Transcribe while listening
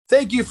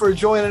Thank you for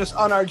joining us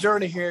on our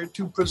journey here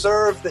to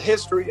preserve the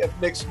history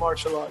of mixed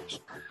martial arts.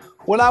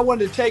 When I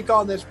wanted to take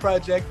on this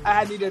project,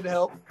 I needed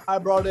help. I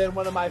brought in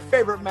one of my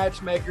favorite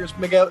matchmakers,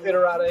 Miguel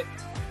Iturrate,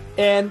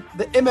 and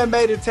the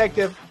MMA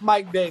detective,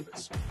 Mike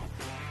Davis.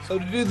 So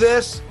to do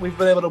this, we've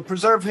been able to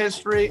preserve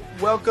history.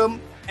 Welcome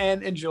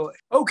and enjoy.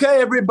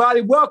 Okay, everybody,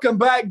 welcome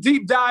back.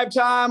 Deep dive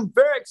time.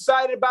 Very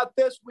excited about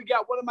this. We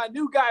got one of my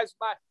new guys,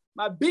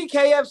 my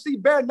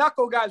BKFC bare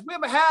knuckle guys. We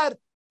haven't had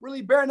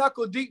really bare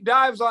knuckle deep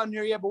dives on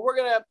here yet, but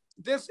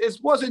it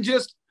wasn't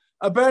just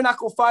a bare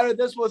knuckle fighter.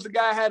 This was a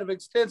guy who had an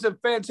extensive,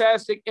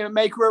 fantastic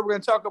MMA career. We're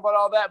going to talk about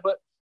all that. But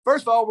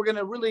first of all, we're going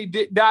to really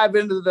dive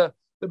into the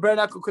bare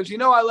knuckle because,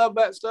 I love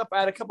that stuff. I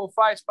had a couple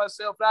fights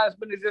myself. Not as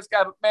many as this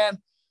guy, but man,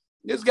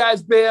 this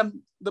guy's been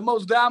the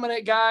most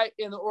dominant guy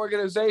in the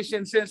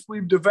organization since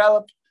we've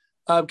developed.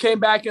 Came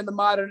back in the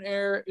modern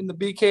era in the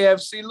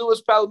BKFC.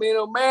 Luis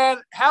Palomino,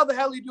 man, how the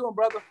hell are you doing,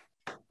 brother?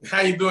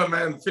 How you doing,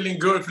 man? Feeling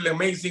good, feeling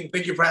amazing.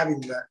 Thank you for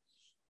having me, man.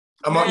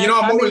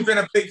 I've always been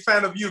a big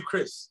fan of you,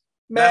 Chris.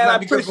 Man, that's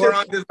not because we're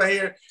on this right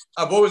here.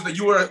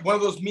 You were one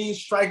of those mean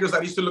strikers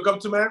I used to look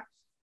up to, man.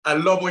 I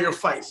love all your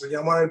fights. So,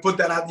 I want to put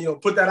that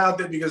out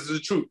there because it's the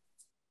truth.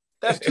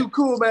 That's too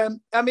cool,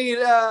 man.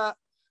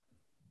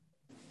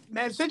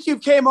 Man, since you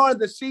came onto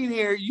the scene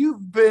here,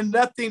 you've been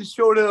nothing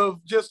short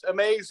of just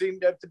amazing.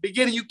 At the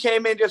beginning, you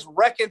came in just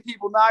wrecking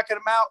people, knocking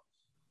them out,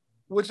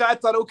 which I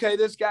thought, okay,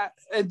 this guy.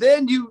 And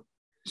then you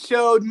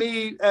showed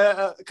me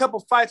a couple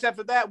fights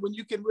after that when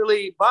you can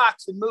really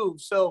box and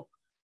move. So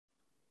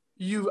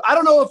I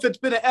don't know if it's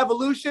been an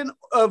evolution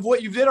of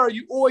what you did or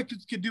you always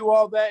could do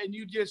all that and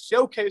you just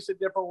showcase it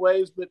different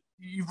ways, but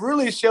you've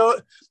really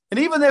showed. And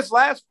even this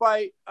last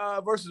fight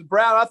versus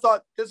Brown, I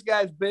thought this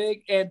guy's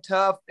big and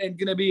tough and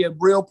going to be a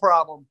real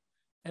problem.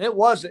 And it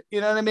wasn't,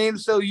 you know what I mean?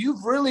 So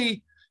you've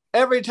really,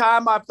 every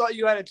time I thought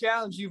you had a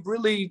challenge, you've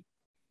really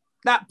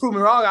not proved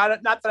me wrong.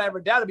 Not that I ever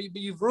doubted you,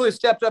 but you've really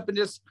stepped up and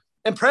just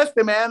impressed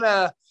me, man.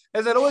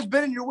 Has that always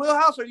been in your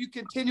wheelhouse or are you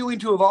continuing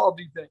to evolve,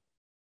 do you think?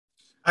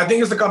 I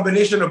think it's a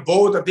combination of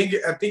both. I think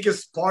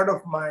it's part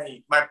of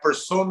my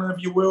persona,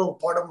 if you will,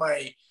 part of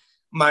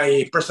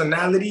my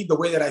personality, the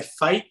way that I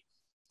fight.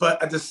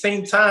 But at the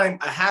same time,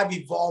 I have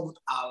evolved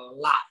a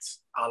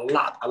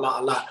lot.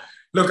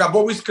 Look, I've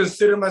always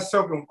considered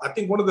myself, and I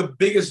think one of the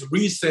biggest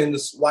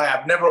reasons why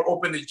I've never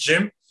opened a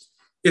gym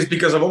is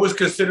because I've always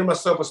considered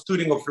myself a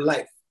student of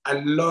life. I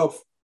love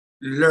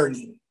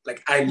learning.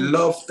 Like, I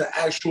love the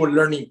actual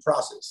learning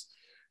process.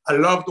 I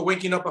love the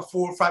waking up at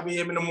 4 or 5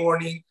 a.m. in the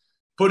morning,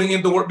 putting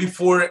in the work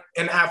before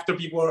and after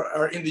people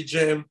are in the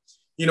gym,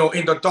 in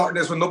the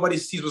darkness when nobody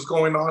sees what's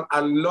going on. I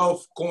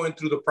love going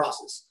through the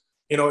process.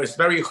 It's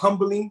very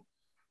humbling,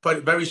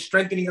 but very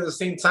strengthening at the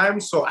same time.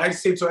 So I'd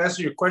say, to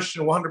answer your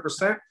question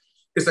 100%,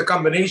 it's a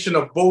combination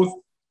of both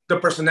the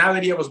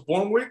personality I was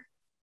born with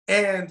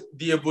and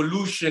the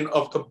evolution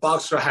of the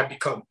boxer I have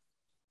become.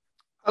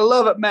 I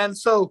love it, man.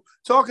 So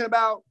talking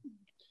about,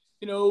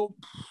 your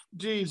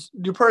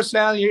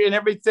personality and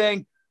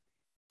everything,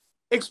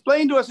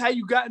 explain to us how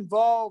you got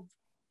involved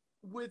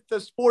with the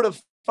sport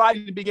of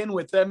fighting to begin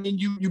with. I mean,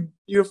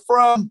 you're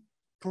from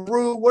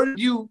Peru. What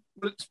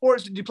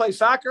sports did you play?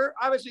 Soccer?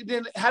 Obviously,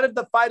 how did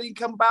the fighting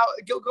come about?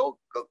 Go,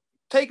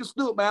 take us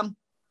through it, man.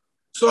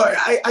 So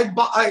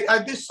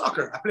I did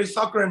soccer. I played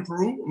soccer in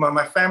Peru.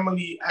 My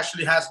family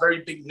actually has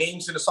very big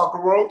names in the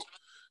soccer world.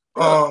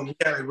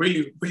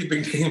 Really, really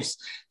big names,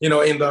 in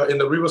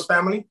the Rivas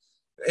family.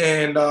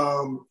 And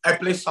I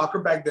played soccer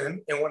back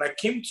then. And when I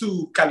came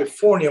to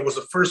California, it was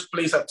the first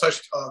place I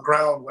touched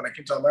ground when I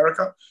came to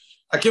America.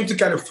 I came to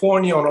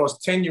California when I was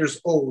 10 years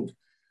old.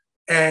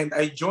 And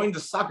I joined the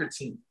soccer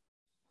team.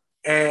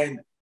 And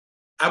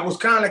I was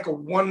kind of like a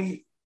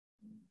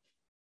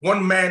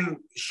one-man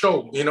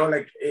show,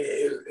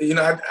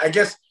 I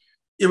guess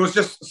it was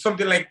just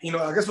something like,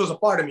 I guess it was a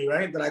part of me,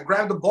 right? That I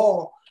grabbed the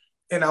ball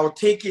and I would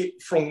take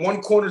it from one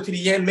corner to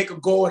the end, make a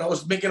goal. And I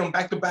was making them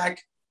back to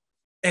back.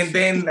 And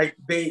then I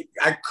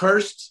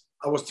cursed.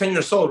 I was 10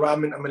 years old, right?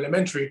 I'm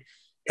elementary.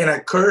 And I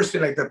cursed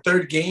in the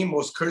third game. I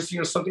was cursing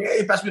or something.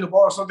 Hey, pass me the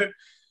ball or something.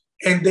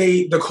 And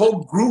the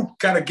whole group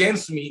got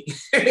against me.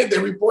 They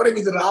reported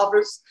me to the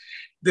office.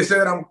 They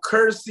said I'm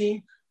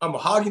cursing. I'm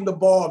hogging the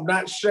ball. I'm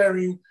not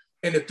sharing.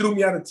 And they threw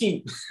me out of the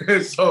team.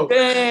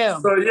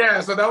 Damn.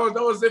 So that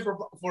was it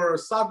for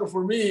soccer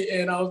for me.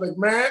 And I was like,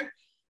 man,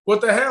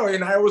 what the hell?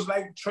 And I was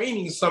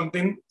training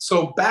something.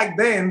 So back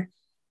then,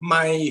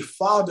 my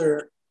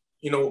father,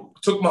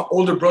 took my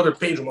older brother,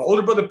 Pedro. My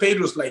older brother,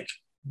 Pedro, was like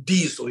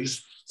diesel.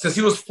 Since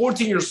he was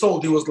 14 years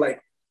old, he was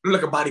looked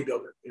like a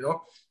bodybuilder,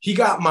 He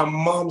got my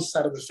mom's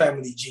side of the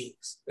family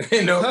genes,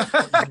 side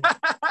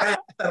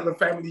of the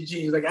family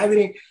genes.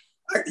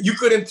 You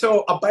couldn't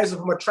tell a bicep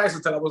from a tricep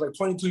until I was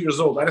 22 years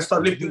old. I didn't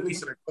start lifting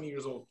weights at 20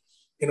 years old.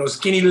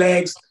 Skinny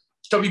legs,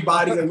 chubby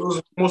body. It was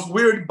the most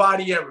weird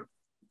body ever,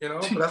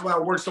 But that's why I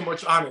worked so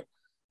much on it.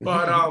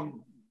 But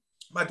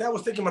my dad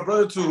was taking my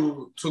brother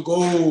to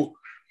go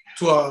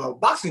to a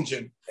boxing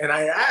gym. And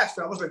I asked,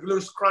 I was like a little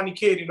scrawny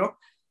kid, And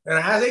I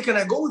asked, hey, can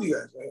I go with you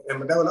guys? And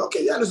my dad was like,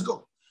 okay, yeah, let's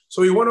go.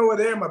 So he went over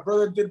there. My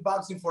brother did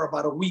boxing for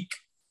about a week,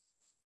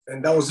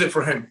 and that was it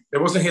for him. It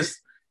wasn't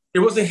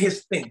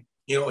his thing.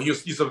 You know,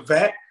 he's a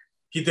vet.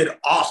 He did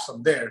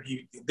awesome there.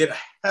 He did a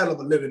hell of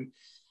a living.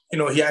 You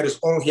know, he has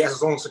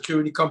his own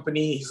security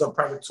company. He's on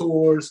private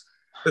tours.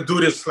 The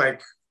dude is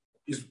like,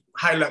 he's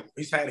high level.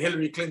 He's had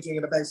Hillary Clinton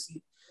in the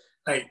backseat.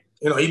 Like,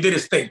 you know, he did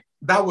his thing.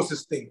 That was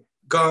his thing.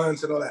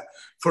 Guns and all that.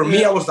 For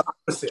me, I was the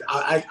opposite.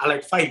 I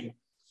like fighting.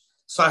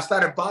 So I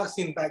started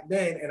boxing back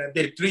then, and I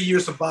did 3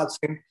 years of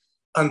boxing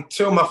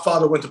until my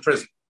father went to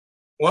prison.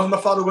 Once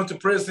my father went to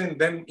prison,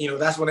 then, you know,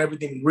 that's when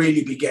everything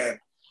really began.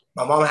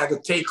 My mom had to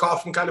take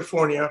off from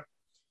California,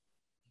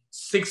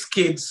 6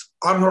 kids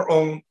on her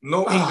own,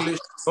 no English,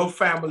 no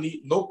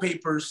family, no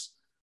papers,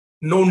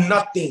 no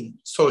nothing.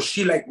 So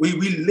she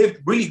we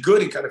lived really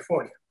good in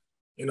California,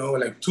 you know,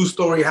 like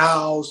 2-story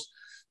house,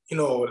 you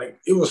know, like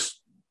it was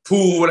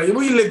pool, like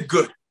we lived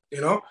good,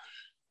 you know,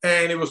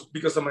 and it was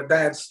because of my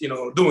dad's, you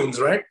know, doings,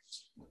 right?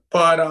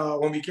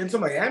 But when we came to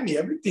Miami,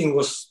 everything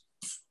was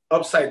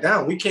upside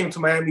down. We came to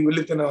Miami, we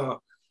lived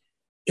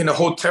in a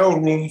hotel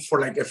room for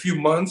like a few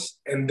months,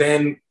 and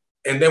then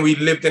we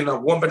lived in a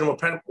one-bedroom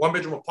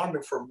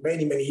apartment for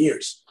many, many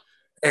years,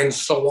 and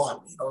so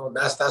on. You know,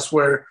 that's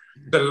where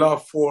the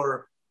love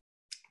for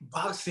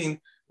boxing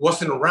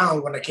wasn't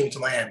around when I came to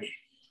Miami.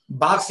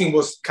 Boxing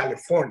was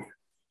California.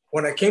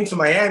 When I came to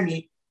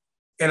Miami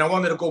and I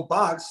wanted to go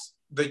box,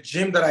 the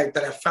gym that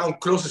I found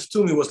closest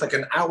to me was like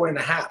an hour and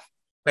a half,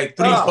 like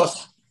 3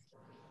 buses.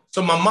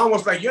 So my mom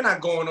was like, "You're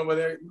not going over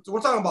there." We're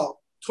talking about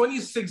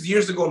 26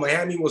 years ago.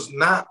 Miami was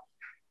not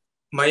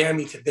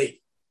Miami today.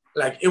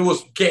 Like, it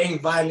was gang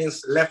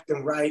violence left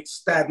and right,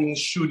 stabbings,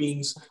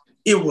 shootings.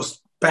 It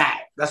was bad.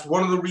 That's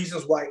one of the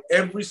reasons why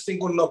every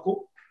single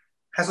knuckle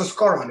has a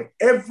scar on it.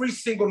 Every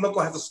single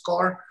knuckle has a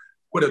scar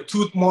with a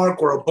tooth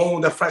mark or a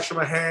bone that fractured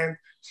my hand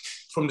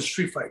from the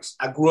street fights.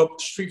 I grew up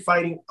street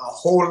fighting a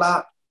whole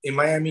lot in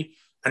Miami.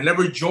 I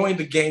never joined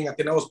the gang. I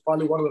think that was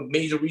probably one of the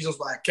major reasons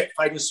why I kept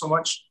fighting so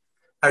much.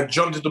 I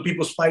jumped into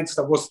people's fights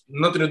that was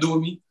nothing to do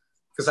with me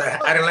because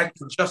I didn't like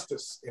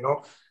injustice, you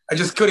know. I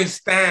just couldn't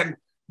stand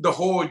the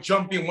whole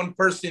jumping one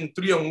person,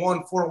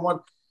 3-on-1, 4-on-1.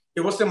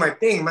 It wasn't my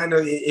thing, man.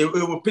 It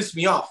would piss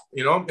me off,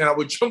 you know. And I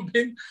would jump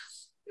in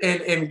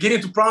and get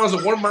into problems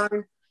of one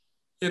mind,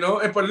 you know.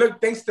 And but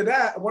look, thanks to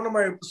that, one of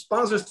my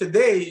sponsors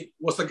today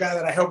was a guy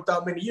that I helped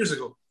out many years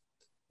ago.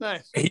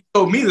 Nice. And he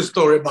told me the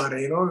story about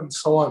it, you know, and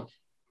so on.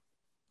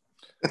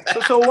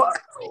 So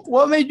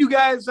what made you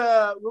guys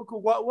real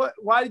cool?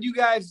 Why did you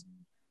guys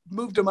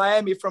move to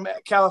Miami from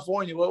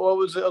California? What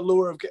was the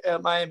allure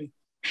of Miami?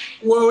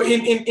 Well,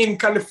 in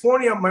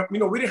California, you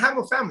know, we didn't have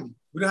a family.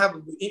 We didn't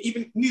have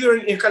even neither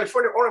in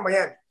California or in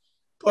Miami.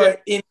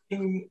 But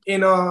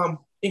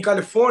in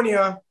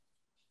California,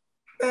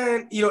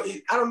 man, you know,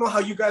 I don't know how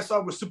you guys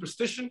are with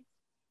superstition,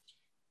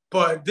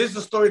 but this is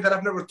a story that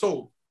I've never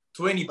told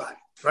to anybody,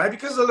 right?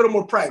 Because it's a little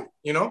more private,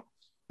 you know.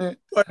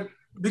 But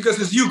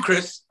because it's you,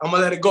 Chris, I'm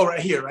gonna let it go right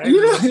here,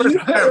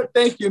 right?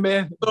 Thank you,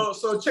 man.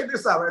 So check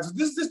this out, right? So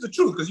this is the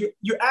truth, because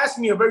you asked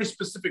me a very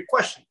specific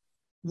question.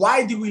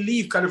 Why did we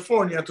leave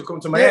California to come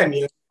to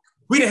Miami? Yeah.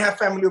 We didn't have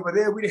family over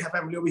there. We didn't have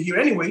family over here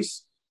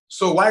anyways.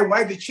 So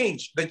why the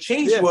change? The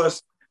change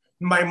was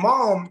my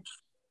mom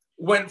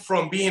went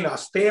from being a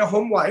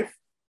stay-at-home wife,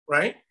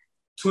 right,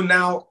 to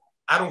now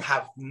I don't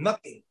have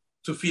nothing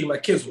to feed my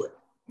kids with.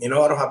 You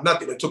know, I don't have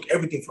nothing. They took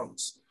everything from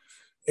us,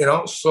 you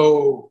know?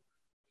 So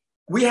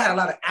we had a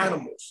lot of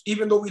animals.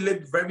 Even though we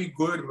lived very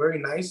good, very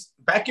nice,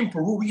 back in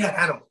Peru, we had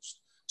animals.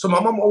 So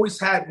my mom always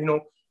had, you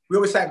know, we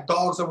always had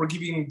dogs that were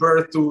giving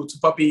birth to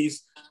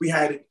puppies. We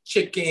had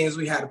chickens,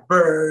 we had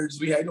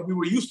birds, we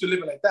were used to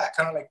living like that,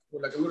 kind of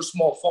like a little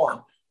small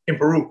farm in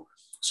Peru.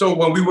 So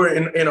when we were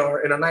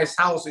in a nice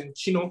house in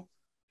Chino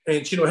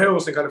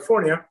Hills in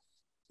California,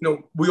 you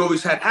know, we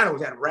always had animals.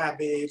 We had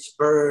rabbits,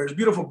 birds,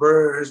 beautiful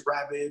birds,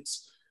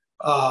 rabbits,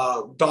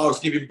 dogs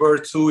giving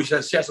birth to. She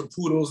had some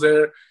poodles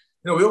there.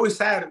 You know, we always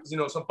had, you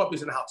know, some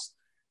puppies in the house.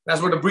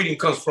 That's where the breeding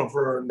comes from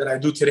that I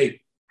do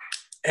today.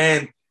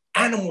 And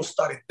animals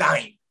started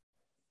dying,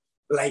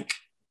 like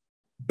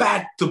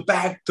back to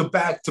back to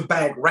back to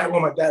back, right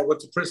when my dad went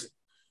to prison.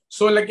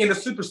 So like in the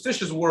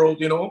superstitious world,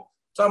 you know,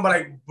 talking about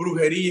like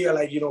brujeria,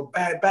 like, you know,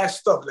 bad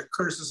stuff, like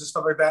curses and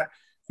stuff like that.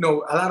 You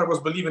know, a lot of us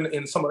believe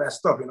in some of that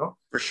stuff, you know.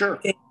 For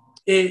sure.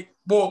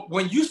 Well,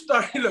 when you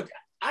started, look,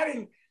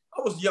 I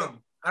was young.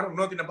 I don't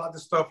know nothing about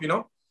this stuff, you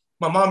know.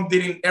 My mom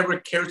didn't ever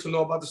care to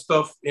know about the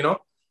stuff, you know.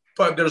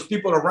 But there's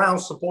people around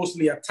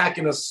supposedly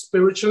attacking us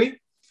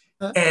spiritually.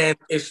 And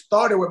it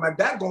started with my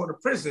dad going to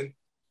prison.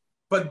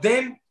 But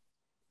then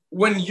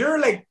when you're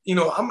like, you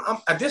know, I'm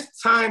at this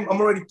time, I'm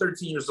already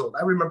 13 years old.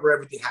 I remember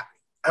everything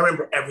happening. I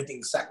remember everything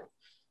exactly.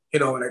 You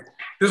know, like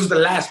this was the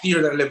last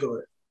year that I lived over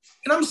there.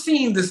 And I'm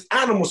seeing these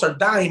animals are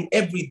dying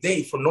every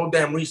day for no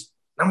damn reason.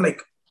 I'm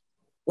like,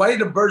 why did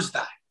the birds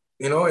die?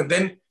 You know, and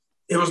then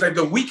it was like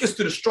the weakest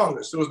to the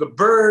strongest. It was the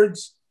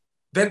birds,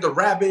 then the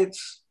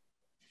rabbits,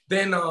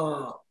 then I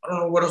don't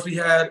know what else we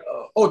had.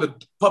 The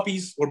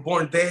puppies were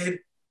born dead.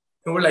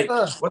 And we're like,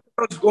 what the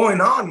hell is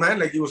going on, man?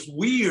 Like, it was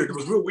weird. It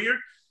was real weird.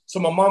 So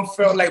my mom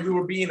felt like we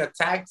were being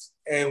attacked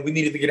and we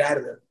needed to get out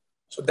of there.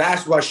 So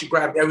that's why she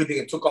grabbed everything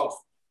and took off.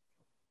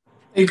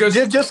 Because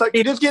just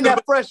getting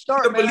that fresh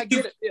start, man. I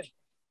get it. Yeah.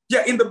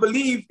 Yeah, in the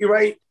belief,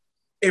 right?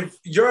 If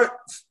your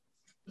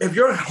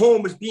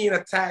home is being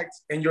attacked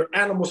and your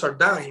animals are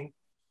dying,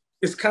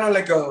 it's kind of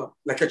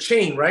like a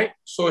chain, right?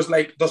 So it's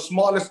like the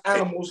smallest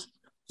animals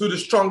to the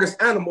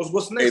strongest animals.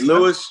 What's next? Hey,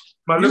 Lewis,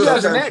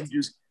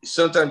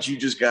 sometimes you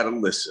just got to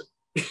listen.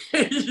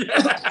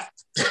 Yeah.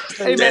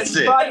 Hey, that's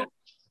it.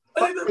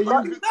 They're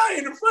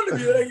dying in front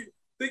of you. They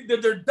think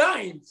that they're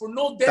dying for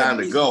no damn time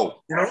to reason.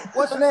 go. You know?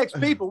 What's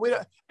next, people?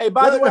 Hey,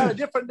 by the way, on a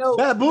different note,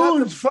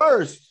 baboons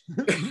first.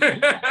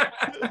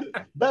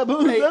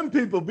 Baboons, them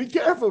people. Be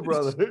careful,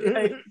 brother.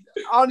 Hey,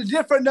 on a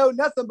different note,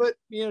 nothing but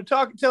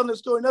telling the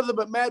story, nothing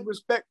but mad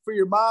respect for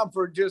your mom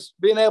for just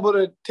being able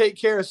to take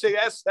care of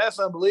six. That's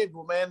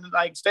unbelievable, man.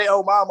 Like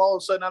stay-at-home mom, all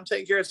of a sudden I'm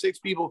taking care of 6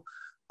 people.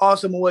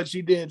 Awesome in what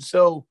she did.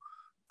 So,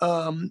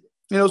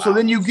 so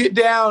then you get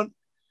down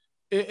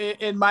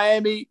in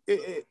Miami.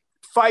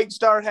 Fights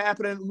start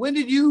happening. When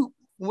did you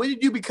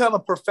become a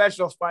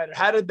professional fighter?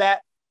 How did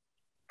that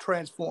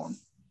transform?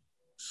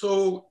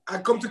 So I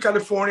come to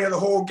California, the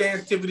whole gang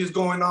activity is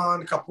going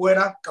on.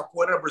 Capoeira,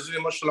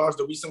 Brazilian martial arts,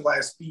 the reason why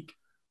I speak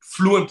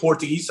fluent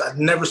Portuguese. I've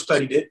never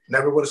studied it,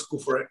 never went to school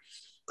for it,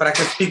 but I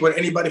can speak with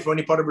anybody from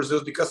any part of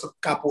Brazil because of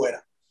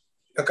capoeira.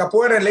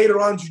 Capoeira and later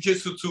on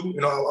jiu-jitsu too.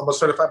 I'm a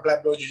certified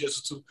black belt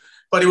jiu-jitsu too.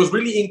 But it was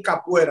really in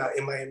capoeira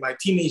in my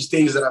teenage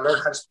days that I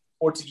learned how to speak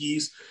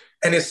Portuguese.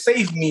 And it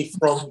saved me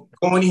from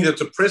going either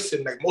to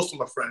prison, like most of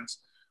my friends,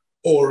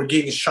 or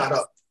getting shot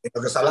up,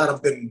 because a lot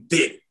of them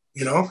did,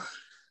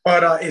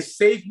 But it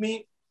saved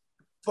me.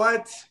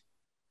 But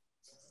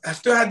I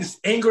still had this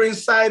anger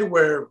inside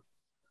where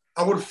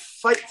I would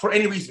fight for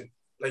any reason.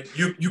 Like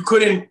you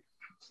couldn't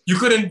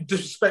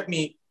disrespect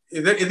me.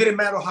 It didn't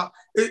matter how.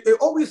 It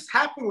always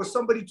happened with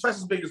somebody twice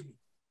as big as me.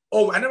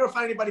 Oh, I never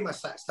find anybody my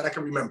size that I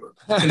can remember.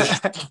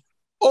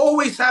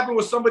 Always happen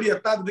with somebody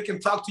that thought that they can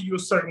talk to you a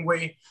certain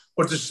way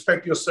or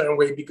disrespect you a certain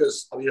way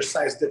because of your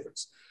size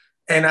difference.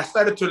 And I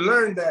started to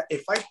learn that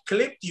if I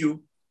clipped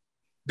you,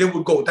 they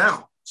would go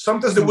down.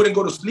 Sometimes they wouldn't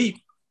go to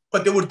sleep,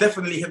 but they would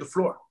definitely hit the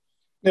floor.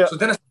 Yeah. So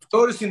then I started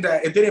noticing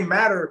that it didn't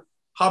matter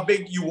how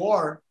big you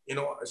are.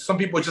 Some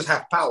people just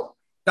have power.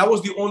 That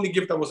was the only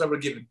gift that was ever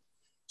given.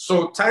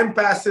 So time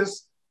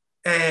passes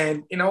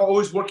and,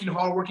 always working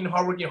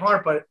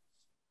hard, but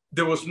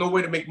there was no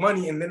way to make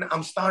money. And then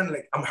I'm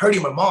starting, I'm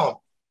hurting my mom.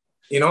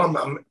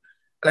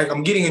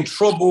 I'm getting in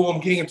trouble.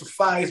 I'm getting into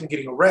fights. I'm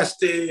getting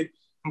arrested.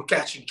 I'm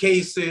catching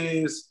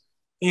cases.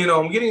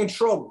 I'm getting in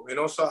trouble,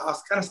 So I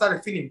kind of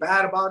started feeling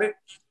bad about it.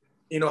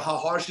 How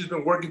hard she's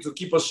been working to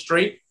keep us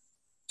straight.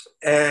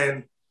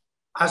 And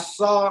I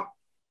saw,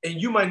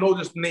 and you might know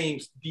these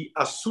names, the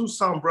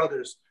Asunção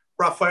brothers,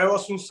 Rafael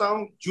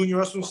Asunção, Junior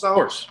Asunção. Of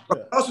course.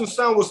 Yeah.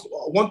 Asunção was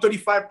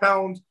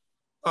 135-pound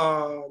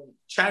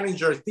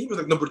challenger. I think he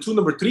was number 2,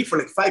 number 3 for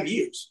 5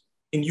 years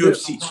in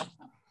UFC. Yeah.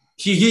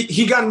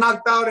 He got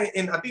knocked out,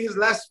 and I think his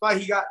last fight,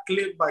 he got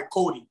clipped by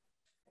Cody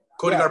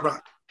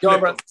Garbrandt.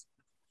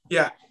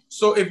 Yeah.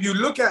 So if you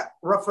look at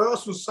Rafael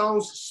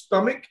Asunção's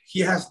stomach, he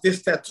has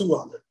this tattoo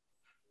on it.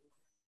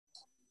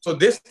 So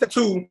this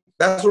tattoo,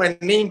 that's where my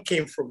name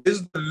came from.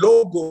 This is the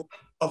logo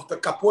of the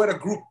capoeira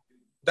group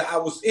that I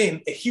was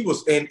in, and he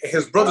was in, and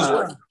his brothers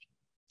were.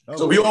 Oh.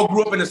 So we all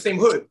grew up in the same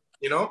hood,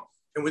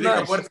 and we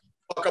did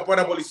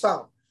capoeira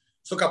abolição.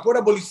 So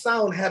capoeira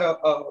abolição had a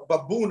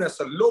baboon as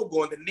a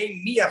logo, and they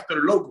named me after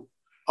the logo.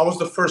 I was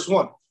the first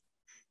one,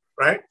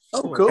 right?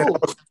 Oh, cool.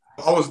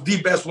 I was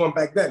the best one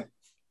back then,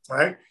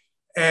 right?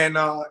 And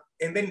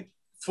then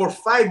for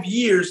 5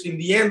 years, in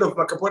the end of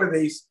my capoeira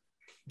days,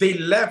 they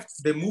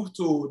left. They moved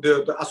to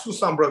the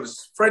Asunção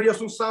brothers, Freddie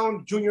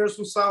Asunção, Junior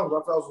Asunção,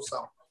 Rafael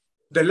Asunção.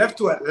 They left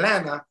to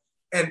Atlanta,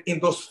 and in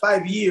those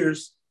 5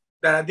 years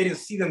that I didn't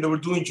see them, they were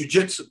doing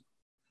jiu-jitsu.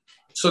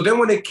 So then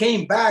when they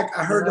came back,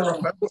 I heard that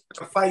Rafael was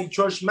going to fight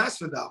George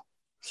Masvidal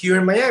here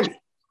in Miami.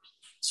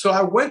 So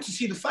I went to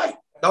see the fight.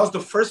 That was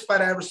the first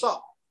fight I ever saw.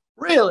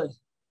 Really?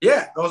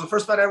 Yeah, that was the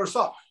first fight I ever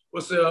saw.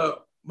 Was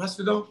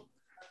Masvidal?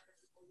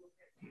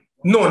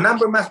 No, not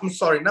Masvidal. I'm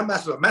sorry, not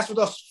Masvidal.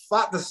 Masvidal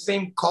fought the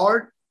same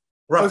card.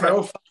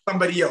 Rafael fought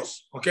somebody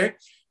else, okay?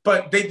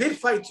 But they did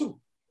fight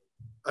too.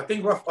 I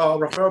think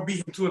Rafael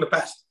beat him too in the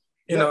past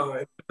in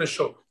a different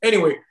show.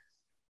 Anyway,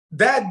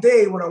 that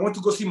day when I went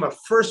to go see my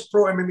first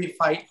pro MMA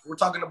fight, we're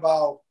talking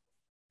about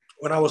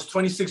when I was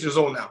 26 years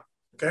old now,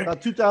 okay?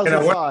 About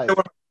 2005. Say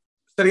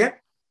it again?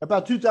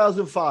 About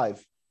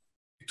 2005.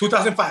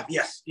 2005,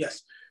 yes.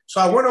 So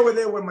I went over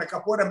there with my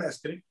capoeira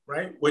mestre,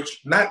 right?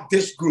 Which, not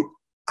this group.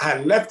 I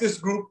had left this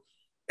group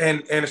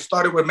and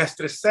started with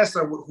Mestre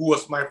Cesar, who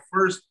was my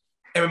first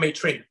MMA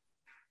trainer,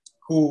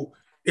 who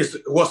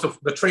was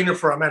the trainer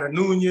for Amanda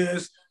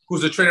Nunez,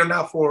 who's the trainer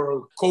now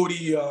for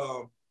Cody.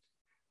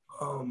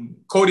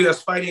 Cody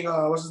that's fighting,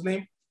 what's his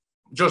name?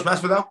 George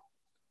Masvidal?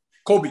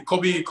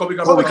 Covington,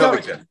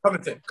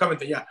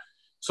 yeah.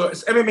 So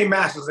it's MMA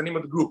Masters, the name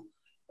of the group.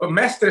 But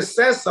Mestre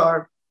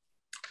Cesar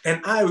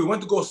and we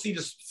went to go see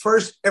this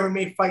first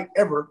MMA fight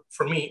ever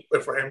for me,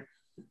 but for him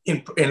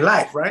in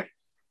life, right?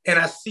 And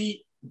I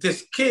see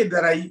this kid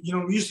that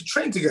we used to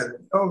train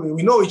together.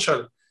 We know each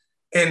other.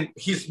 And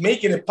he's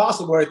making it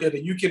possible right there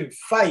that you can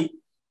fight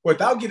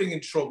without getting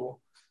in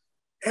trouble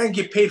and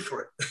get paid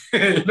for it.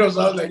 So I was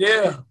like,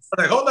 yeah.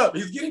 Hold up.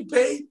 He's getting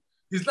paid.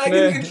 He's not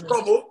getting in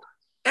trouble.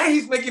 And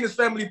he's making his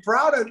family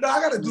proud. And I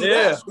got to do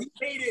that. So he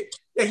made it.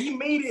 Yeah, he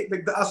made it.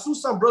 Like the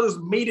Asusan brothers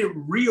made it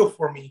real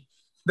for me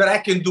that I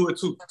can do it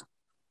too.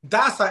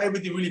 That's how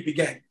everything really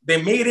began.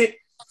 They made it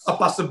a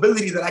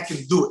possibility that I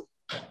can do it.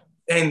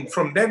 And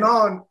from then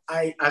on,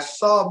 I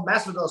saw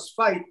Masvidal's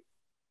fight.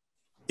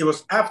 It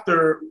was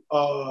after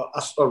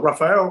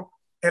Rafael,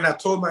 and I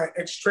told my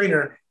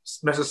ex-trainer,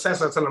 Mr.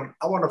 Cesar, I told him,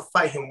 I want to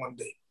fight him one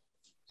day.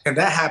 And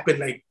that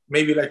happened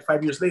maybe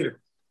 5 years later.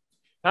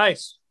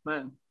 Nice,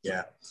 man.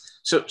 Yeah.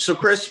 So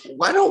Chris,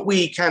 why don't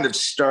we kind of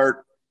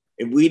start,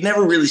 we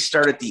never really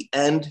start at the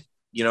end,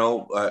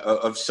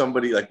 of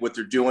somebody like what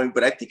they're doing,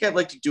 but I think I'd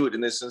like to do it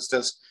in this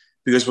instance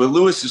because what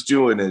Luis is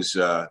doing is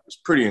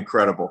pretty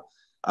incredible.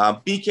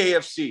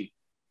 BKFC,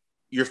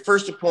 your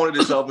first opponent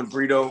is Elvin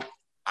Brito,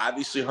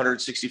 obviously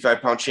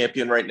 165-pound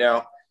champion right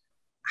now.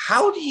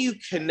 How do you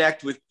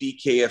connect with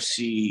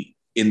BKFC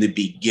in the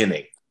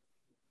beginning?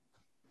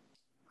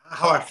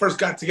 How I first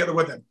got together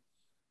with him.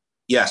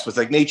 Yes, with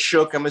Nate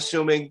Shook, I'm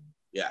assuming.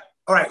 Yeah.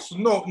 All right. So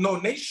no,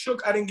 Nate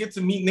Shook. I didn't get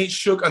to meet Nate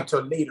Shook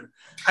until later.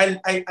 I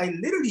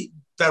literally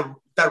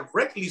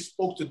directly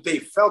spoke to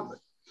Dave Feldman.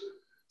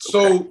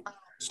 So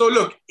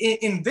look,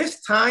 in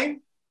this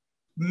time,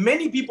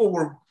 many people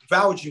were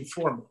vouching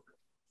for me.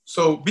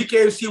 So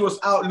BKFC was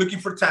out looking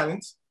for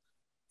talents,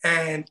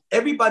 and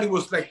everybody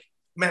was like,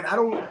 man,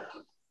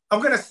 I'm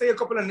going to say a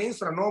couple of names,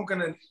 but I know I'm going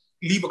to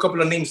leave a couple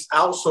of names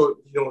out. So,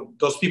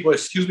 those people,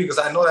 excuse me, because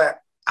I know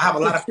that I have a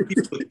lot of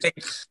people to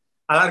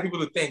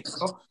thank.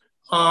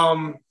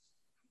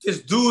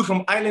 This dude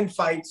from Island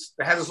Fights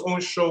that has his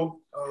own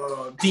show,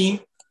 Dean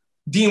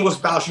was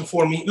vouching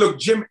for me. Look,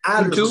 Jim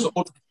Adams was an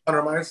old friend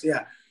of mine.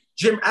 Yeah,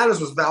 Jim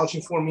Adams was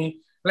vouching for me.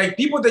 Like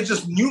people that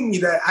just knew me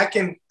that I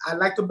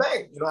like to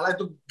bang. I like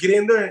to get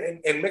in there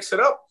and mix it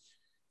up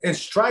and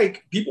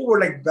strike. People were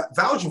like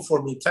vouching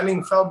for me,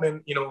 telling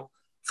Feldman,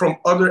 from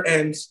other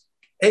ends,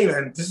 hey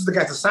man, this is the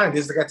guy to sign.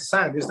 This is the guy to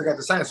sign. This is the guy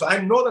to sign. So I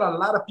know that a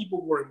lot of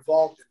people were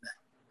involved in that.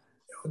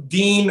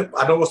 Dean,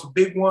 I know was a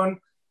big one.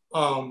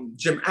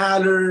 Jim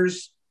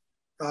Allers,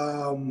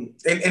 and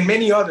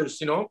many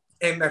others,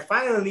 And I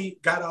finally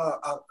got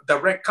a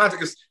direct contact.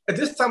 Because at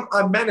this time,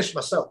 I managed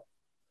myself.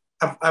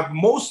 I've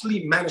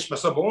mostly managed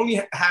myself. I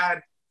only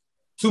had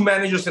 2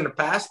 managers in the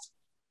past.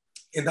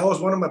 And that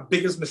was one of my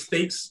biggest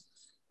mistakes,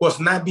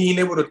 was not being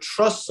able to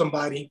trust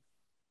somebody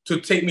to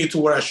take me to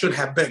where I should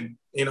have been,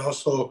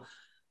 So,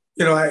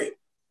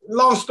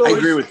 long story. I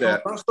agree with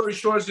that. Long story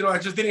short, I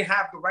just didn't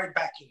have the right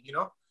backing,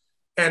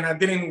 And I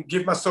didn't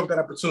give myself that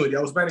opportunity.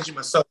 I was managing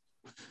myself.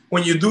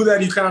 When you do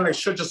that, you kind of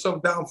shut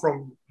yourself down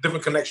from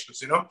different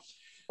connections,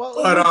 Well,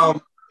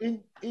 But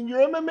in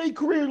your MMA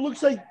career, it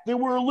looks like there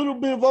were a little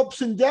bit of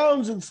ups and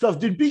downs and stuff.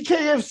 Did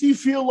BKFC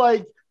feel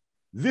like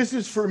this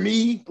is for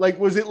me? Like,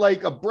 was it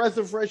like a breath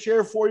of fresh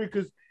air for you?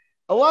 Because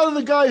a lot of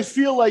the guys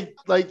feel like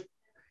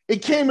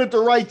it came at the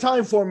right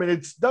time for him, and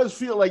it does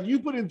feel like you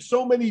put in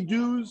so many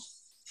dues.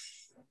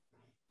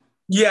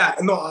 Yeah,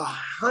 no,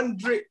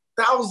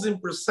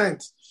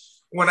 100,000%.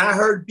 When I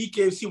heard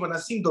BKFC, when I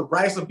seen the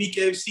rise of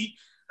BKFC,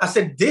 I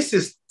said, this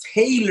is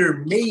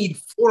tailor-made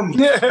for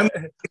me. I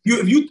mean,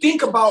 if you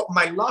think about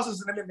my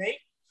losses in MMA,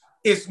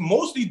 it's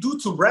mostly due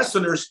to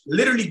wrestlers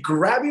literally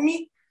grabbing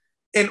me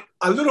and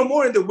a little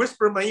more in the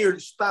whisper in my ear to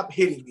stop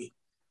hitting me.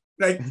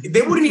 Like,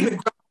 they wouldn't even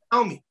ground and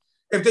pound me.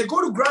 If they go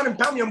to ground and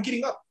pound me, I'm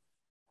getting up.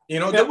 They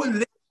would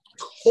literally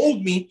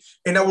hold me,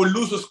 and I would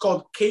lose what's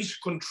called cage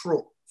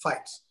control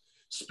fights.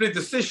 Split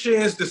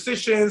decisions.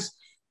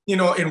 In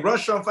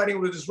Russia, I'm fighting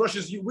with these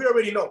Russians. We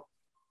already know.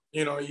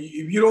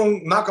 If you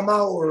don't knock them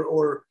out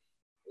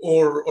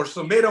or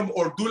submit them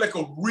or do like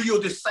a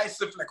real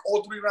decisive, like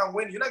all 3-round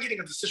win, you're not getting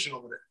a decision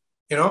over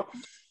there.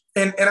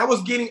 And I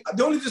was getting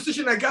the only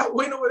decision I got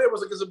win over there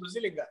was against a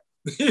Brazilian guy.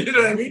 You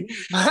know what I mean?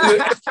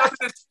 The other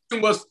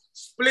decision was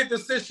split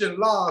decision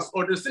loss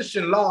or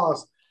decision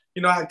loss.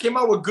 I came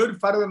out with good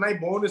fight of the night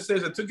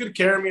bonuses. It took good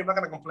care of me. I'm not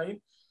gonna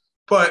complain.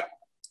 But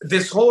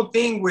this whole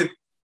thing with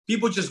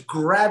people just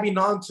grabbing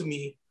onto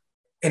me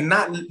and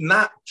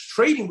not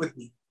trading with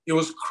me, it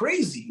was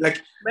crazy.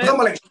 Like,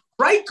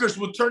 strikers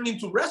would turn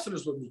into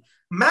wrestlers with me.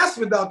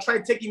 Masvidal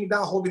tried taking me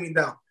down, holding me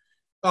down.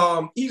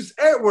 Yves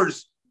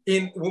Edwards,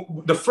 in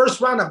the first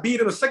round, I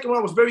beat him. The second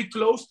round was very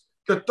close.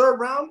 The third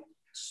round,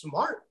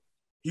 smart.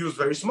 He was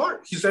very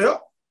smart. He said,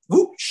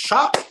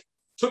 shot,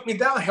 took me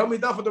down, held me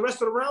down for the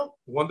rest of the round,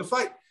 won the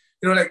fight.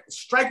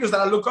 Strikers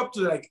that I look up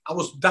to, I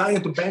was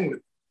dying to bang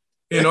with.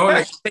 Taking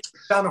me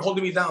down and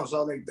holding me down. So I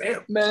was like,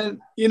 damn. Man,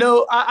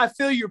 I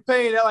feel your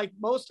pain. Like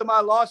most of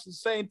my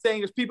losses, same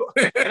thing as people.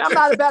 And I'm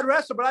not a bad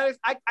wrestler, but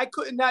I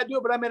couldn't not do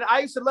it. But I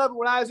used to love it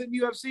when I was in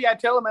UFC. I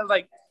tell them, I was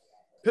like,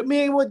 put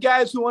me in with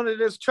guys who want to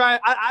just try.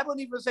 I don't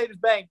even say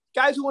just bang.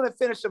 Guys who want to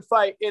finish the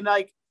fight. And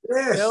like,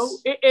 Yes. you know,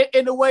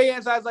 in the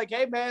weigh-ins, I was like,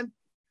 hey, man,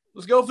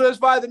 let's go for this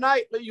fight of the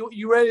night.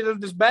 You ready to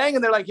just bang?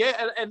 And they're like,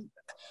 yeah. And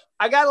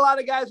I got a lot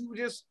of guys who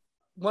just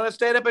want to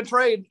stand up and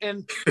trade.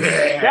 And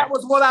that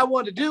was what I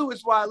wanted to do.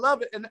 It's why I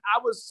love it. And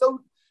I was so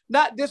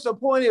not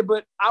disappointed,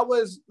 but I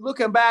was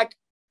looking back.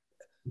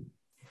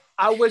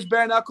 I wish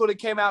Bare Knuckle had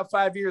came out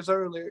 5 years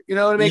earlier. You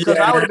know what I mean? Because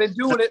I would have been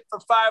doing it for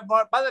 5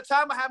 months. By the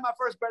time I had my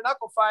first Bare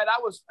Knuckle fight, I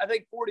was, I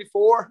think,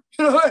 44.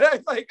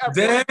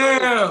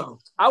 Damn.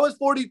 I was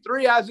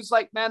 43. I was just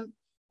like, man,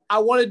 I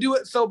want to do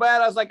it so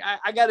bad. I was like,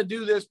 I got to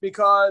do this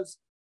because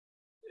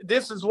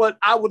this is what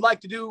I would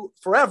like to do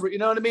forever. You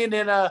know what I mean?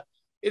 And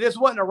it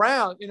just wasn't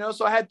around, you know?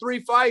 So I had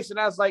 3 fights and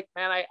I was like,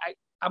 man,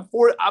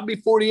 I'll be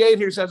 48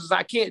 here. So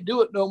I can't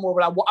do it no more.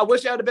 But I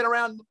wish I would have been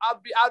around. I'd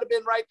have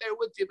been right there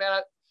with you,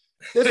 man.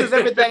 This is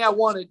everything I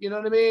wanted. You know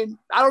what I mean?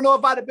 I don't know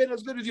if I'd have been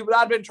as good as you, but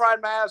I'd been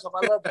trying my ass off.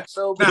 I love it.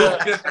 So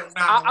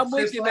I'm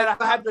with you, man.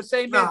 I have the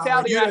same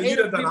mentality. I hate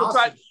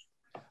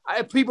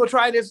it. People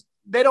try this.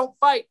 They don't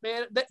fight,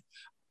 man.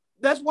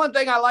 That's one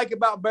thing I like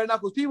about bare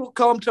knuckles. People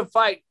come to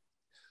fight.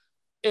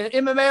 In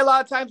MMA, a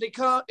lot of times they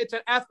come. It's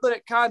an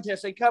athletic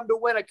contest. They come to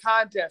win a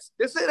contest.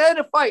 This ain't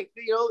a fight.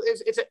 You know,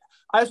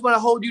 I just want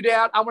to hold you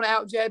down. I want to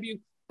out jab you.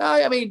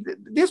 I mean,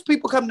 these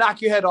people come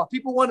knock your head off.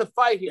 People want to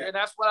fight here, and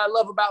that's what I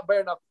love about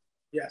bare knuckles.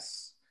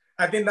 Yes.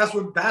 I think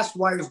that's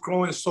why it's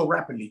growing so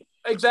rapidly.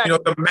 Exactly. You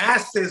know, the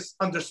masses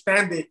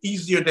understand it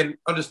easier than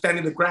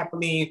understanding the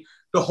grappling,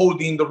 the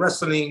holding, the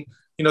wrestling.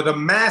 You know, the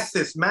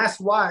masses,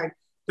 mass-wide,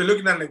 they're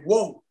looking at it like,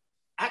 whoa,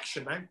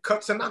 action, man.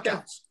 Cuts and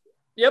knockouts.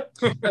 Yep.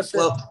 That's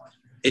well,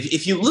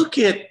 if you look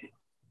at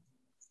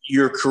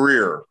your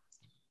career,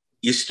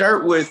 you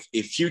start with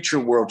a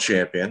future world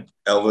champion,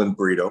 Elvin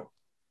Brito.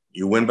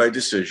 You win by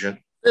decision.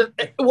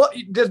 Well,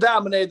 he just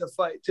dominated the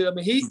fight too. I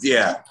mean,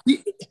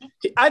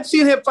 I'd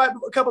seen him fight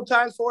a couple of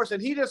times for us, and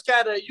he just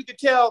kind of, you could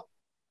tell.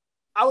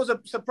 I was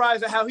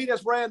surprised at how he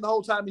just ran the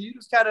whole time. And you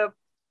just kind of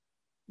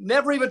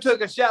never even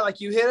took a shot.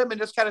 Like you hit him and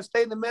just kind of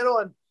stayed in the middle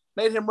and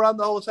made him run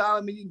the whole time.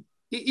 I mean,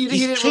 he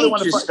didn't really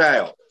want to fight.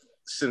 Style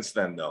since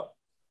then, though.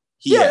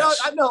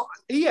 I know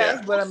he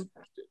has, but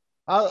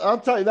I'll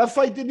tell you, that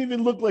fight didn't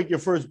even look like your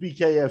first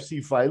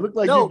BKFC fight. It looked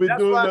like you've been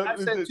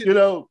doing, you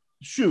know.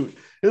 Shoot,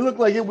 it looked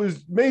like it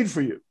was made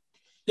for you.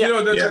 You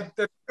know, the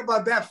thing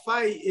about that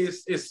fight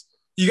is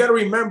you got to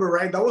remember,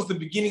 right? That was the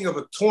beginning of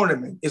a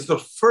tournament. It's the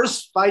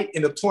first fight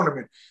in the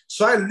tournament.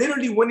 So I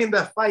literally went in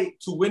that fight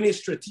to win it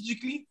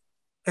strategically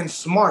and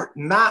smart,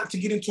 not to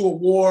get into a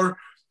war,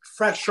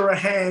 fracture a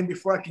hand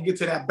before I can get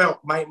to that belt.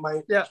 My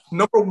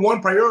number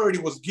one priority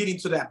was getting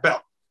to that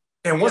belt.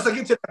 And once I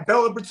get to that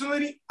belt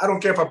opportunity, I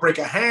don't care if I break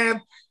a hand,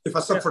 if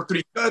I suffer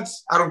 3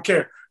 cuts, I don't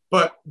care.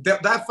 But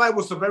that fight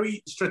was a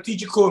very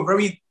strategical and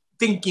very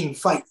thinking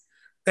fight.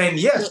 And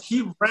yes,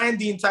 he ran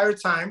the entire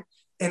time.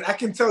 And I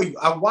can tell you,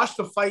 I watched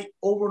the fight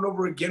over and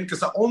over again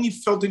because I only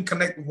felt him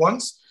connect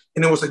once.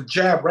 And it was a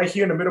jab right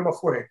here in the middle of my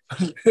forehead.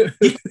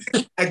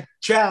 A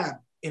jab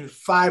in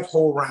 5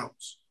 whole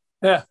rounds.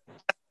 Yeah.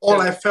 All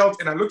I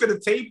felt. And I looked at the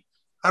tape.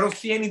 I don't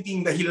see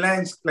anything that he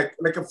lands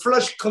like a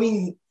flush,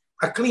 clean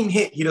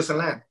hit. He doesn't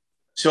land.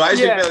 So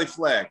Isaac Belly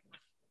Flag.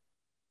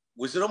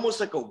 Was it almost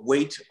like a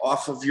weight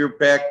off of your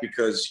back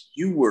because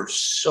you were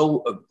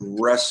so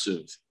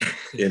aggressive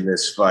in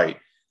this fight?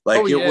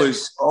 Like it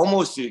was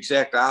almost the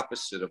exact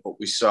opposite of what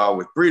we saw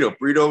with Brito.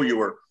 Brito, you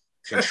were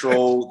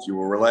controlled, you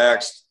were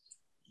relaxed.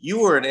 You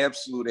were an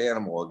absolute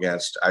animal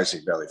against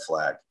Isaac Belly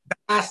Flag.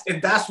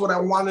 That's what I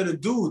wanted to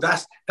do.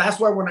 That's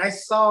why when I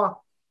saw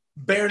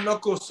bare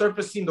knuckle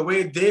surfacing the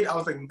way it did, I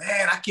was like,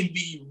 man, I can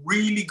be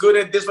really good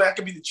at this way. I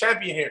can be the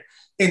champion here.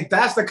 And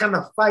that's the kind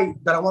of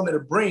fight that I wanted to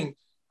bring.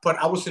 But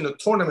I was in a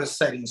tournament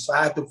setting, so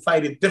I had to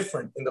fight it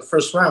different in the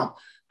first round.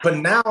 But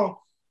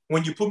now,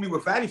 when you put me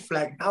with Valley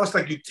Flag, now it's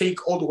like you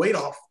take all the weight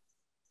off.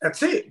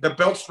 That's it. The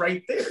belt's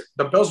right there.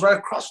 The belt's right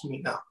across from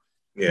me now.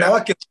 Yeah. Now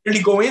I can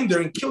really go in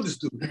there and kill this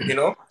dude, you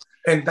know?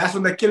 And that's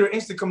when the killer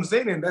instinct comes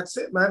in, and that's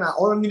it, man.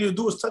 All I need to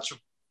do is touch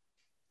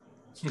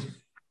him.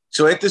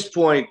 So at this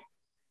point,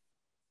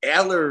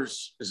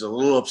 Allers is a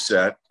little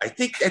upset. I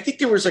think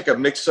there was like a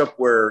mix-up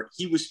where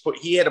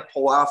he had to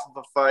pull off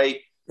of a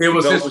fight. It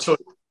was his choice.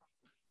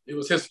 It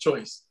was his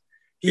choice.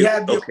 He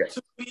had the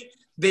opportunity.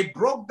 They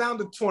broke down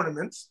the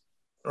tournaments,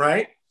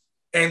 right?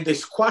 And they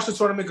squashed the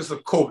tournament because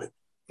of COVID,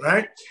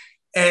 right?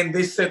 And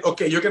they said,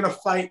 okay, you're going to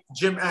fight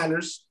Jim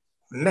Allers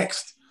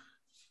next.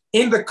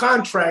 In the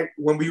contract,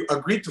 when we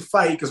agreed to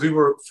fight, because we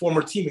were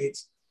former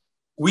teammates,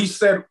 we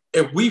said,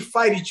 if we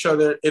fight each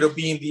other, it'll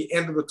be in the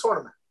end of the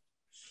tournament.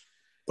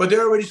 But they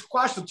already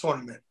squashed the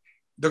tournament.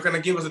 They're going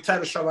to give us a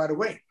title shot right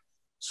away.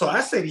 So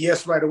I said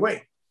yes right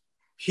away.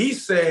 He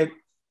said,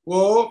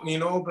 well, you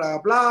know,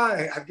 blah, blah.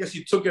 I guess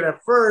he took it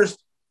at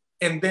first.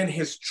 And then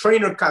his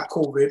trainer caught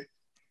COVID.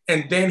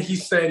 And then he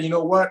said, you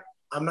know what?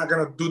 I'm not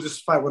going to do this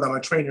fight without my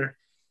trainer.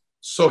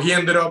 So he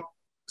ended up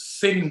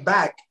sitting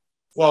back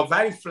while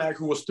Valley Flag,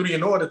 who was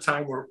 3-0 at the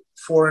time, or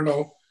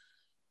 4-0,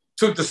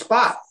 took the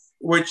spot,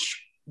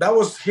 which that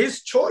was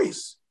his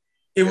choice.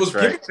 It was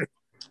given to him,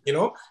 you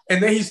know?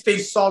 And then he stayed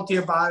salty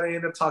about it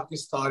and the talking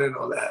started and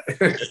all that.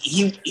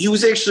 he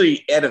was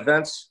actually at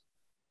events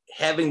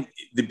having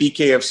the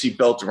BKFC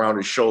belt around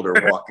his shoulder,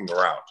 walking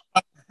around.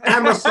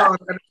 Amazon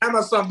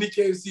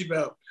BKFC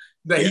belt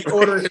that he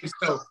ordered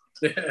himself.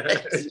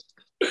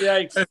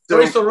 Yikes.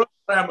 So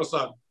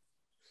Amazon.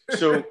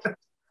 So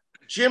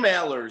Jim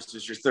Allers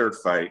is your third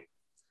fight.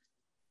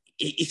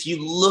 If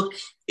you look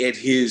at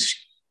his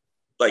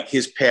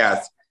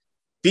path,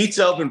 beats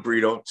Elvin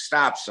Brito,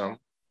 stops him,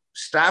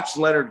 stops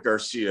Leonard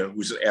Garcia,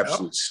 who's an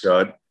absolute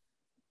stud,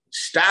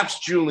 stops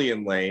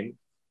Julian Lane,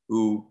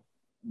 who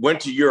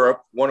went to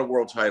Europe, won a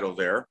world title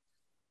there.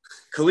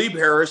 Khalib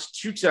Harris,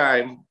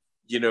 two-time,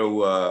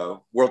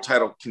 world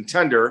title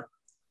contender.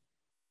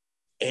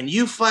 And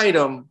you fight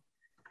him,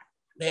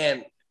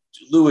 man,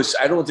 Lewis,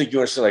 I don't think you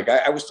understand. Like,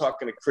 I was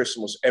talking to Chris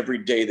almost every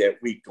day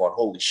that week going,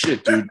 holy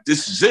shit, dude,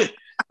 this is it.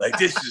 Like,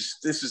 this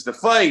is the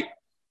fight.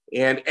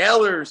 And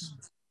Allers,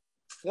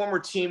 former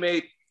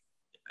teammate,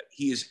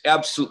 he is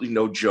absolutely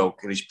no joke.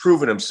 And he's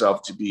proven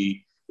himself to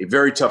be a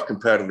very tough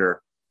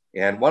competitor.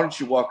 And why don't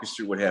you walk us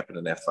through what happened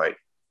in that fight?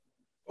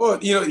 Well,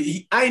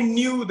 I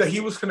knew that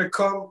he was going to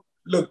come.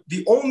 Look,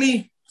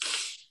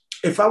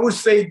 if I would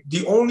say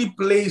the only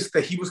place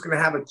that he was going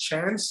to have a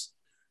chance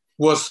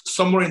was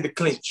somewhere in the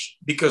clinch,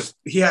 because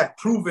he had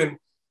proven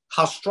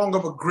how strong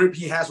of a grip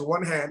he has with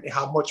one hand and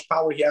how much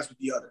power he has with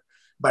the other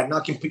by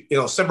knocking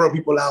several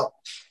people out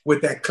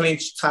with that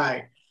clinch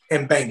tie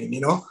and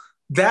banging.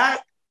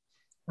 That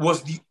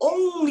was the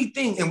only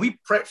thing, and we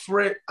prepped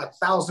for it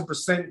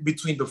 1,000%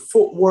 between the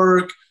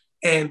footwork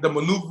and the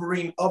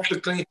maneuvering of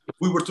the clinch. If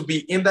we were to be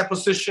in that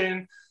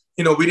position,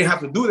 we didn't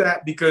have to do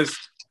that because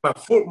my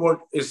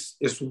footwork is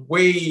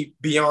way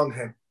beyond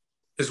him.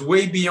 It's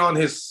way beyond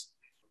his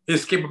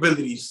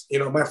capabilities.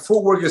 My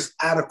footwork is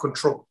out of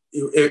control.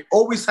 It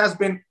always has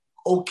been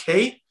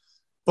okay,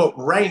 but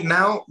right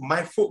now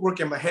my footwork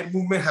and my head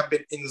movement have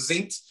been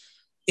synced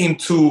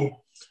into,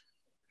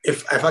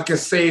 if I can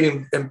say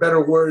it in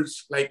better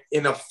words, like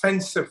in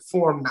offensive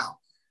form now,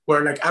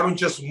 where like I don't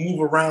just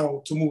move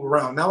around to move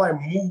around. Now I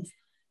move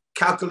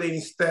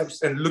calculating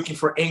steps and looking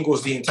for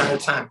angles the entire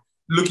time,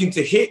 looking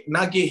to hit,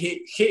 not get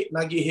hit,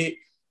 not get hit,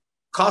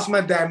 cause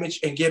my damage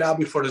and get out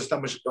before this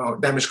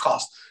damage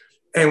cost.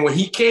 And when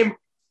he came,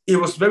 it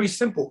was very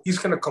simple. He's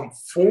going to come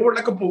forward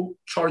like a bull,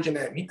 charging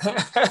at me.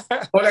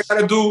 All I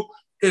got to do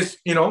is,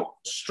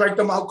 strike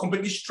them out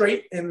completely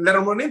straight and let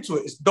them run into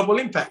it. It's double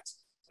impact.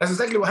 That's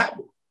exactly what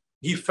happened.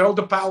 He felt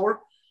the power.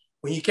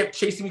 When he kept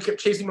chasing me,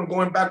 I'm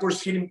going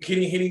backwards,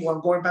 hitting while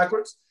I'm going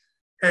backwards.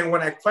 And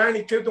when I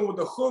finally killed him with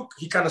the hook,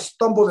 he kind of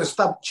stumbled and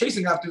stopped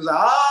chasing after. He was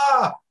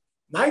like,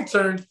 my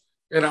turn.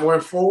 And I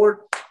went forward,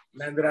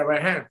 landed at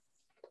right hand.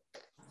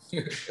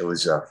 It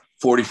was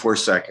 44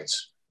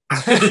 seconds.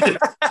 I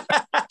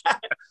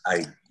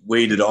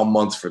waited all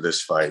month for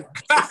this fight.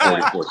 For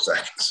 44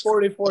 seconds.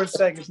 44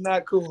 seconds,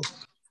 not cool.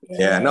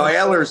 Yeah, no,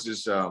 Allers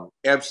is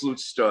absolute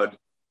stud.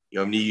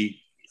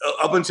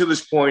 Up until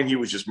this point, he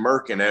was just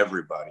murking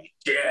everybody.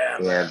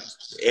 Yeah,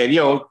 and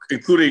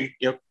including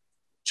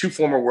two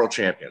former world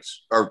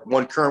champions, or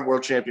one current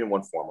world champion,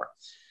 one former.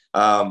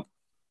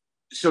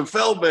 So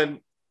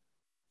Feldman,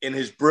 in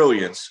his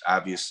brilliance,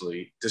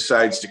 obviously,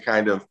 decides to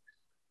kind of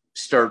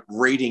start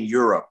raiding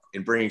Europe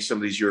and bringing some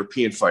of these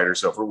European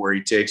fighters over, where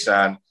he takes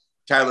on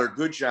Tyler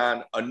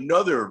Goodjohn,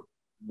 another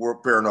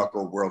bare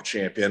knuckle world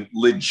champion,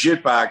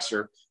 legit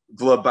boxer,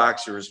 glove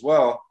boxer as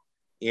well.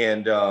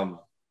 And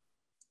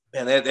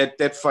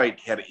that fight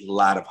had a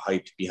lot of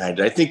hype behind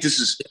it. I think this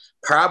is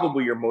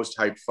probably your most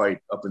hyped fight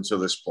up until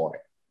this point.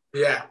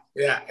 Yeah.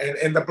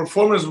 And the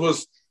performance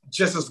was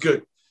just as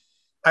good.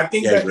 I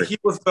think that he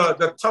was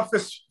the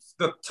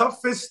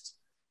toughest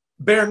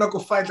bare knuckle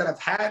fight that I've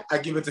had. I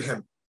give it to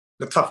him.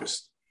 The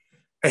toughest.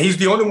 And he's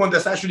the only one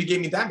that's actually gave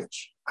me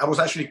damage. I was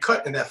actually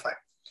cut in that fight.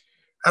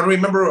 I don't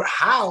remember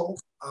how.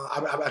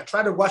 I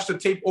tried to watch the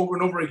tape over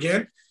and over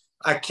again.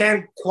 I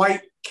can't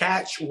quite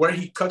catch where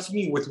he cuts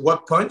me with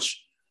what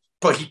punch,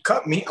 but he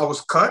cut me. I was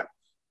cut,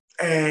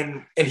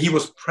 and he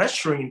was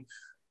pressuring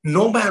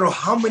no matter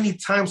how many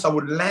times I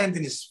would land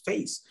in his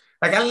face.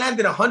 Like, I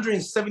landed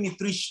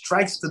 173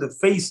 strikes to the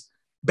face,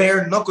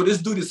 bare knuckle. This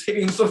dude is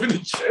hitting himself in the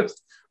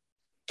chest,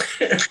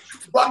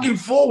 walking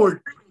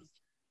forward.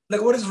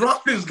 Like, what is wrong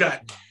with this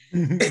guy?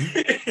 You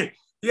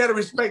got to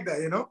respect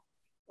that,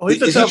 Oh,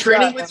 is he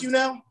training with you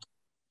now?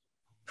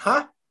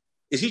 Huh?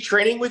 Is he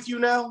training with you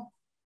now?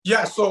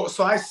 Yeah, so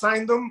I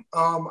signed him.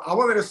 I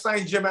wanted to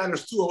sign Jim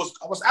Allers too.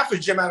 I was after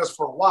Jim Allers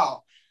for a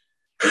while.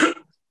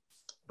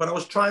 But I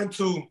was trying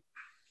to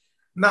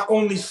not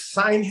only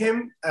sign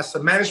him as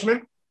a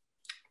management,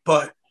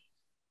 but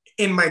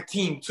in my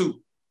team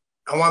too.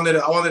 I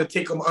wanted to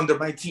take him under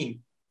my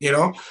team.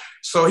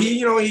 So he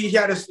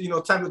had his,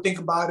 time to think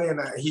about it,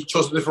 and he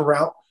chose a different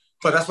route.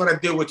 But that's what I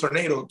did with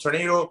Tornado.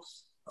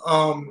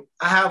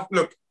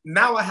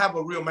 Now I have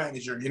a real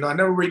manager. I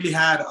never really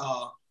had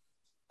a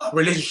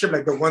relationship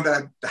like the one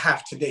that I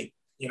have today.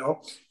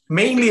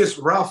 Mainly it's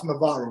Ralph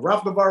Navarro.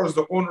 Ralph Navarro is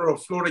the owner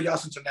of Florida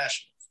Yachts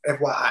International,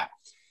 FYI.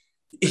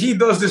 he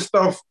does this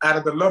stuff out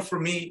of the love for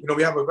me. You know,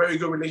 we have a very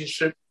good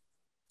relationship,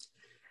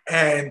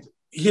 and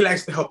he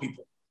likes to help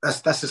people.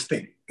 That's his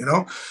thing, you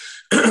know?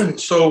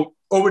 So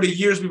over the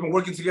years, we've been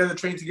working together,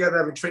 training together.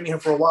 I've been training him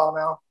for a while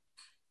now.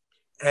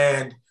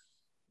 And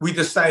we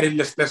decided,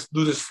 let's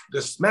do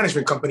this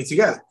management company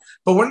together.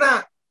 But we're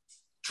not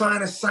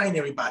trying to sign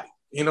everybody.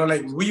 You know,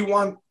 like we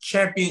want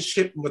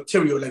championship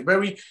material,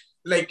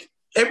 like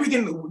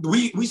everything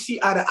we see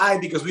eye to eye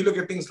because we look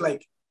at things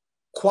like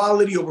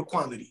quality over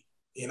quantity.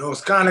 You know,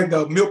 it's kind of like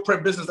the meal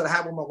prep business that I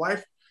have with my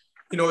wife.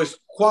 You know, it's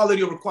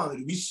quality over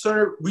quantity. We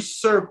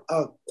serve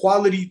a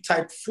quality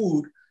type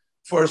food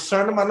for a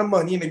certain amount of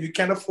money, and if you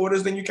can't afford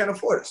us, then you can't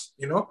afford us.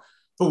 You know,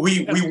 but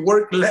we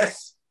work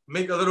less,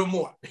 make a little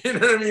more. You know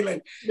what I mean?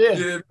 Like,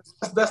 yeah,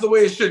 that's the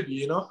way it should be.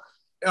 You know,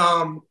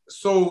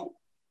 so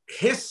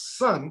his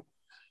son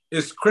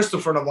is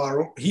Christopher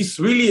Navarro. He's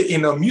really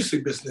in a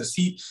music business.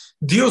 He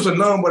deals with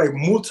nothing but like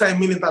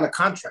multi-million-dollar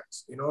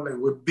contracts. You know, like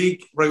with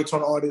big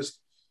reggaeton artists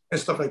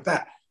and stuff like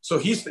that. So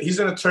he's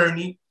an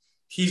attorney.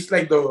 He's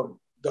like the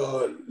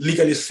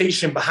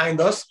legalization behind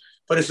us,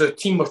 but it's a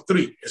team of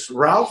three. It's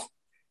Ralph,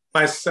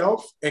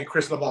 myself, and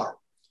Chris Navarro.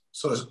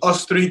 So it's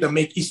us three that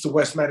make East to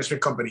West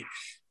Management Company.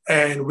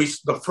 And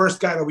the first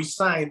guy that we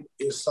signed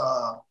is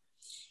Tyler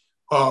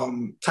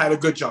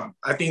Goodjohn.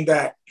 I think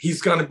that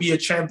he's gonna be a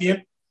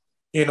champion.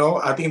 You know,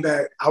 I think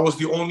that I was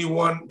the only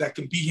one that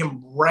can beat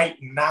him right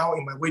now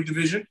in my weight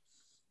division.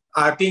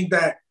 I think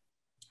that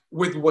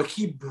with what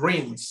he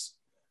brings,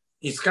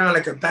 he's kind of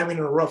like a diamond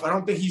in the rough. I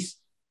don't think he's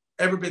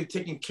ever been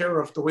taken care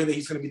of the way that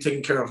he's going to be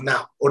taken care of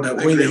now, or the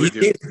way that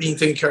he is being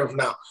taken care of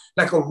now.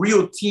 Like a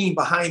real team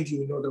behind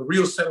you, you know, the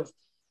real set of,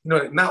 you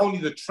know, not only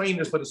the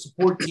trainers, but the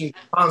support team,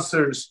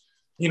 sponsors,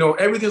 you know,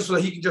 everything so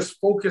that he can just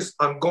focus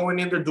on going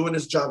in there, doing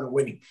his job and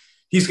winning.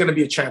 He's going to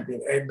be a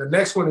champion. And the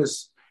next one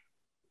is,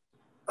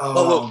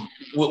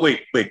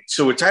 wait.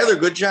 So with Tyler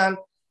Goodjohn,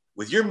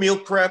 with your meal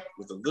prep,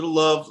 with a little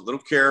love, a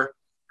little care,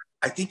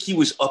 I think he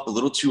was up a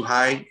little too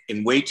high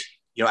in weight.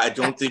 You know, I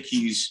don't think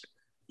he's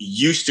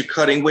used to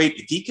cutting weight.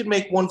 If he could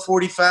make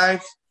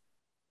 145,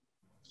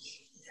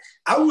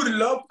 I would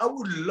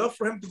love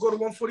for him to go to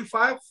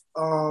 145.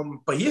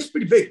 But he is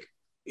pretty big.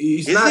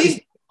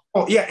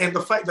 Oh yeah, and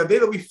the day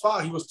that we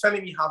fought, he was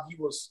telling me how he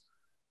was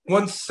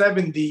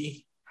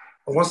 170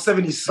 or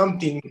 170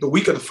 something the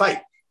week of the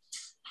fight.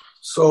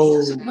 So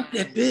it's not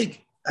that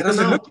big. I don't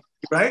know. Look,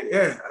 right?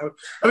 Yeah.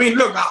 I mean,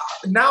 look.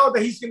 Now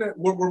that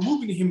we're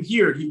moving him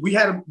here. We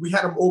had him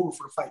over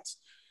for the fights,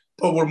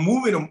 but we're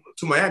moving him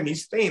to Miami.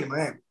 He's staying in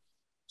Miami.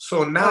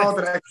 So now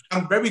that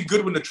I'm very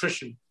good with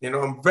nutrition, you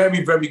know, I'm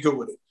very, very good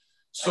with it.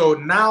 So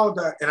now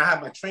that, and I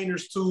have my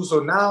trainers too. So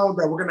now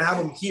that we're gonna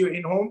have him here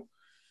in home,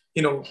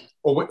 you know,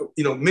 or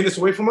you know, minutes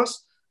away from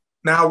us.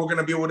 Now we're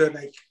gonna be able to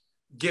like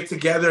get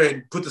together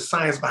and put the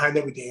science behind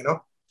everything. You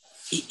know.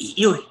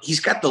 He's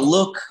got the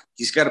look.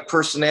 He's got a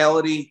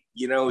personality.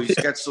 You know, he's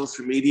got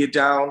social media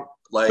down.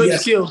 Like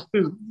good skills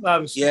too,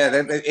 obviously. Yeah,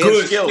 and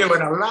good skill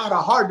and a lot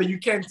of heart that you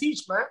can't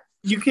teach, man.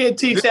 You can't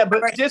teach that,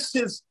 but just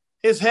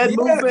his head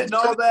movement and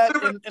all that,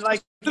 and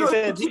like you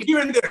said, here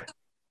and there.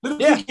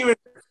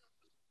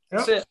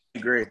 That's it. I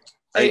agree.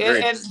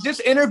 And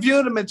just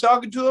interviewing him and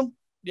talking to him,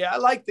 yeah, I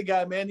like the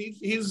guy, man.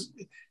 He's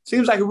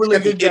seems like a really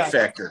good guy.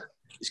 Factor.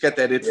 He's got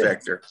that it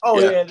factor. Oh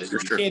yeah, you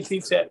can't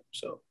teach that.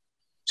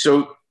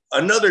 So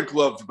another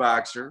gloved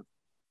boxer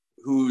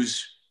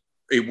who's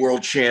a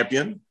world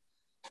champion,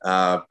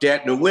 Dat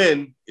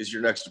Nguyen is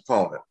your next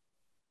opponent.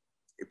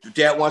 If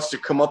Dat wants to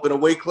come up in a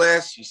weight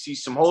class, you see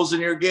some holes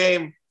in your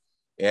game,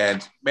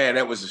 and man,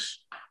 that was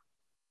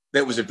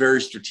a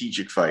very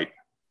strategic fight.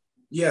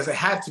 Yes, it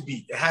had to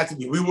be. It had to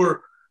be. We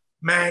were,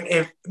 man,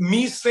 if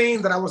me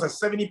saying that I was at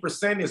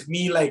 70% is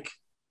me like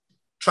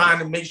trying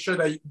to make sure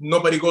that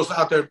nobody goes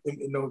out there,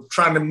 you know,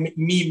 trying to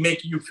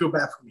make you feel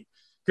bad for me.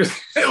 Because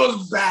it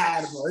was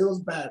bad, bro. It was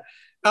bad.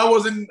 I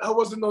wasn't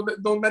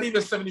not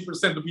even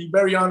 70%, to be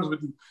very honest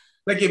with you.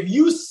 Like, if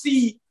you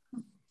see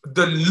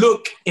the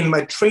look in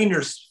my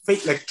trainer's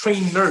face, like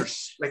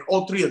trainers, like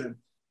all three of them,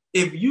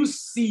 if you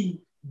see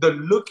the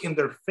look in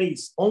their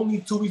face only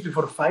 2 weeks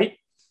before the fight,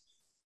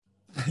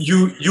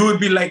 you would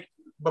be like,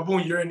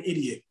 Baboon, you're an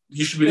idiot.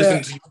 You should be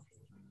listening to you.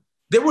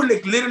 They would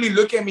like literally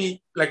look at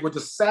me like with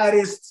the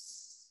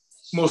saddest,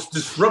 most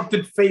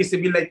disrupted face.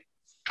 They'd be like,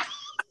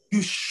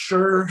 you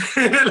sure?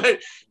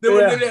 Like, they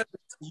would literally ask,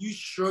 you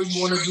sure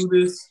you want to do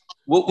this?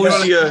 What was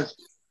the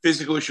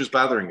physical issues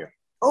bothering you?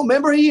 Oh,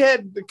 remember he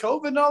had the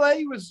COVID and all that?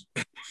 He was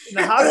in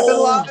the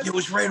hospital. It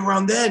was right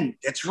around then.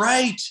 That's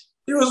right.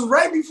 It was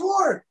right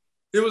before.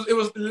 It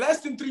was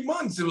less than 3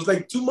 months. It was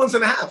like 2 months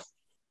and a half.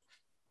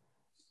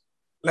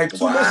 Like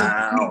 2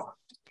 months.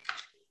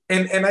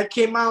 And I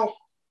came out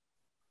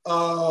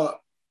out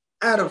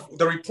of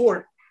the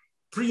report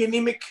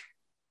pre-anemic,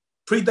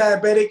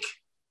 pre-diabetic,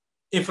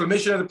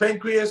 inflammation of the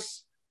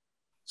pancreas,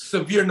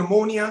 severe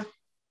pneumonia,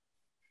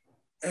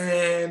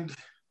 and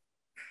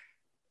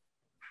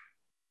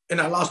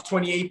I lost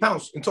 28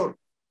 pounds in total.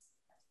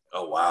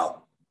 Oh,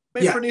 wow.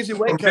 Made for an easy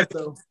weight cut,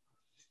 though.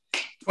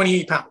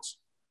 28 pounds.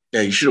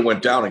 Yeah, you should have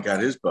went down and got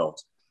his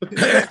belt.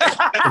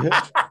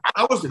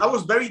 I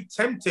was very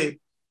tempted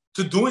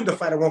to doing the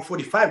fight at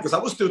 145 because I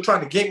was still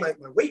trying to gain my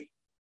weight.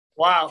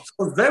 Wow. So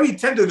I was very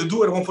tempted to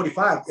do it at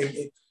 145.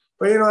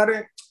 But, you know, I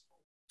didn't,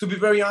 to be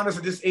very honest,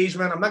 at this age,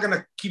 man, I'm not going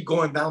to keep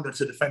going down there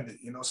to defend it,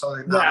 you know? So,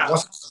 like, nah,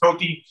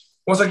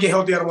 once I get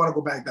healthy, I don't want to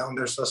go back down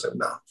there. So I said,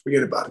 nah,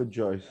 forget about it. Good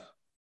choice.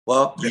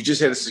 Well, you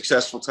just had a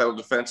successful title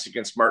defense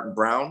against Martin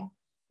Brown.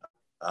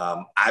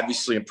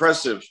 Obviously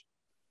impressive.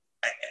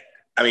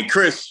 I mean,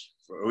 Chris,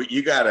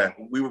 we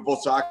were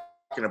both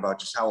talking about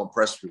just how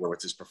impressed we were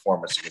with his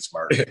performance against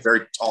Martin.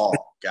 Very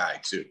tall guy,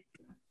 too.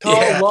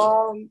 Tall,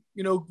 long,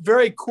 you know,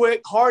 very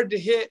quick, hard to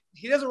hit.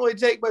 He doesn't really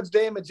take much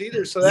damage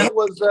either. So that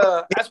was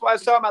that's why I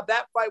was talking about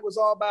that fight was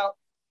all about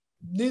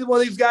neither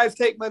one of these guys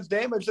take much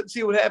damage. Let's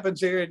see what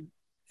happens here. And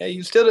yeah,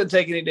 you still didn't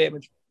take any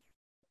damage.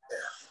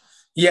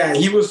 Yeah,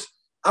 he was.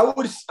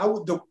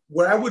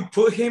 Where I would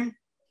put him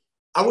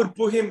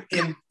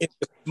in the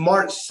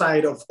smart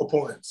side of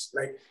opponents.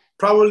 Like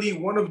probably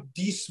one of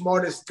the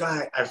smartest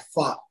guy I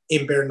fought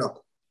in bare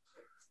knuckle.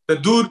 The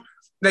dude.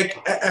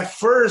 Like at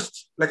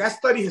first, like I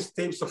studied his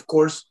tapes, of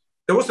course.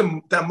 There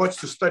wasn't that much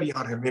to study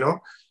on him, you know.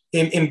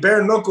 In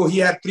bare knuckle, he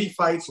had 3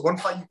 fights. One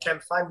fight you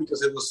can't find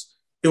because it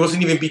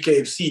wasn't even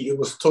BKFC. It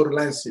was Total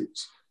Land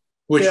Series,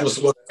 which was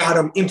what got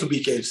him into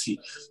BKFC.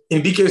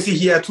 In BKFC,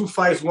 he had 2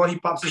 fights. One, he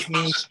pops his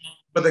knee,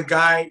 but the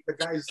guy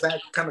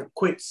Zach kind of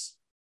quits.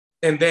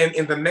 And then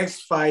in the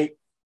next fight,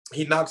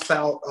 he knocks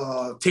out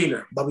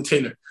Bobby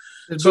Taylor.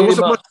 So it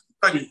wasn't much to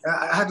study.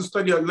 I had to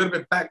study a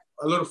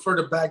little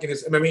further back in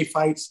his MMA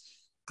fights.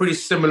 Pretty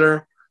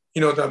similar,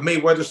 you know, the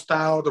Mayweather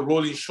style, the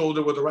rolling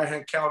shoulder with the right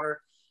hand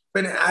counter.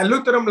 But I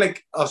looked at him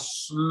like a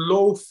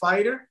slow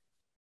fighter.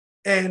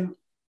 And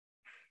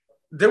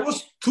there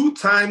was 2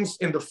 times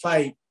in the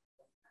fight,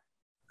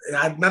 and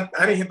I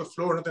didn't hit the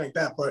floor or anything like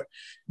that, but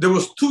there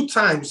was 2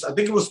 times, I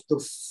think it was the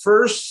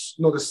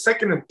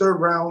second and third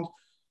round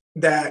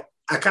that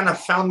I kind of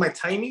found my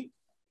timing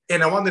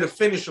and I wanted to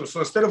finish him. So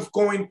instead of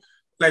going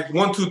like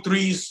 1, 2,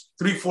 3s,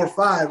 3, 4,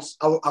 5s,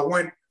 I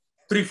went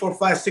 3, 4,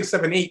 5, 6,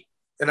 7, 8.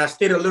 And I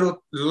stayed a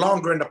little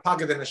longer in the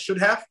pocket than I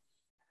should have.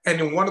 And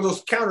in one of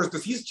those counters,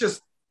 because he's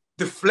just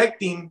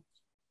deflecting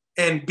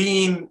and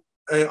being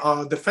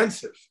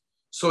defensive.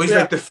 So he's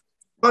like the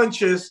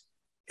punches,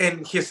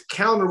 and his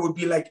counter would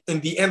be like in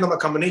the end of my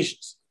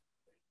combinations.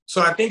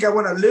 So I think I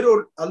went a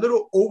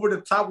little over the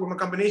top with my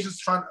combinations,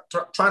 trying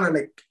to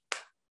like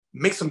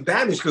make some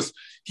damage because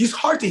he's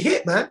hard to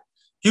hit, man.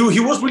 He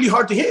was really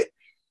hard to hit.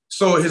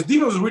 So his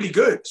defense was really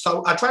good.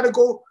 So I tried to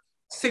go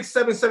 6,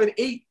 7, 7,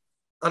 8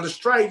 on the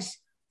strikes.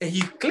 And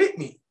he clipped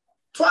me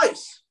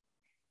twice.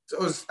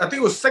 So I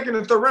think it was second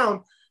and third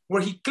round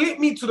where he clipped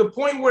me to the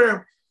point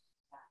where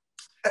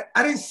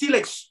I didn't see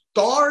like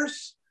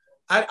stars.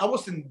 I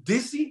wasn't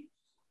dizzy,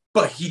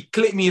 but he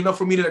clipped me enough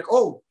for me to like,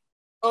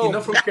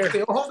 enough for me to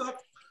say, hold up.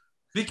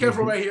 Be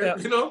careful right here,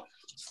 you know?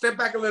 Step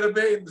back a little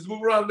bit and just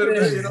move around a little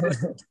bit, you know?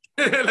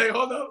 Like,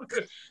 hold up.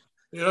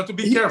 You know, to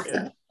be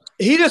careful.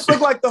 He just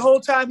looked like the whole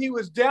time he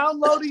was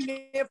downloading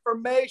the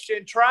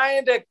information,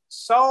 trying to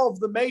solve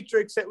the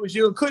matrix that was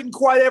you, and couldn't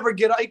quite ever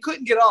get. He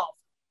couldn't get off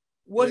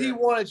what he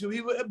wanted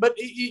to. But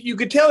you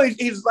could tell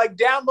he's like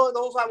downloading the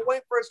whole time,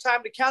 waiting for his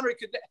time to counter.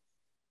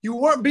 You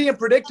weren't being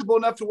predictable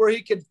enough to where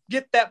he could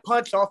get that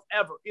punch off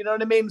ever. You know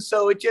what I mean?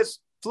 So it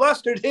just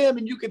flustered him,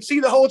 and you could see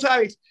the whole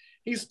time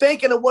he's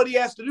thinking of what he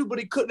has to do, but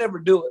he couldn't ever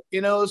do it.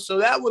 You know, so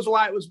that was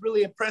why it was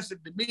really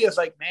impressive to me. It's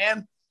like,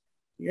 man.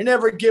 You're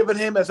never giving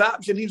him his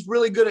option. He's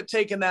really good at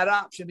taking that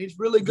option. He's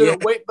really good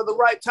at waiting for the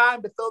right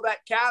time to throw that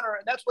counter,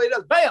 and that's what he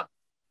does. Bam!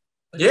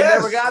 He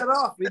never got it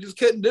off. He just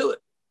couldn't do it.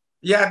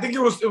 Yeah, I think it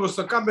was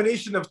a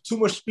combination of too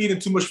much speed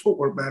and too much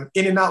footwork, man.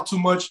 In and out too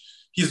much.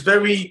 He's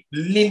very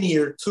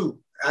linear too.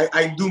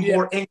 I do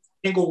more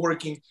angle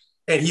working,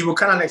 and he will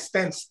kind of like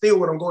stand still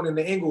when I'm going in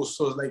the angles.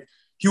 So it's like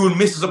he would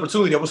miss his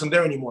opportunity. I wasn't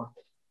there anymore.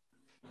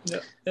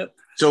 Yeah.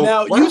 So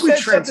now why don't we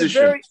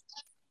transition?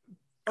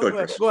 Go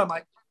ahead,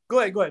 Mike. Go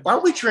ahead. Why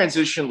don't we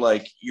transition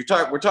like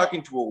we're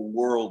talking to a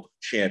world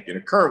champion,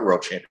 a current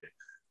world champion.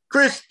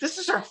 Chris, this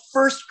is our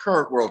first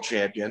current world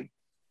champion.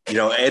 You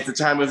know, at the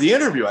time of the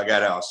interview, I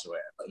got also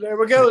at. There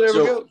we go.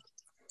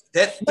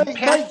 That the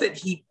path that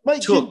he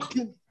took.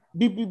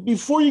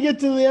 Before you get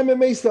to the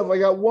MMA stuff, I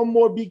got one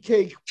more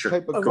BK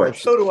type of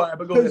question. So do I.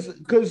 But go ahead.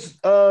 Because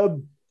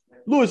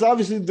Lewis,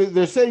 obviously,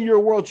 they're saying you're a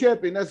world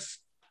champion. That's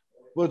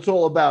what it's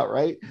all about,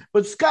 right?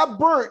 But Scott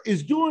Burt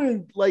is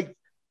doing like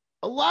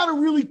a lot of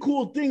really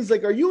cool things.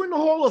 Like, are you in the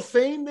Hall of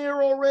Fame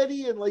there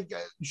already? And like,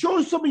 show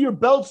us some of your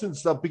belts and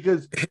stuff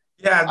because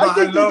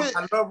I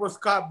love what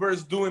Scott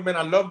Burt's doing, man.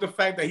 I love the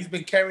fact that he's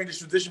been carrying this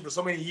tradition for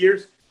so many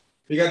years.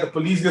 You got the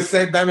Police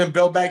Gazette diamond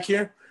belt back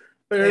here.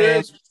 There it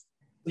is.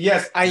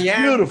 Yes, I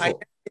am. Beautiful. I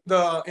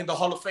am in the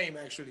Hall of Fame,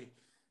 actually.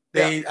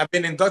 I've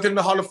been inducted in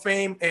the Hall of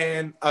Fame,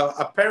 and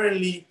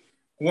apparently,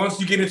 once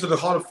you get into the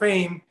Hall of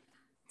Fame,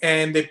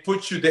 and they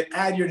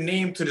add your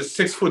name to the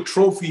 6-foot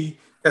trophy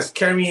that's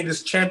carrying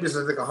this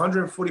championship like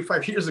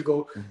 145 years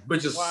ago,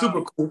 which is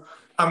super cool.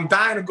 I'm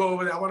dying to go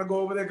over there. I want to go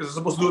over there because it's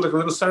supposed to do like a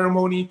little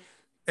ceremony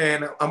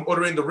and I'm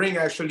ordering the ring.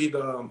 Actually,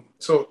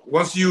 so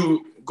once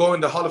you go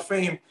in the Hall of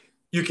Fame,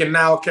 you can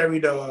now carry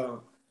the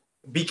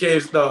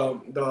BK's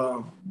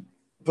the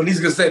Police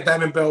Gazette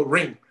Diamond Bell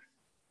ring.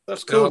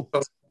 That's cool.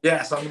 So,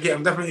 yeah, so I'm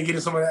definitely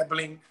getting some of that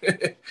bling.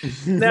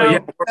 Now,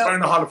 but yeah, we're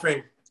in the Hall of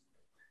Fame.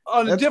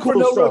 On a That's different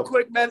cool note, real stuff.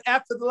 quick, man,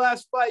 after the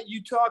last fight,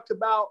 you talked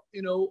about,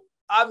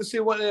 obviously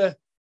wanting to,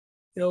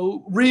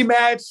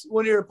 rematch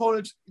one of your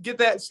opponents, get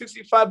that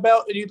 65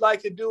 belt, and you'd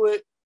like to do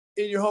it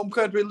in your home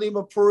country,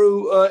 Lima,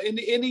 Peru.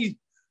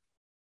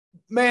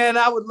 Man,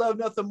 I would love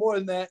nothing more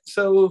than that.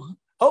 So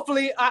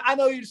hopefully, I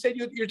know you said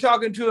you're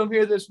talking to him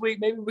here this week,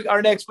 maybe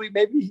or next week.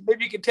 Maybe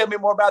you can tell me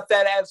more about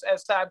that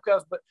as time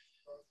comes. But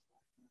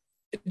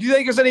do you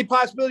think there's any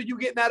possibility you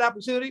getting that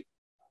opportunity?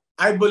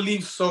 I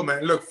believe so,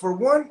 man. Look, for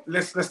one,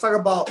 let's talk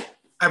about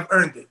I've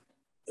earned it.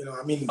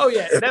 Oh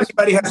yeah, if that's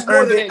everybody has more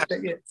earned than it.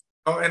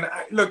 anything,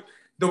 Look,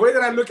 the way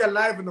that I look at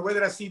life and the way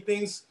that I see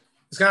things,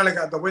 it's kind of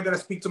like the way that I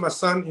speak to my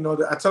son.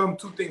 I tell him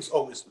two things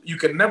always. You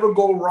can never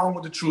go wrong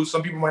with the truth.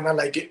 Some people might not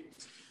like it.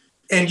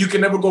 And you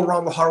can never go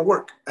wrong with hard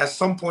work. At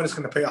some point, it's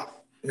going to pay off,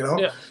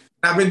 Yeah.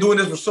 I've been doing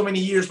this for so many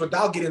years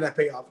without getting that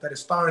payoff that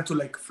it's starting to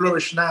like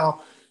flourish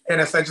now.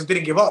 And I just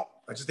didn't give up.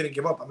 I'm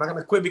not going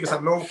to quit because I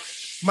know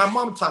my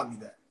mom taught me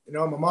that.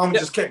 My mom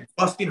just kept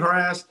busting her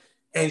ass,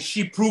 and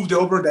she proved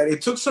over that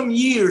it took some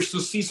years to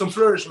see some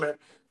flourishment,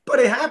 but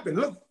it happened.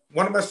 Look,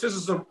 one of my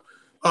sisters is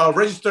a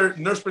registered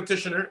nurse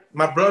practitioner.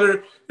 My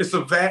brother is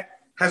a vet,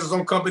 has his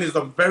own company, is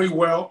done very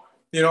well.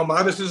 My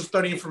other sister's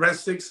studying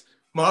forensics.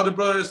 My other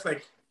brother is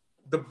like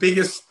the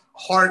biggest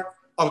heart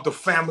of the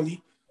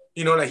family.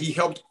 Like he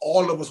helped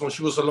all of us when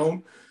she was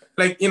alone.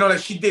 Like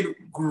she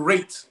did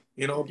great,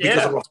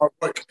 because of her hard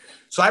work.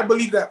 So I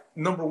believe that,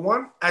 number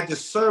one, I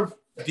deserve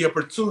the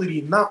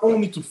opportunity not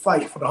only to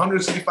fight for the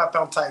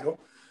 165-pound title,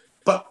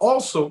 but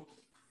also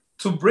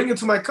to bring it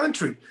to my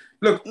country.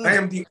 Look, I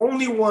am the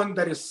only one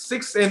that is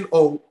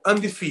 6-0,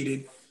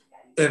 undefeated,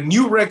 a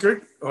new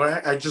record. All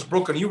right, I just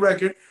broke a new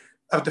record.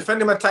 I've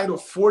defended my title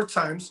 4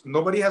 times.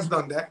 Nobody has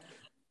done that.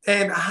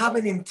 And I have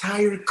an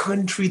entire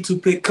country to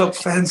pick up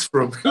fans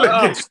from.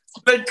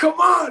 like, come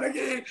on.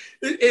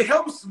 It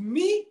helps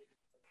me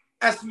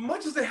as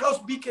much as it helps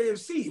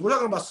BKFC. We're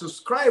talking about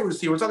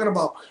subscribers here. We're talking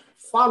about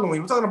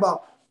following. We're talking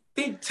about,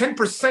 I think,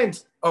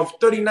 10% of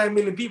 39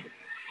 million people.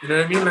 You know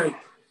what I mean? Like,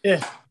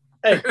 yeah.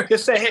 Hey,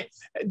 just say, hey,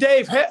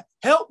 Dave,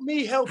 help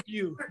me help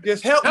you.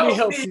 Just help me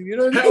help you. You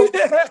know what I mean?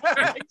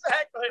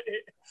 Exactly.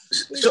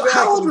 So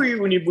how old were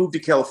you when you moved to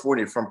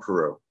California from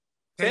Peru?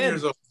 10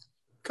 years old.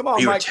 Come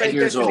on, You were Mike. 10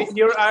 years old.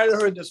 I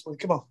heard this one.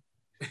 Come on.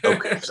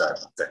 Okay, sorry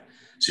about that.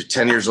 So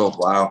 10 years old.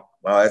 Wow,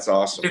 that's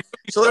awesome.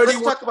 So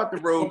let's talk about the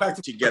road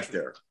to get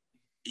there.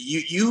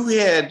 You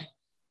had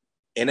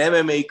an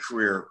MMA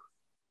career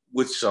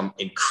with some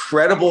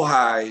incredible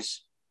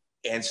highs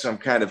and some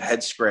kind of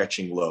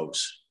head-scratching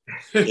lows.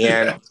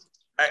 And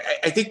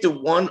I think the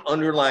one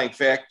underlying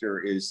factor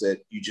is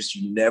that you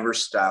never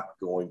stopped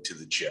going to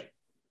the gym.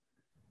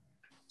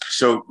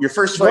 So your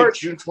first fight,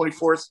 June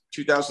 24th,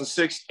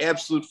 2006,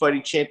 Absolute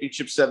Fighting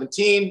Championship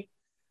 17.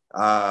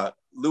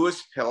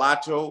 Luis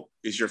Pilato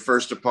is your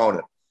first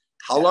opponent.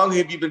 How long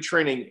have you been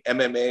training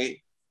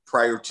MMA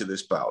prior to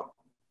this bout?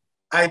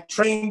 I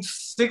trained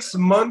 6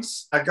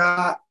 months. I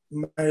got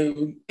my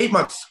 8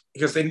 months,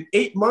 because in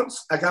 8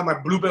 months, I got my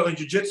blue belt in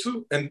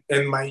jiu-jitsu, and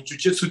my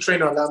jiu-jitsu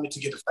trainer allowed me to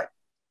get a fight.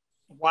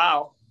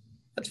 Wow.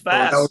 That's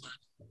fast.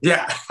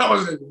 I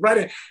was right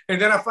in.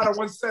 And then I fought at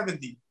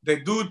 170.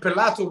 The dude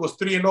Pilato was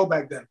 3-0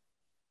 back then.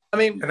 I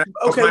mean,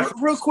 okay,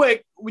 real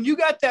quick. When you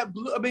got that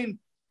blue,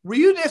 were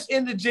you just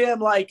in the gym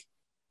like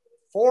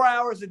 4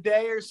 hours a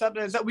day or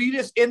something? Were you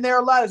just in there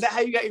a lot? Is that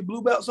how you got your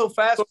blue belt so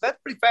fast? That's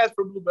pretty fast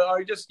for a blue belt. Are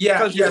you just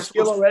because you're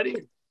skill already?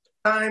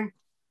 Time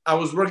I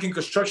was working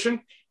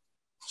construction,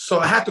 so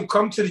I had to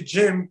come to the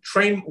gym,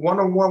 train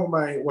one-on-one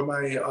with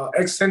my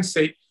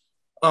ex-sensei.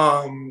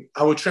 I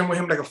would train with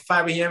him like at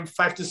 5 a.m.,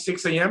 5 to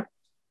 6 a.m.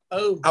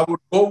 Oh. I would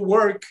go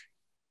work,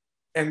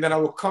 and then I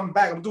would come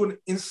back. I'm doing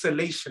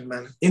insulation,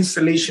 man.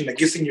 Insulation that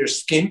gets in your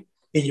skin,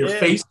 in your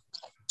face.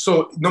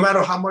 So no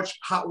matter how much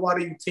hot water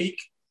you take,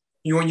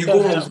 when you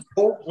go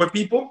with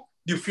people,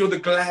 you feel the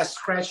glass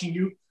scratching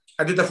you.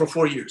 I did that for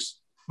 4 years.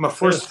 My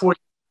first 4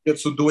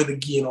 years of doing the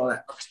gi and all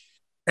that.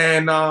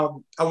 And I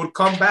would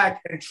come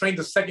back and train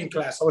the second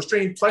class. I was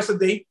training twice a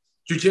day,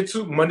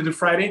 jiu-jitsu, Monday to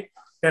Friday.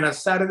 And on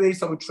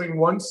Saturdays, I would train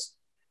once.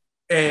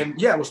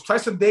 And it was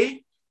twice a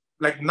day,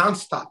 like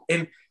nonstop.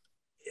 And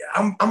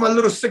I'm a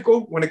little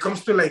sicko when it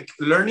comes to like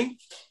learning.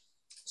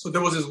 So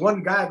there was this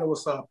one guy that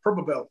was a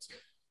purple belt.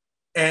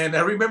 And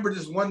I remember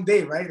this one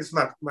day, right? It's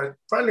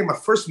probably my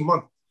first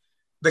month.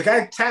 The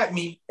guy tapped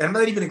me, and I'm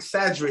not even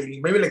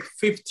exaggerating, maybe like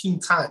 15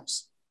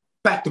 times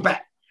back to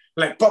back.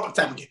 Like, pop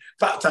time again,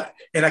 pop time.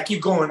 And I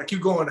keep going. And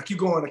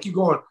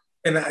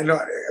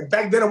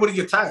back then I wouldn't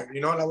get tired,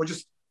 and I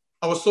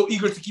was so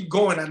eager to keep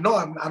going. I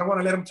don't want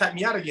to let him tap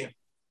me out again.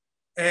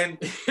 And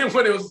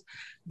when it was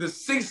the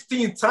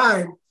 16th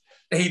time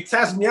and he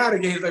taps me out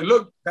again, he's like,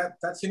 look,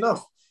 that's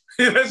enough.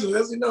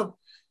 That's enough.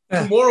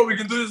 Tomorrow we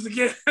can do this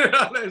again.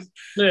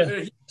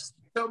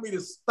 tell me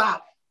to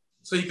stop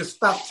so he could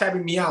stop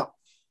tapping me out.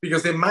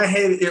 Because in my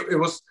head, it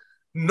was,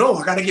 no,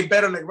 I got to get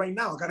better like right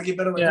now. I got to get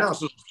better right now.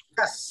 So I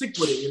got sick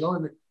with it,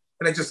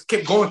 and I just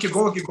kept going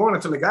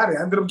until I got it.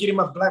 I ended up getting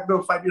my black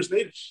belt 5 years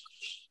later.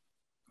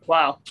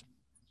 Wow.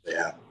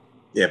 Yeah.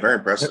 Yeah, very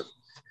impressive.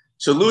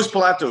 So, Luis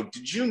Pilato,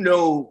 did you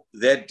know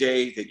that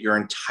day that your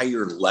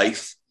entire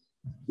life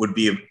would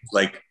be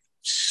like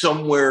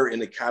somewhere in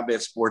the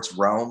combat sports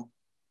realm?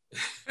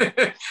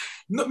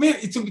 No, man,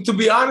 to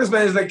be honest,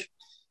 man, it's like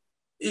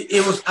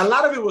it was a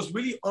lot of it was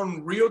really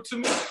unreal to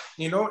me,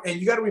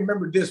 and you got to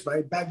remember this,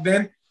 right? Back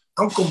then,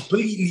 I'm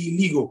completely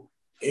illegal,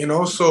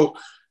 so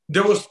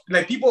there was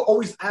like people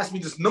always ask me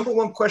this number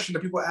one question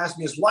that people ask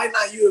me is, why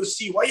not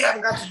UFC? Why you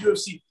haven't got to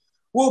UFC?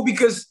 Well,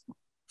 because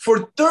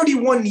for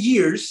 31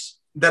 years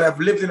that I've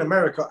lived in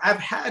America, I've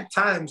had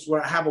times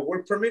where I have a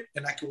work permit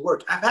and I can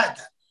work. I've had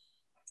that.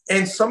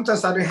 And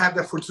sometimes I didn't have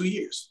that for 2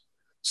 years.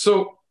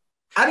 So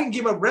I didn't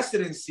give a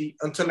residency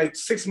until like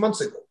 6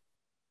 months ago.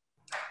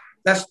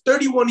 That's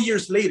 31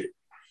 years later.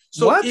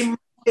 So in my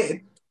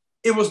head,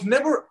 it was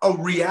never a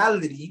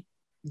reality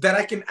that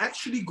I can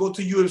actually go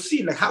to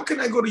UFC. Like, how can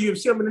I go to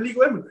UFC? I'm an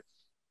illegal immigrant.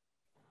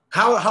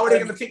 How are they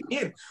going to take me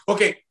in?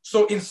 Okay,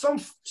 so in some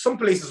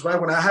places,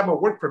 right, when I have a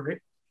work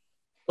permit,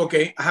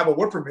 okay, I have a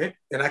work permit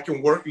and I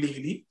can work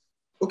legally.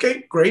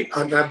 Okay, great.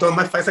 And I've done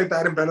my fights like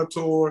that in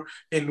Bellator,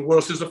 in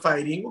World Series of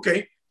Fighting.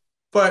 Okay,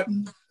 but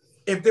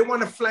if they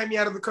want to fly me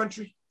out of the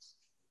country,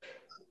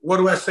 what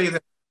do I say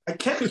then? I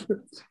can't.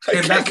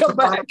 And that's come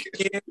back.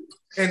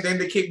 And then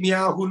they kick me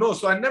out. Who knows?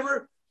 So I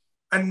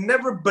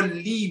never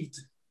believed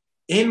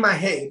in my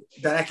head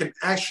that I can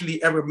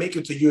actually ever make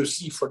it to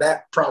UFC for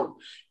that problem.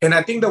 And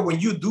I think that when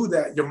you do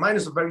that, your mind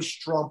is a very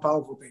strong,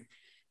 powerful thing.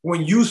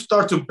 When you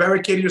start to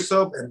barricade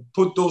yourself and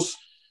put those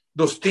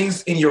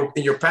things in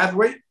your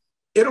pathway,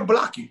 it'll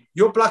block you.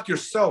 You'll block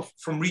yourself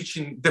from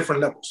reaching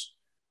different levels.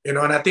 And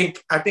I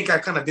think I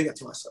kind of did that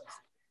to myself.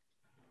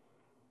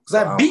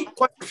 Because I beat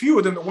quite a few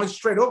of them that went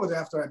straight over there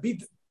after I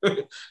beat them.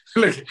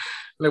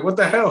 like what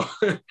the hell?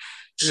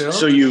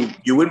 So you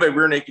win by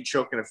rear naked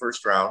choke in the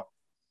first round.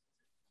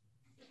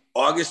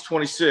 August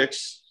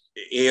 26th,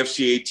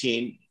 AFC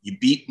 18, you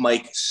beat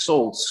Mike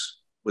Soltz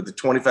with a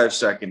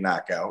 25-second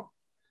knockout.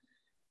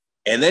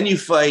 And then you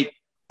fight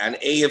on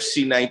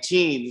AFC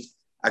 19,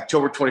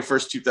 October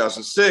 21st,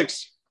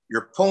 2006.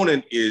 Your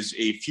opponent is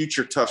a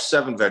future Tough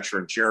 7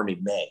 veteran, Jeremy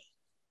May.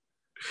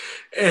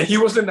 And he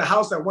was in the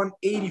house at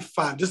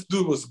 185. This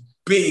dude was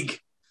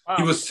big. Wow.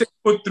 He was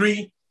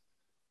 6'3",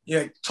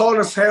 tall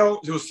as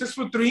hell. He was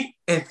 6'3"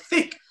 and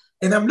thick.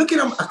 And I'm looking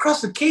at him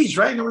across the cage,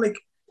 right? And I'm like,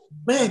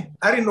 man,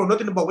 I didn't know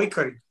nothing about weight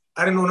cutting.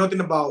 I didn't know nothing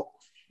about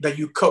that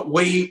you cut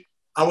weight.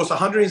 I was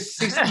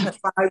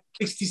 165,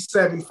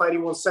 67,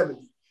 fighting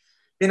 170.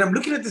 And I'm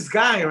looking at this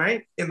guy,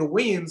 right, in the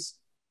weigh-ins.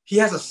 He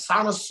has a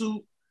sauna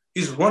suit.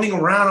 He's running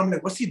around. I'm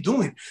like, what's he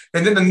doing?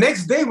 And then the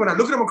next day, when I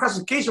look at him across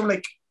the cage, I'm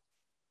like,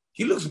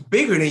 he looks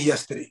bigger than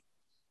yesterday.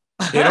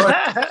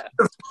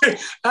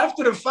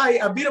 After the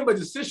fight, I beat him by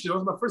decision. It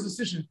was my first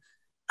decision.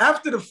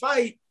 After the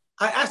fight,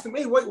 I asked him,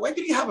 hey, why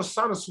did you have a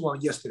sauna suit on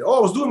yesterday? Oh,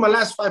 I was doing my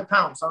last 5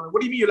 pounds. I'm like, what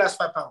do you mean your last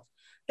 5 pounds?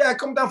 Yeah, I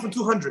come down from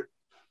 200.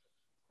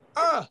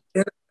 And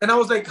I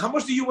was like, how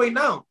much do you weigh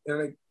now? And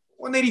like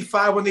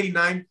 185,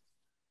 189.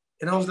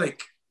 And I was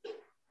like,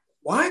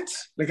 what?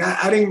 Like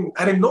I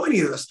didn't know any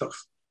of that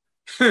stuff.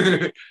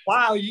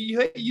 Wow,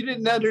 you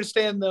didn't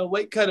understand the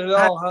weight cut at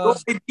all, huh? No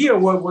idea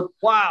what.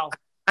 Wow.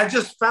 I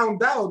just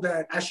found out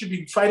that I should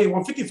be fighting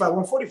 155,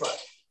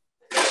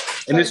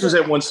 145. And this was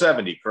at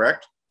 170,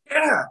 correct?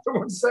 Yeah,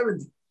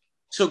 170.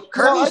 So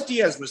Carlos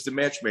Diaz was the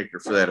matchmaker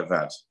for that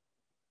event.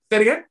 Say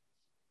it again?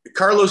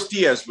 Carlos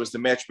Diaz was the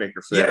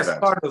matchmaker for that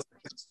event. Carlos.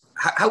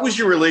 How was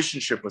your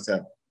relationship with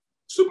him?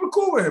 Super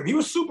cool with him. He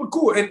was super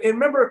cool. And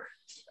remember,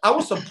 I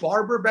was a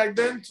barber back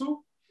then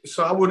too.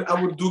 So I would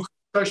do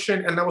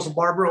concussion, and I was a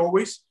barber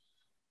always.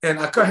 And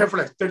I cut hair for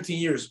like 13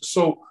 years.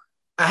 So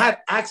I had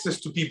access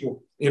to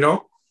people,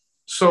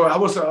 So I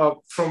was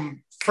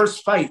from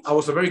first fight, I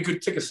was a very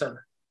good ticket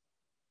seller.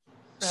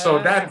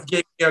 So that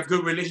gave me a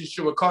good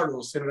relationship with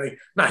Carlos. And like,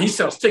 he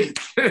sells tickets.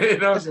 Hey,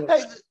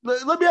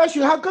 let me ask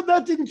you, how come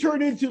that didn't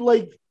turn into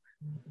like,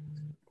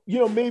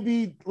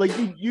 maybe like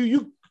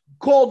you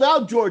called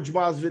out George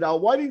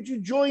Masvidal? Why didn't you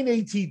join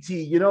ATT,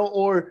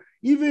 or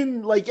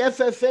even like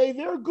FFA?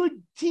 There are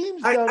good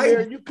teams down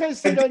there, and you can't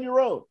sit on your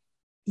own.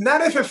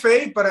 Not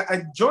FFA, but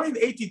I joined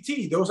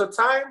ATT. There was a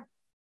time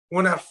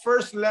when I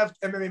first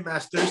left MMA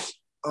Masters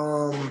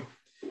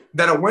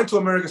that I went to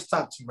America's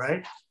Top Team,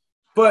 right?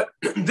 But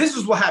this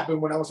is what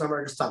happened when I was on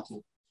America's Top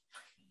Team.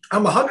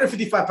 I'm a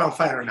 155-pound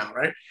fighter now,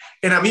 right?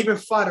 And I've even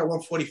fought at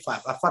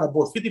 145. I fought at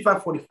both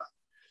 55, 45.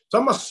 So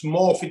I'm a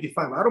small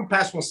 55. I don't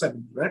pass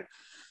 170, right?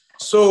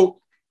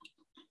 So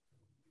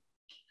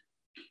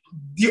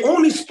the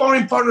only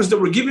sparring partners that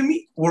were giving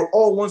me were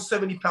all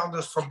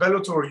 170-pounders from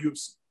Bellator or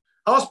UFC.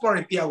 I was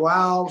sparring Thiago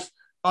Alves.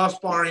 I was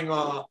sparring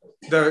the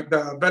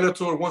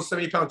Bellator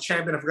 170-pound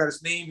champion. I forgot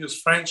his name. He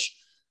was French.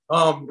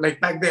 like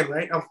back then,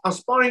 right? I'm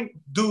sparring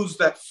dudes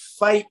that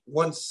fight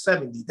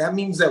 170. That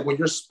means that when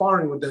you're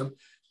sparring with them,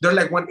 they're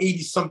like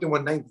 180 something,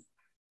 190.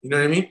 You know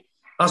what I mean?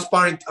 I'm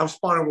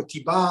sparring with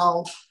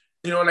T-Bow,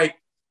 you know, like,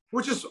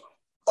 which is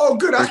all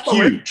good. They're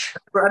huge.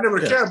 I never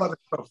care about that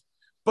stuff.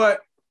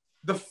 But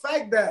the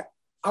fact that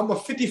I'm a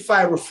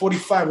 55 or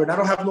 45 and I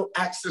don't have no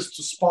access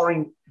to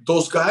sparring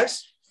those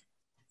guys,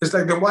 it's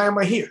like, then why am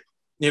I here?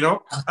 You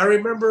know? I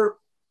remember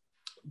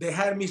they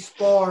had me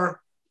spar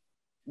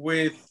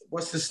with,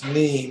 what's his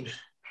name?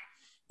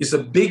 It's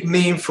a big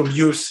name from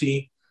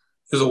UFC.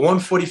 It was a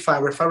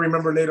 145. If I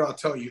remember later, I'll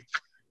tell you.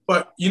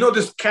 But you know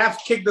this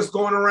calf kick that's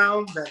going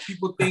around that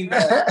people think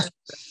that,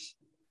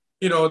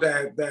 you know,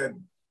 that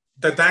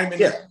the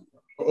Diamond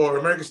or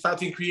American Style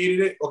Team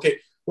created it? Okay.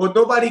 Well,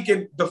 nobody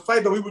can. The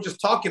fight that we were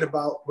just talking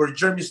about, where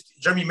Jeremy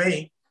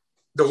May,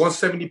 the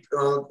 170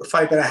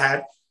 fight that I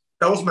had,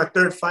 that was my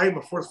third fight,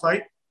 my fourth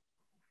fight.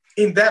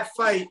 In that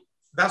fight,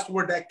 that's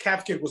where that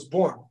calf kick was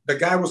born. The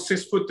guy was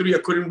 6'3". I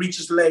couldn't reach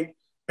his leg,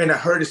 and I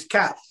hurt his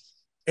calf.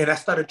 And I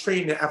started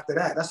training after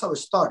that. That's how it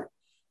started.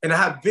 And I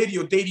have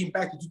video dating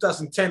back to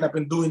 2010. I've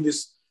been doing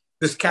this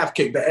calf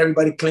kick that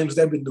everybody claims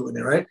they've been doing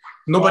it, right?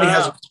 Nobody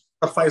has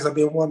fights that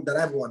they won that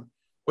I've won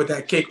with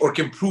that kick or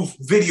can prove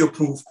video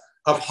proof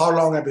of how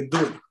long I've been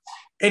doing it.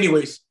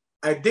 Anyways,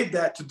 I did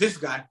that to this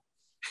guy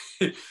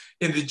in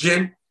the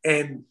gym,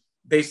 and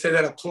they said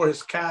that I tore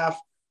his calf,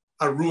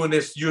 I ruined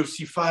his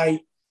UFC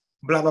fight,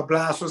 blah, blah,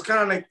 blah. So it's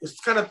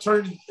kind of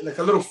turned like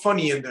a little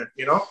funny in there,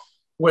 you know,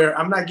 where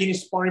I'm not getting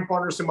sparring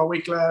partners in my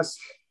weight class.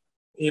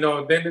 You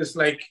know, then it's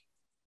like,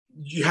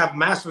 you have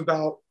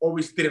Masvidal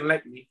always didn't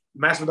like me.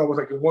 Masvidal was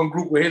like in one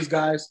group with his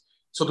guys.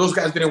 So those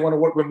guys didn't want to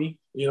work with me,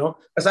 you know.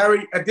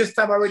 At this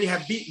time, I already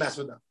had beat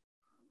Masvidal.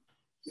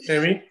 You know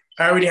what I mean?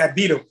 I already had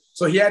beat him.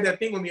 So he had that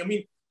thing with me. I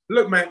mean,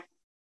 look, man,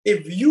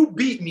 if you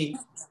beat me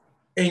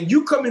and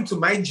you come into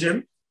my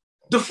gym,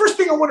 the first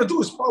thing I want to do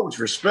is spar with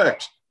you.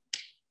 Respect.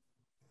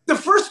 The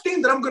first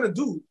thing that I'm going to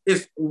do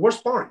is we're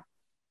sparring.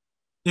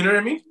 You know what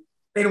I mean?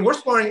 And we're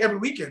sparring every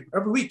weekend,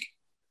 every week.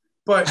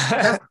 But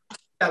that's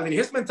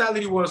his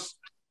mentality was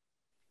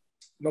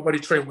nobody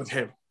trained with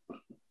him.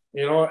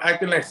 You know,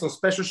 acting like some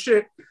special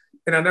shit.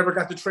 And I never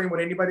got to train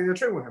with anybody that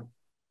trained with him.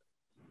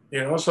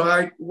 You know,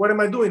 so what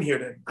am I doing here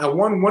then? I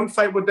won one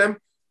fight with them.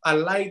 I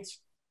liked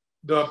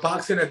the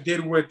boxing I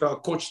did with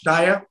Coach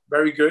Daya.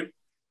 Very good.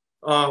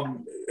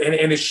 And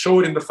it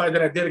showed in the fight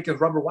that I did against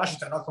Robert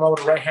Washington. I come out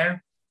with the right hand.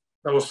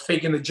 I was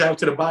faking the jab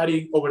to the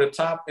body over the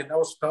top. And that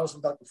was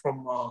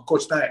from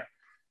Coach Daya,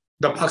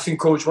 the boxing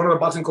coach, one of the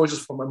boxing coaches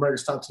from American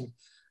Style Team.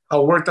 I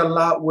worked a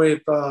lot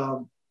with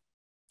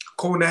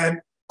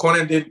Conan.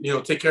 Conan did, you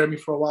know, take care of me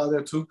for a while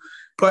there too.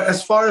 But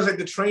as far as like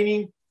the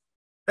training,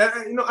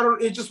 you know,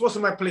 it just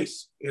wasn't my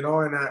place, you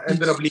know, and I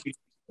ended up leaving,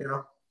 you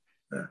know.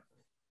 Yeah.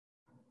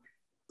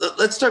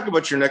 Let's talk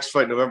about your next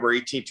fight, November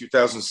 18,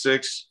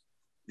 2006,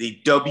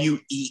 the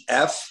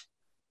WEF.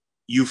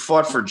 You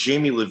fought for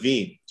Jamie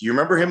Levine. Do you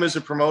remember him as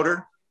a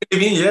promoter?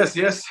 Levine, yes.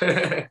 Yes,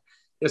 I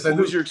do. What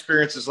was your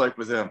experiences like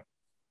with him?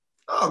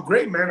 Oh,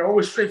 great, man.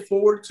 Always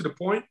straightforward, to the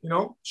point, you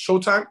know,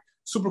 showtime,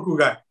 super cool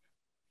guy.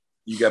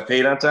 You got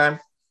paid on time?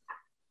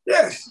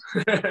 Yes.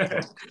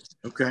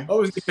 Okay.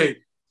 Always get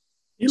paid.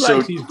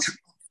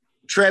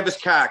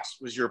 Travis Cox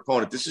was your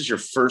opponent. This is your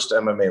first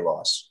MMA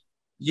loss.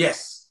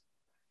 Yes.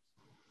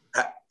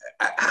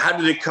 How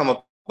did it come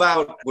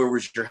about? Where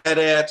was your head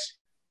at?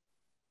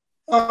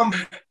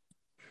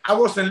 I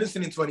wasn't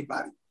listening to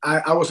anybody.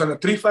 I was on a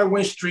 3-5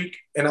 win streak,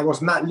 and I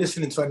was not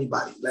listening to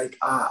anybody. Like,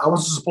 I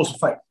wasn't supposed to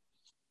fight.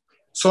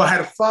 So I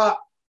had fought.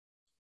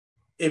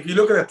 If you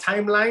look at the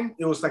timeline,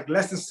 it was like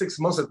less than 6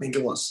 months, I think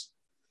it was,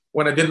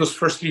 when I did those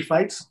first 3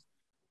 fights.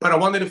 But I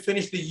wanted to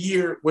finish the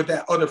year with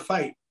that other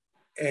fight.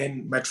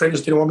 And my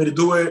trainers didn't want me to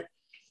do it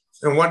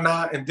and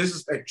whatnot. And this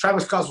is like,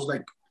 Travis Cox was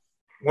like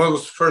one of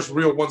those first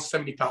real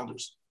 170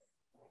 pounders.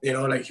 You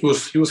know, like he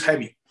was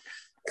heavy.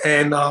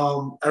 And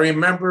I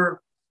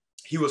remember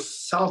he was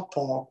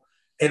southpaw,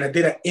 and I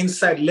did an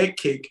inside leg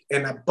kick,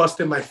 and I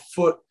busted my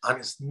foot on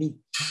his knee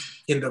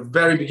in the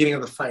very beginning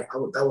of the fight.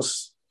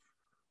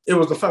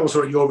 The fight was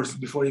already over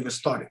before it even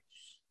started.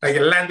 Like,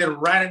 it landed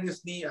right on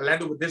his knee. I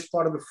landed with this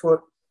part of the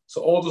foot.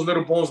 So all those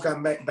little bones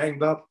got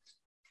banged up.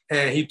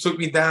 And he took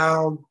me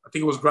down. I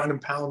think it was ground and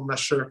pound. I'm not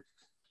sure.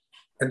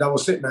 And that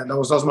was it, man. That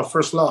was my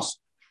first loss.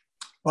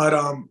 But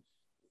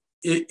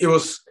it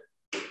was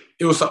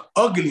an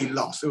ugly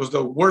loss. It was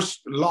the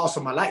worst loss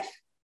of my life,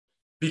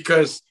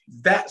 because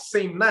that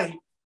same night,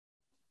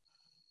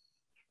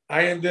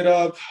 I ended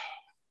up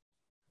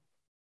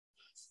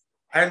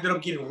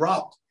getting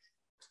robbed.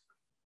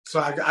 So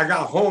I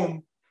got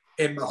home,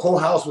 and my whole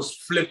house was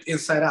flipped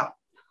inside out.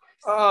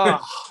 Oh,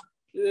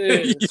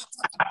 yeah,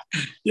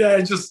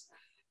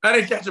 I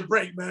didn't catch a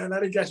break, man.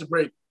 I didn't catch a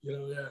break. You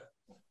know,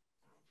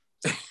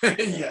 yeah.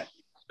 Yeah.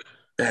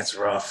 That's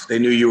rough. They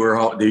knew you were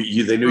home.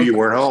 They knew you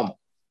weren't home.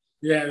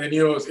 Yeah, they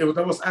knew I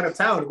was out of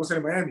town. It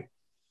wasn't in Miami.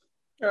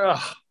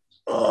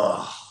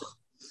 Well,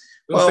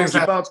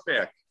 you bounce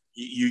back.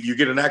 You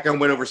get a knockout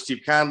win over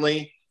Steve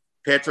Conley.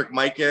 Patrick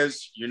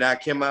Miquez, you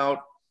knock him out.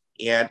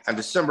 And on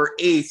December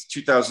 8th,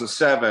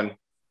 2007,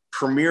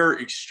 Premier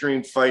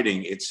Extreme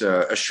Fighting. It's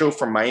a show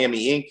from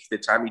Miami Inc., the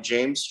Tommy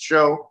James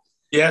show.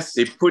 Yes.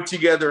 They put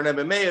together an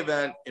MMA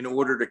event in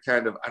order to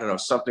kind of, I don't know,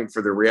 something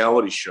for the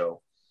reality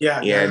show.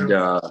 Yeah.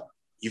 And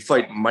you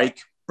fight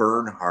Mike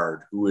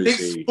Bernhard, who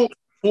is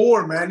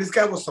 6'4", man. This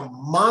guy was a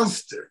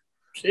monster.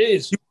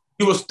 Jeez.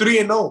 He was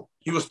 3-0.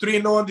 He was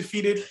 3-0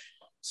 undefeated,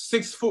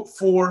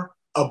 6'4",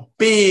 a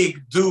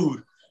big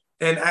dude.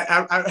 And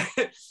I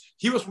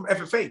he was from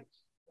FFA.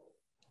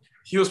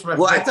 He was from FFA.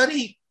 Well,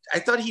 I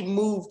thought he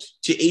moved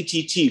to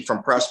ATT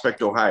from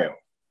Prospect, Ohio.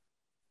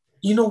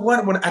 You know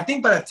what? I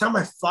think by the time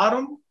I fought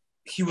him,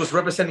 he was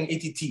representing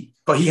ATT,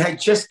 but he had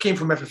just came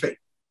from FFA.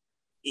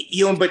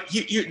 But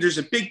there's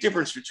a big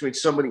difference between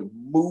somebody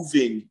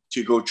moving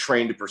to go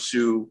train to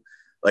pursue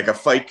like a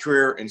fight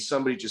career and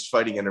somebody just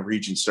fighting in a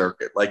region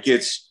circuit. Like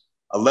it's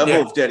a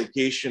level of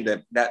dedication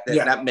that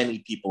not many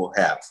people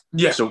have.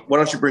 Yeah. So why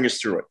don't you bring us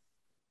through it?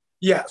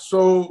 Yeah.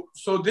 So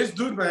this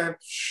dude, man,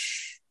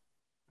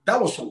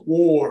 that was a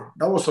war.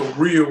 That was a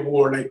real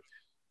war. Like,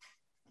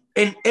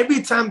 and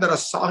every time that I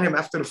saw him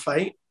after the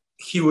fight,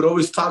 he would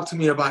always talk to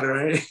me about it,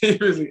 right? He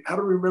was like, I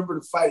don't remember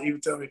the fight. He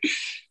would tell me,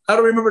 I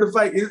don't remember the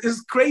fight.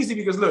 It's crazy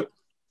because, look,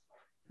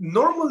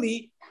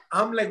 normally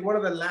I'm like one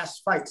of the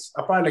last fights.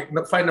 I probably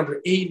like fight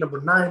number 8,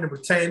 number 9, number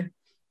 10,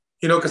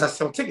 because I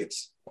sell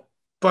tickets.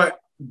 But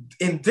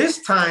in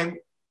this time,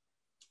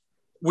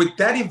 with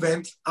that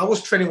event, I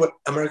was training with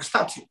America's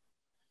Top Team.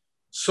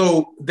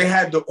 So they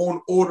had their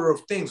own order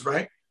of things,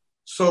 right?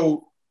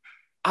 So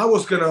I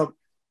was going to,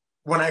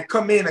 when I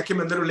came in a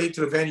little late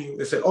to the venue.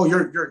 They said, "Oh,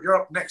 you're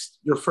up next.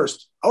 You're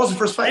first." I was the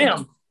first fight.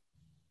 Damn.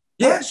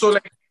 Yeah. So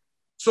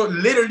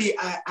literally,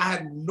 I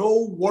had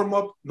no warm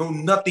up, no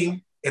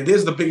nothing. And this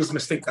is the biggest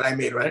mistake that I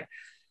made. Right?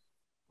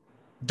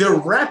 They're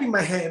wrapping my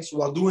hands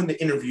while doing the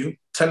interview,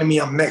 telling me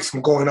I'm next.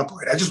 I'm going up.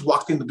 Right? I just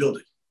walked in the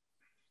building,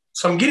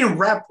 so I'm getting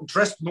wrapped,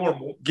 dressed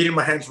normal, getting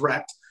my hands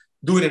wrapped,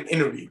 doing an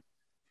interview,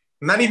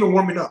 not even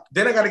warming up.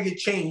 Then I got to get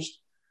changed,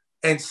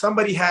 and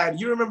somebody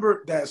had. You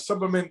remember that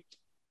supplement?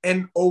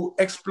 No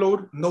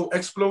explode.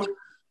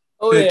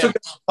 Oh, they yeah. took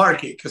it to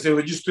market because they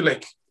were used to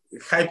like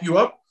hype you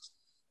up.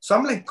 So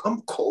I'm like,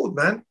 I'm cold,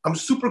 man. I'm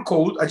super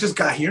cold. I just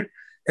got here,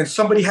 and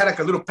somebody had like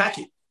a little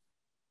packet.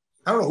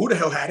 I don't know who the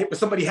hell had it, but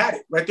somebody had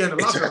it right there in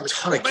the locker. It's a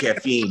ton of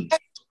caffeine. It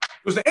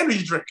was an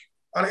energy drink.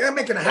 I'm like, I'm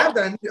making a have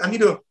that. I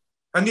need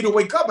to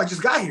wake up. I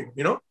just got here,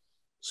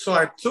 So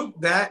I took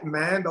that,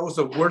 man. That was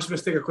the worst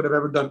mistake I could have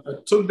ever done. I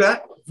took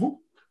that. Whoop,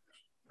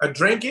 I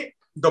drank it.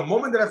 The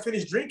moment that I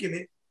finished drinking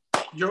it,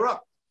 you're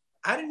up.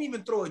 I didn't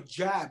even throw a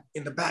jab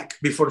in the back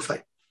before the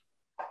fight.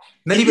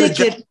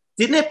 Didn't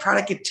that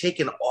product get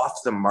taken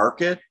off the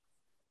market?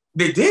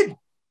 They did.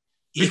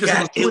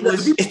 Because it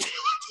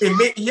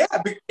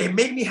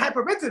made me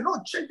hyperventilate.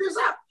 No, check this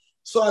out.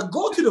 So I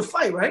go to the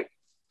fight, right?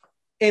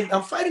 And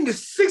I'm fighting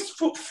this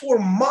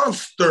 6'4"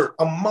 monster,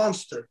 a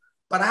monster.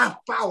 But I have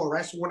power,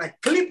 right? So when I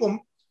clip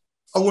him,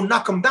 I will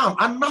knock him down.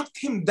 I knocked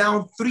him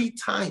down 3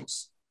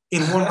 times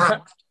in one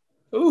round.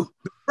 Ooh.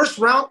 The first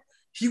round,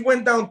 he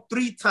went down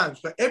 3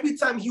 times. But every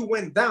time he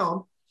went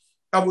down,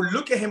 I would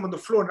look at him on the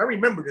floor. And I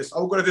remember this. I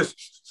would go like this.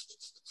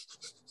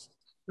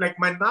 Like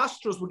my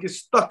nostrils would get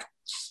stuck.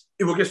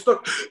 It would get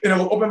stuck. And I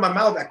would open my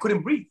mouth. I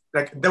couldn't breathe.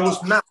 Like there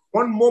was not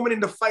one moment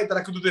in the fight that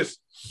I could do this.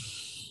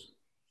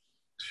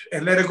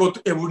 And let it go.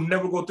 It would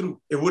never go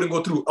through. It wouldn't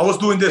go through. I was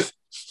doing this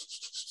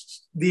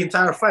the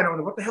entire fight. I was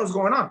like, what the hell is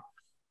going on?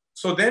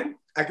 So then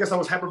I guess I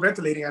was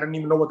hyperventilating. I didn't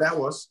even know what that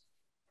was.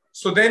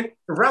 So then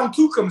round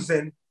 2 comes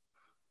in.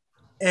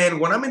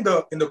 And when I'm in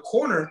the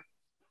corner,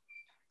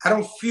 I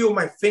don't feel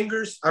my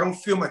fingers. I don't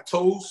feel my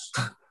toes.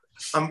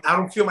 I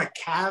don't feel my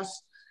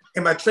calves.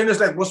 And my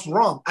trainer's like, what's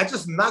wrong? I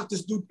just knocked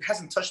this dude.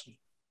 Hasn't touched me.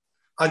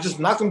 I just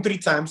knocked him 3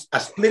 times. I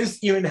split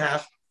his ear in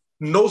half.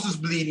 Nose is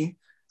bleeding.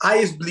 Eye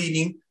is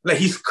bleeding. Like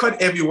he's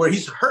cut everywhere.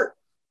 He's hurt.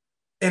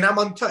 And I'm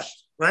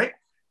untouched, right?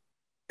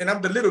 And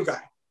I'm the little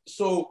guy.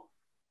 So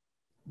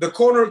the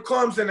corner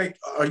comes and like,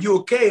 are you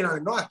okay? And I'm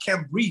like, no, I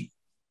can't breathe.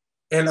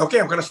 And okay,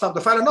 I'm going to stop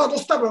the fight. No, don't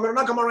stop. I'm going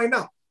to knock him out right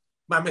now.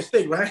 My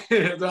mistake, right? So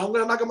I'm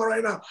going to knock him out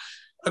right now.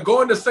 I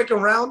go in the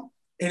second round,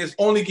 and it's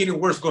only getting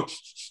worse. Going,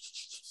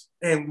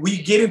 and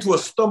we get into a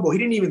stumble. He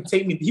didn't even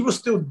take me. He was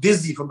still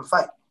dizzy from the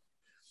fight.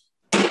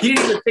 He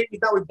didn't even take me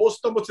down. We both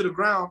stumbled to the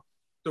ground.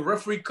 The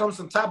referee comes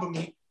on top of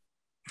me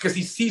because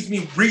he sees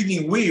me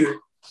breathing weird.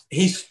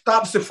 He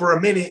stops it for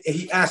a minute, and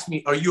he asks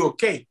me, are you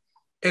okay?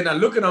 And I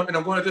look at him, and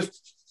I'm going to this,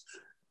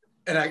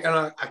 and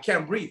I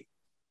can't breathe.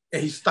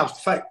 And he stops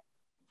the fight.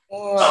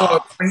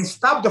 So when he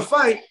stopped the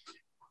fight,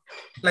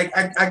 like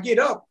I get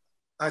up,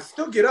 I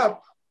still get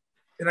up,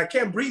 and I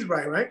can't breathe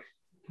right?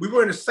 We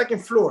were in the second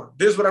floor.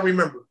 This is what I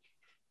remember.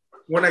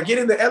 When I get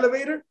in the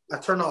elevator, I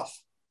turn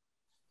off.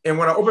 And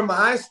when I open my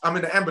eyes, I'm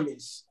in the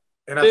ambulance.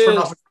 And I turn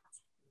off.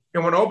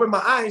 And when I open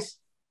my eyes,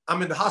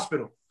 I'm in the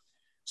hospital.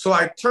 So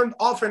I turned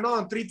off and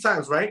on 3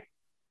 times, right?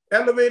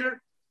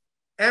 Elevator,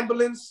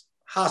 ambulance,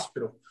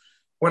 hospital.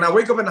 When I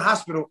wake up in the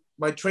hospital,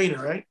 my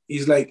trainer, right?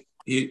 He's like,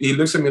 he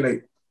looks at me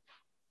like,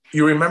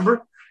 you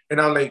remember?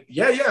 And I'm like,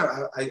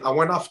 yeah. I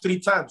went off 3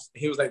 times.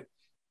 He was like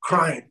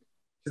crying.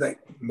 He's like,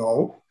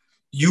 no,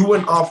 you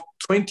went off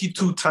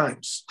 22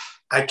 times.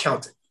 I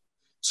counted.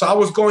 So I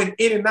was going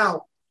in and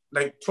out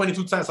like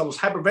 22 times. I was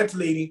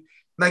hyperventilating,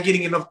 not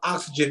getting enough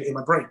oxygen in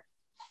my brain.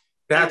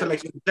 They had to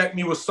like inject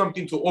me with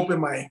something to open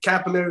my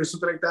capillary or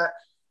something like that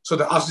so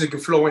the oxygen can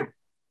flow in.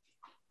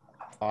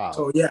 Wow.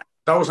 So yeah,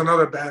 that was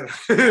another bad.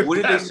 What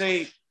did they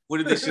say? What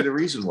did they say the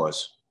reason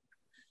was?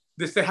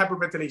 They said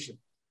hyperventilation.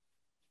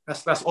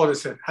 That's all they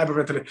said.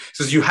 Hyperventilation. It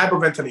says you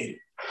hyperventilated,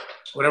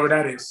 whatever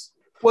that is.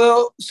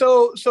 Well,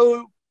 so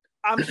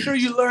I'm sure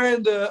you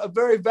learned a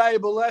very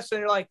valuable lesson.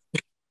 You're like,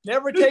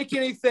 never take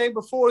anything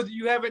before that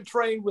you haven't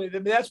trained with. I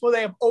mean, that's what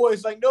I'm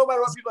always like. No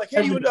matter what people are like,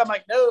 hey, you would do. I'm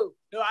like, no,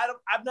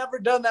 I've never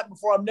done that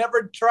before. I've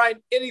never tried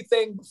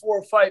anything before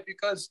a fight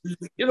because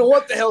you know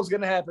what the hell's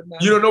going to happen, man.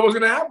 You don't know what's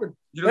going to happen.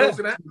 You don't know what's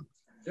going to happen.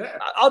 Yeah,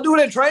 I'll do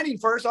it in training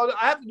first. I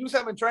have to do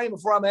something in training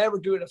before I'm ever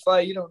doing a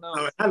fight. You don't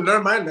know. I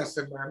learned my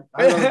lesson, man.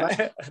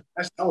 That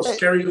was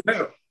scary as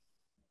hell.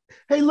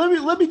 Hey,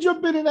 let me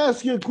jump in and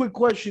ask you a quick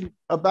question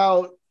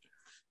about,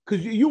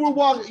 because you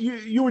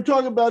were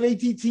talking about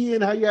ATT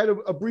and how you had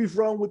a brief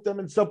run with them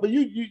and stuff, but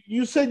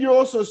you said you're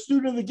also a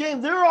student of the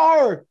game.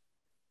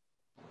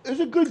 There's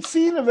a good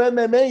scene of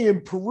MMA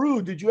in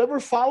Peru. Did you ever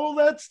follow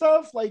that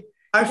stuff? Like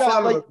I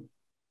followed. Like,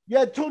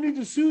 yeah, Tony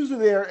D'Souza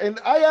there, and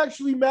I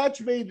actually match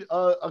made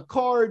a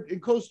card in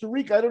Costa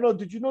Rica. I don't know.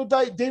 Did you know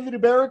David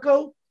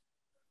Iberico?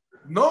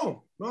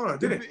 No, I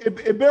didn't.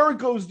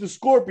 Iberico is the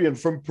Scorpion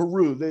from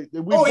Peru.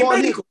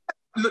 Iberico.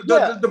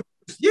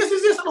 Yes.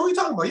 I know who you're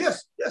talking about.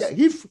 Yes. Yeah,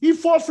 he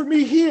fought for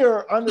me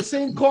here on the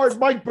same card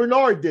Mike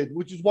Bernard did,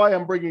 which is why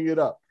I'm bringing it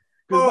up.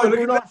 Because Mike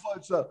Bernard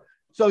fought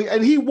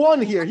and he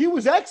won here. He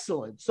was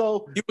excellent.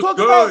 So he was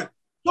good.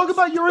 Talk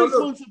about your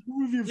influence in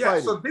Peruvian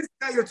fighting. So this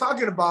guy you're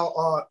talking about,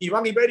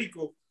 Ivan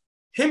Iberico,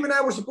 him and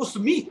I were supposed to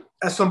meet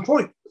at some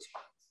point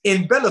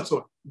in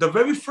Bellator, the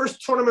very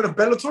first tournament of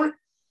Bellator.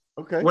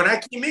 Okay. When I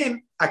came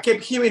in, I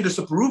kept hearing there's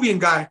a Peruvian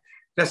guy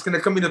that's going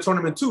to come in the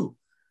tournament too.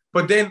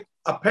 But then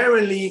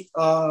apparently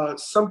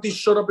something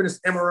showed up in his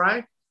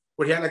MRI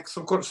where he had like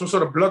some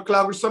sort of blood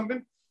clot or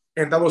something.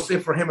 And that was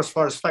it for him as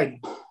far as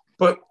fighting.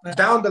 But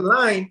down the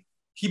line,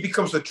 he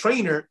becomes a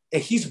trainer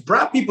and he's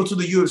brought people to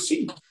the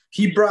UFC.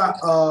 He brought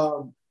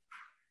El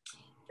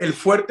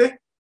Fuerte.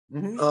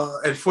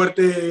 El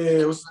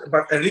Fuerte was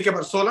Enrique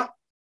Barzola,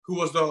 who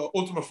was the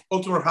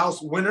Ultimate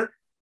House winner.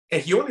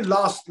 And he only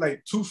lost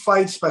like 2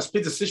 fights by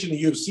split decision in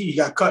the UFC. He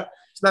got cut.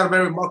 He's not a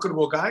very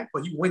marketable guy,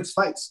 but he wins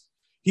fights.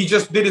 He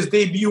just did his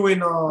debut in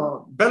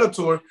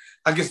Bellator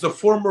against the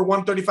former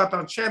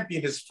 135-pound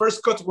champion, his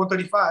first cut to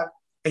 135,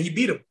 and he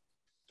beat him.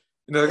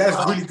 You know, the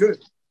guy's really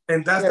good.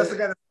 And that's the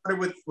guy that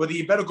started with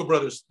the Iberico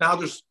brothers. Now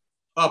there's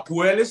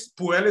Puelles.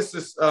 Puelles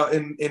is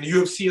in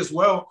UFC as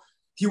well.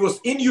 He was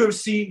in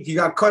UFC. He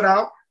got cut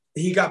out.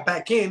 He got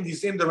back in.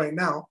 He's in there right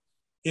now.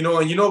 You know,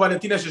 and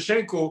Valentina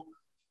Shevchenko,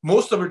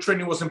 most of her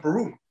training was in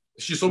Peru.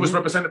 She's always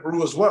represented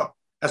Peru as well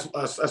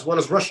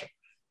as Russia.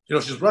 You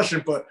know, she's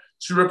Russian, but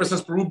she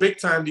represents Peru big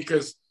time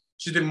because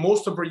she did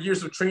most of her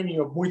years of training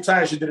of Muay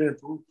Thai. She did it in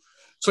Peru.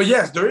 So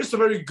yes, there is a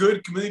very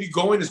good community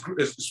going.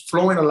 It's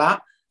flowing a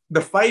lot.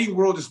 The fighting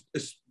world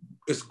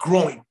is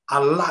growing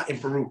a lot in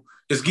Peru.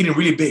 It's getting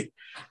really big.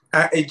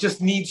 It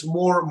just needs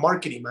more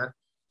marketing, man.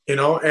 You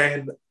know,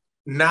 and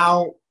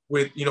now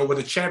with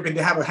the champion,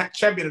 they have a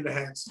champion in their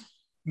hands.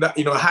 That,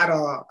 I had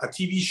a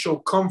TV show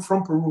come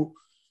from Peru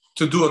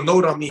to do a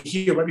note on me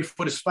here right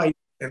before this fight,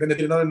 and then they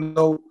did another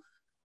note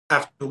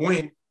after the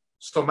win.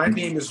 So my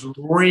name is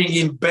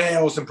ringing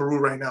bells in Peru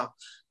right now,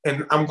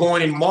 and I'm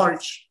going in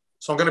March.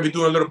 So I'm gonna be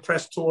doing a little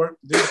press tour.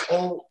 This is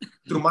all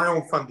through my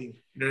own funding.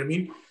 You know what I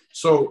mean?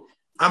 So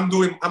I'm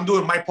doing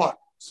my part.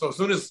 So as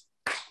soon as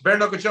Bare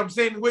Knuckle jumps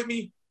in with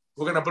me,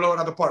 we're gonna blow it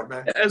out of the park,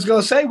 man. I was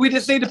gonna say we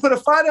just need to put a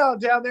fight out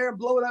down there and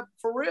blow it up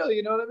for real.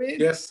 You know what I mean?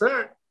 Yes,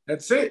 sir.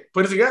 That's it.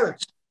 Put it together.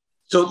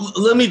 So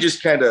let me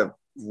just kind of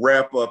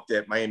wrap up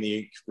that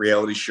Miami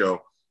reality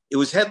show. It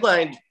was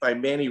headlined by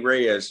Manny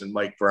Reyes and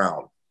Mike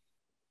Brown.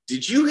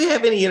 Did you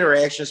have any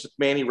interactions with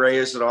Manny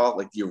Reyes at all,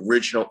 like the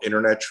original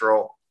internet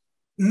troll?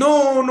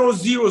 No,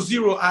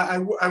 zero. I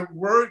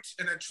worked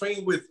and I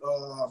trained with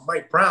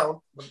Mike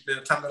Brown the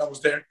time that I was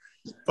there,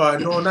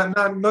 but no,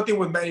 nothing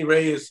with Manny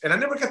Reyes. And I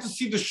never got to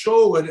see the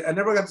show, and I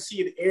never got to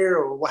see it air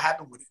or what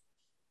happened with it.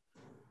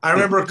 I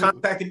remember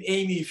contacting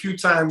Amy a few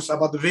times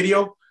about the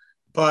video,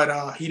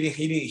 but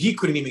he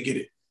couldn't even get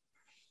it.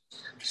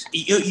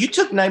 You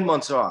took 9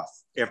 months off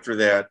after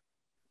that,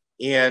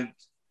 and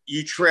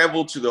you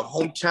traveled to the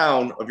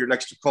hometown of your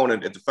next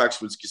opponent at the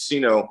Foxwoods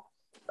Casino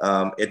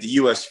at the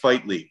U.S.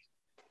 Fight League,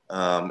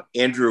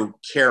 Andrew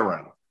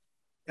Caron.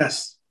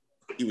 Yes.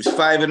 He was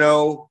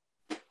 5-0,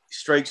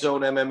 strike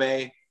zone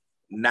MMA,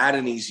 not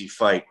an easy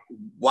fight.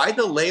 Why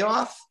the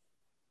layoff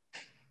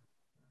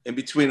in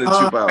between the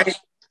two bouts? I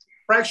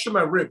fractured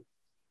my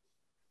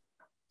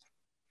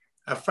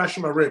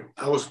rib.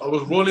 I was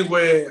rolling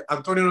with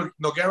Antonio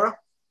Noguera.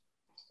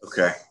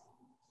 Okay.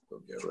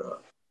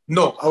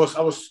 No, I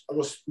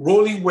was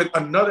rolling with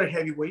another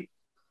heavyweight,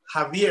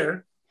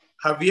 Javier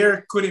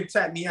Javier couldn't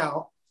tap me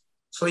out.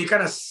 So he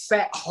kind of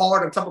sat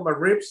hard on top of my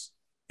ribs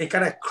and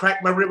kind of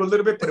cracked my rib a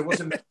little bit, but it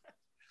wasn't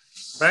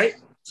right.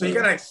 So he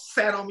kind of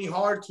sat on me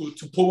hard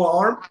to pull my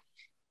arm.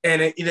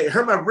 And it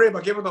hurt my rib.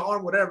 I gave him the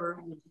arm, whatever.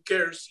 Who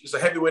cares? He's a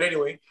heavyweight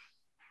anyway.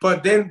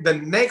 But then the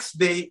next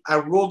day, I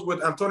rolled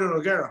with Antonio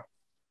Nogueira.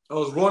 I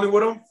was rolling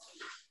with him.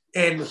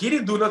 And he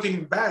didn't do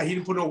nothing bad. He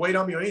didn't put no weight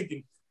on me or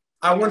anything.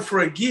 I went for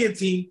a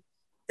guillotine.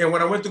 And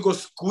when I went to go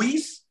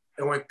squeeze,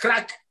 it went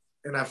crack.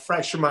 And I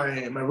fractured my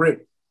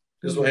rib.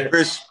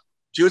 Chris,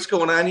 see what's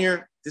going on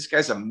here? This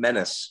guy's a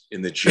menace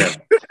in the gym.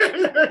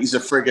 He's a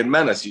friggin'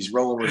 menace. He's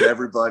rolling with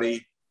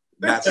everybody,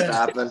 not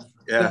stopping.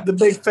 Yeah. The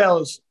big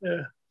fellas.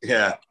 Yeah.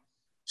 Yeah.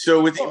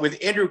 So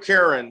with Andrew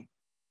Karen,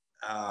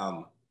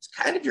 it's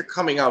kind of your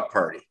coming out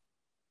party.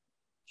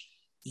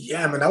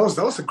 Yeah, man, that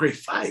was a great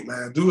fight,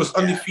 man. Dude was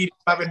undefeated,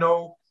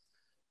 5-0.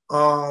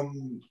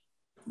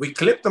 We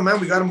clipped him, man.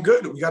 We got him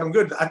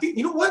good. I think,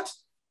 you know what?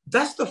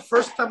 That's the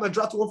first time I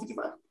dropped to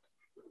 155.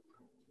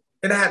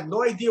 And I had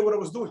no idea what I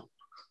was doing.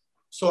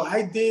 So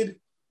I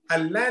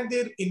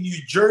landed in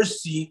New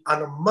Jersey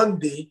on a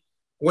Monday,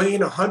 weighing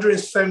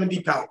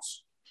 170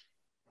 pounds.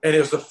 And it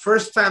was the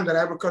first time that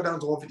I ever cut down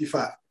to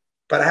 155.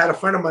 But I had a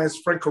friend of mine,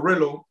 Frank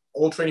Carrillo,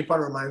 old training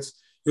partner of mine.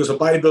 He was a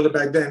bodybuilder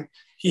back then.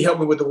 He helped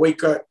me with the weight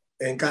cut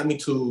and got me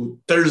to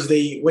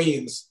Thursday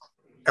weigh-ins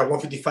at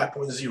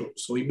 155.0.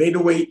 So we made the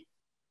weight.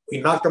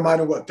 We knocked him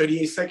out in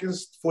 38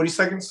 seconds, 40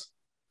 seconds?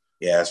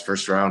 Yeah, it's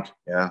first round.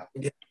 Yeah.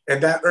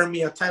 And that earned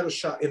me a title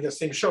shot in the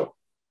same show.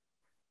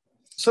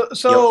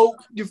 So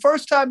your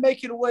first time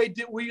making a weight,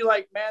 were you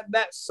like, man,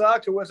 that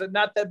sucked, or was it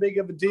not that big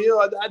of a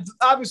deal?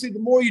 Obviously, the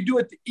more you do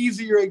it, the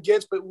easier it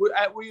gets. But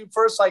were you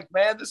first like,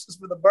 man, this is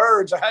for the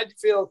birds? Or how did you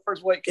feel the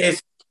first weight came?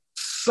 It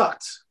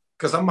sucked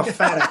because I'm a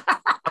fat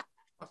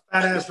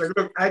ass. Like,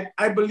 look,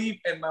 I believe,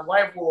 and my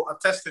wife will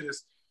attest to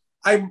this.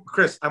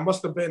 Chris, I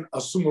must have been a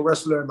sumo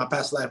wrestler in my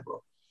past life,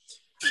 bro.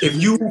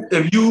 If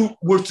you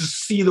were to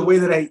see the way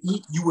that I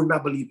eat, you would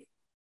not believe it.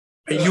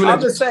 I'm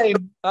the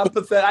same. I'm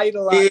pathetic. I eat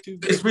a lot too.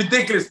 It's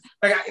ridiculous.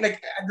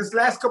 Like this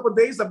last couple of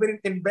days, I've been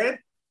in bed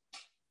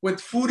with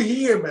food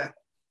here, man.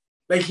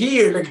 Like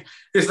here, like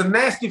it's a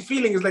nasty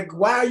feeling. It's like,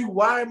 why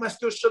am I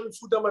still shoving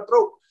food down my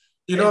throat?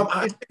 You know,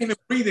 I can't even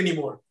breathe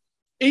anymore.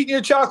 Eating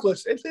your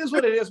chocolates. It is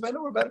what it is, man.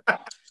 Don't worry about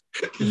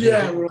it.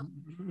 Yeah, bro.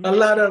 A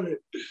lot of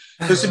it.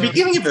 So it's the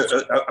beginning of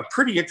a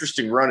pretty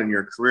interesting run in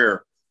your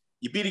career.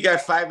 You beat a guy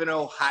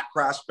 5-0, hot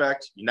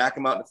prospect. You knock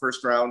him out in the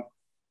first round.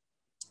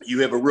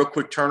 You have a real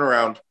quick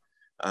turnaround.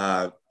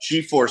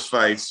 G-Force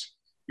fights.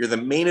 You're the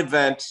main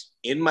event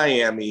in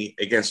Miami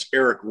against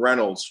Eric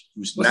Reynolds,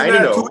 who's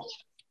 9-0.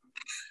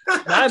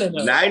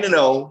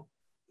 9-0,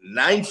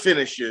 9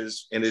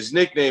 finishes, and his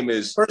nickname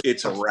is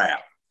It's a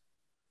Wrap.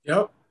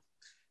 Yep.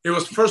 It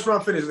was first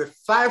round finish. Like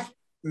 5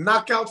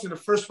 knockouts in the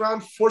first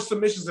round, 4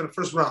 submissions in the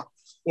first round,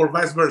 or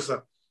vice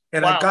versa.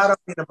 And I got him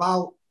in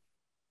about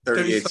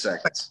 38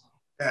 seconds.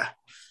 Yeah.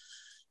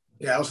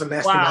 Yeah, it was a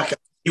nasty knockout.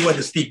 He went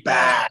to Steve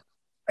bad.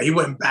 He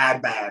went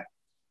bad.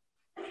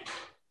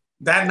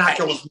 That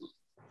knockout was.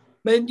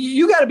 Man,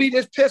 you got to be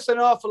just pissing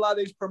off a lot of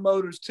these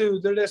promoters too.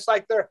 They're just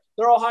like they're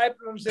all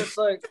hyping them, just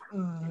like,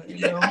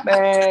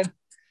 man,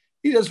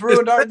 he just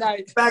ruined our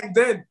night. Back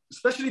then,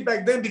 especially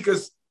back then,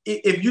 because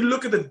if you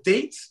look at the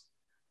dates,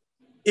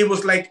 it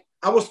was like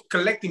I was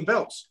collecting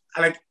belts.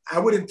 I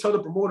wouldn't tell the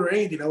promoter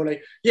anything. I was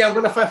like, yeah, I'm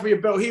gonna fight for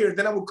your belt here.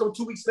 Then I would come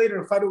 2 weeks later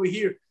and fight over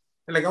here,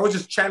 and I was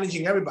just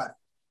challenging everybody.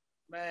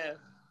 Man.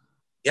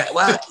 Yeah,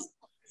 well.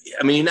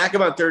 I mean, you knock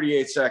him out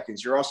 38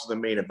 seconds. You're also the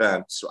main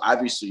event. So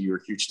obviously you're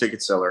a huge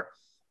ticket seller.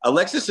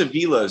 Alexis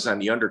Avila is on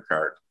the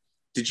undercard.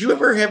 Did you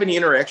ever have any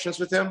interactions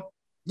with him?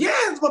 Yeah,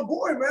 it's my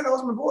boy, man. That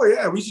was my boy.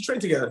 Yeah, we used to train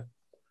together.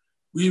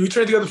 We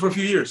trained together for a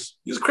few years.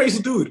 He was a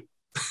crazy dude.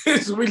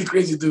 He's a really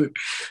crazy dude.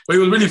 But he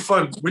was really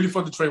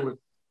fun to train with.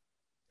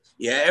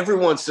 Yeah,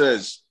 everyone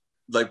says,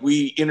 like,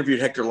 we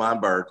interviewed Hector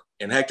Lombard,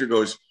 and Hector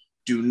goes,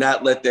 do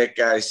not let that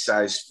guy's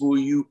size fool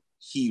you.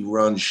 He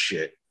runs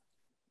shit.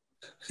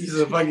 He's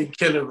a fucking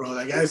killer, bro.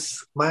 That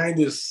guy's mind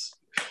is.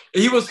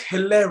 He was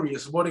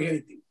hilarious more than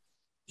anything.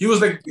 He was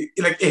like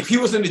if he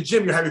was in the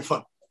gym, you're having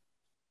fun.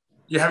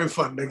 You're having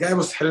fun. The guy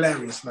was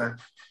hilarious, man.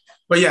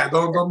 But yeah,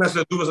 don't mess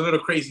with the dude. Was a little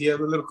crazy. Yeah, a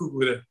little cuckoo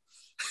with it.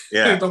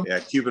 Yeah,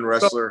 Cuban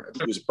wrestler. I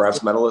think he was a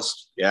bronze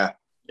medalist. Yeah.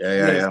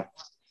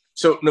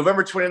 So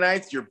November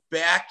 29th, you're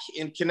back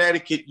in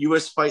Connecticut,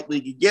 U.S. Fight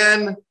League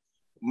again.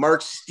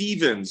 Mark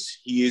Stevens.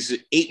 He is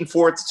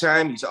 8-4 at the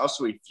time. He's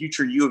also a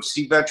future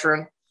UFC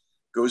veteran.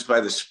 Goes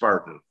by the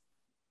Spartan.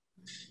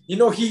 You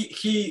know, he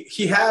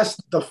has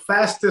the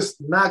fastest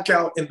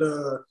knockout in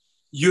the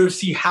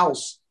UFC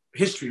house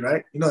history,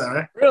 right? You know that,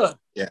 right? Really?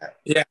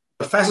 Yeah.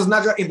 The fastest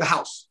knockout in the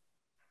house.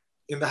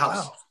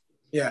 Wow.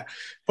 Yeah.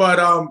 But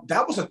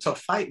that was a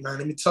tough fight, man.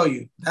 Let me tell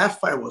you. That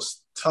fight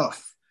was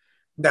tough.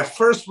 That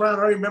first round,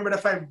 I remember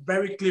that fight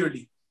very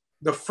clearly.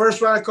 The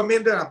first round I come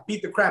in there, I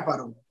beat the crap out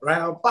of him,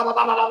 right?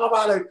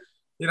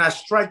 I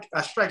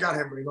strike out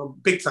him,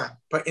 big time.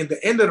 But in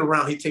the end of the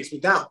round, he takes me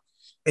down.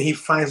 And he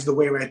finds the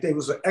way right there. He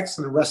was an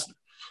excellent wrestler.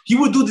 He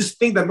would do this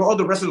thing that no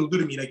other wrestler would do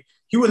to me. Like,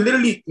 he would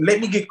literally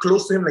let me get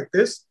close to him like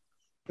this,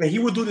 and he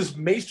would do this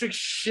matrix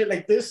shit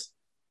like this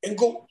and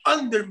go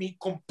under me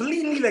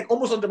completely, like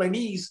almost under my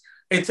knees,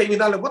 and take me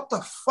down. Like, what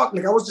the fuck?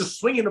 Like, I was just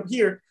swinging up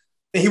here,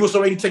 and he was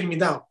already taking me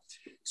down.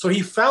 So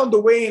he found a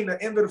way in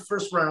the end of the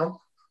first round.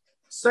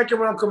 Second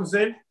round comes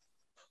in,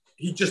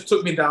 he just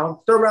took me down.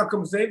 Third round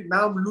comes in,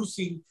 now I'm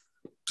losing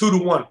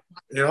 2-1,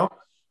 you know?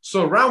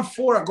 So round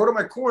 4, I go to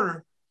my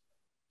corner,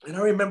 and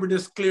I remember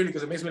this clearly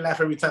because it makes me laugh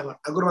every time.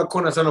 I go to my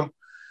corner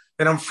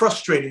and I'm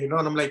frustrated, you know?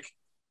 And I'm like,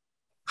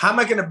 how am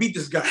I going to beat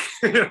this guy?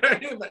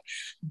 Like,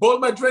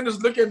 both my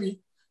trainers look at me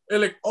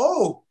and like,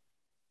 oh,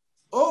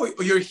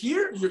 you're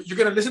here? You're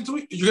going to listen to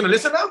me? You're going to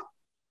listen now?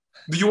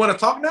 Do you want to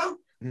talk now?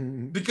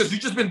 Because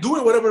you've just been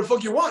doing whatever the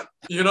fuck you want,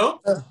 you know?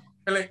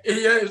 And like,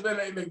 yeah, it's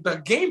like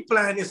the game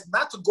plan is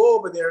not to go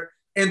over there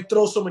and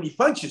throw so many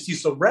punches.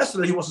 He's a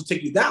wrestler. He wants to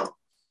take you down.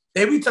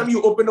 Every time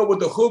you open up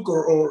with a hook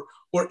or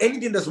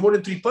anything that's more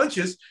than 3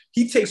 punches,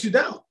 he takes you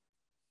down.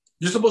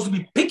 You're supposed to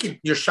be picking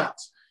your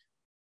shots.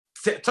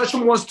 Touch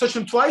him once, touch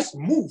him twice,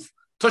 move.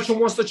 Touch him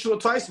once, touch him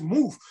twice,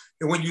 move.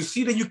 And when you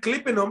see that you're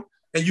clipping them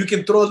and you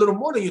can throw a little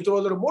more, then you throw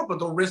a little more, but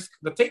don't risk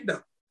the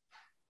takedown.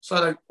 So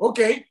I'm like,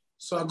 okay.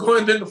 So I go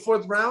in the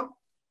 4th round,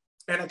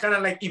 and I kind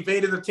of like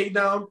evaded the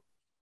takedown,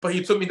 but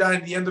he took me down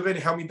at the end of it.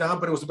 He held me down,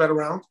 but it was a better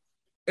round.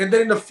 And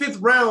then in the 5th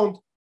round,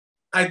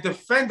 I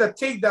defend the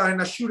takedown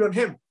and I shoot on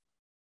him.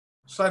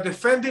 So I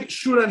defended,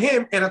 shoot on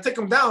him, and I take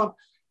him down,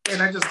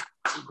 and I just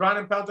ground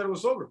and pound that it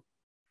was over.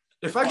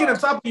 If I get on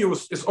top of you,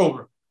 it's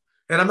over.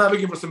 And I'm not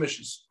looking for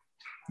submissions,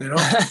 you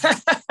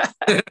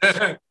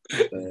know?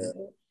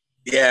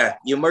 Yeah,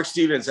 Mark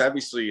Stevens,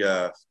 obviously,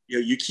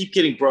 you keep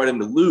getting brought in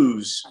to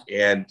lose,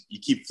 and you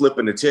keep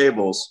flipping the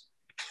tables.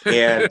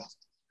 And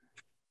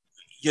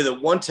the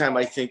one time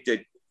I think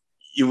that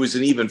it was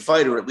an even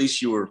fight, or at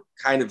least you were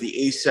kind of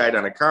the A side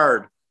on a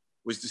card,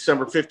 was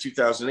December 5th,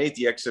 2008.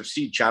 The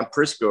XFC, John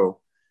Prisco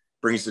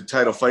brings the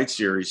title fight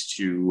series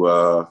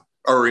to,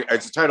 or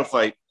it's a title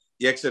fight,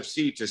 the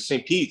XFC to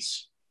St.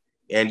 Pete's,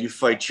 and you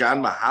fight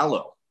John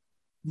Mahalo.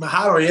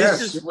 Mahalo, yes.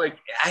 This is like,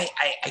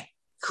 I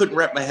couldn't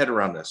wrap my head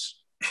around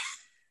this.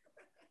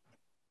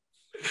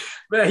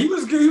 Man, he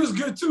was good. He was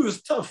good too. He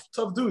was tough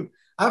dude.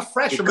 I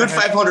fractured my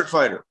hand. 500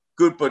 fighter.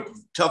 Good, but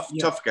tough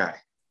guy.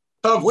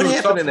 What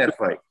happened in that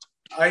fight?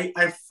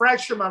 I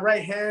fractured my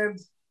right hand.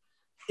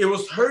 It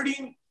was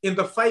hurting in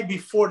the fight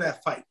before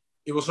that fight.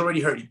 It was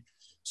already hurting.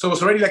 So it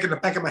was already like in the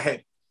back of my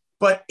head.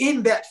 But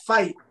in that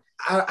fight,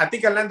 I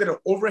think I landed an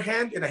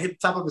overhand and I hit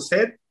the top of his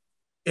head,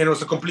 and it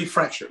was a complete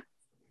fracture.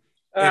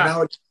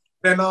 And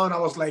then on, I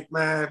was like,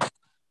 man,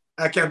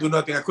 I can't do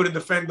nothing. I couldn't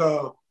defend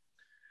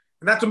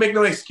not to make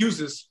no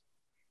excuses,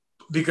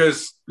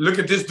 because look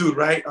at this dude,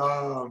 right?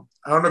 I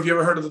don't know if you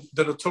ever heard of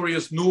the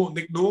notorious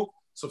Nick Newell.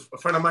 So a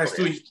friend of mine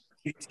too.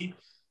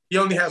 He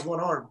only has one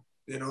arm,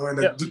 you know, and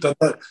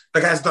the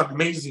guy's done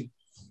amazing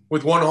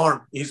with one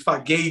arm. He's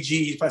fought Gagey,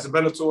 he fights in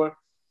Bellator.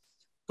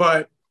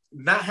 But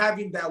not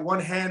having that one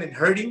hand and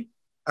hurting,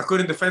 I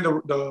couldn't defend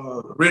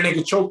the rear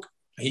naked choke.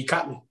 And he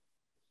caught me.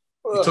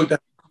 He took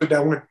that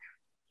win.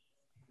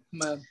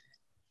 Man.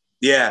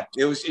 Yeah,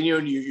 it was, and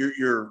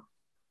you're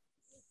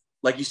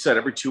like you said,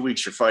 every 2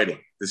 weeks you're fighting.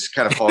 This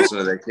kind of falls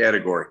into that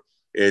category.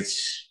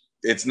 It's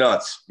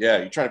nuts. Yeah,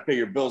 you're trying to pay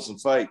your bills and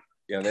fight.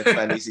 That's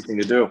not an easy thing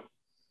to do.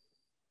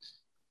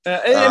 Luis,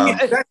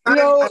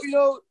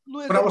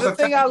 the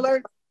thing I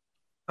learned.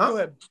 Go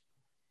ahead.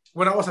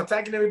 When I was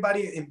attacking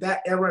everybody in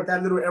that era,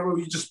 that little era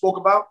we just spoke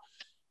about,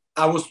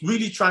 I was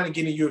really trying to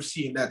get in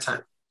UFC in that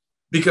time,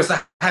 because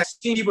I had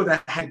seen people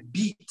that had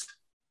beat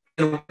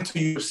and went to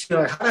UFC.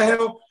 Like, how the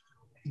hell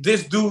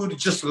this dude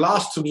just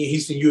lost to me and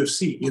he's in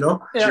UFC, you know?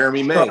 Yeah.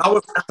 Jeremy May.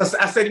 So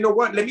I said, you know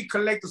what? Let me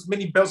collect as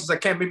many belts as I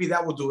can. Maybe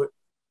that will do it.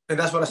 And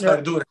that's what I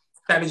started doing,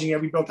 challenging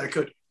every belt I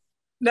could.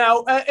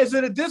 Now, is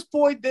it at this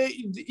point that,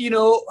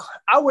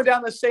 I went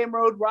down the same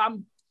road where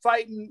I'm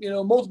fighting,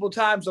 multiple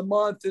times a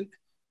month. And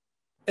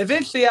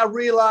eventually I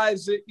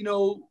realized that,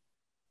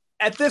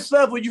 at this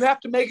level, you have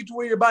to make it to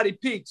where your body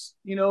peaks.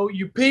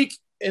 You peak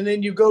and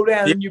then you go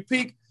down and you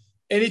peak.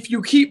 And if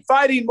you keep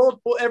fighting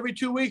multiple every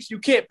 2 weeks, you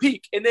can't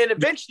peak. And then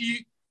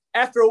eventually,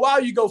 after a while,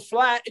 you go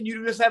flat and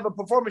you just have a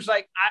performance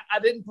like, I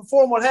didn't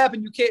perform. What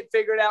happened? You can't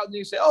figure it out. And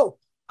you say, oh,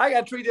 I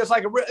got to treat this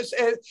like do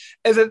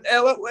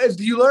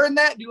you learn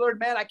that? Do you learn,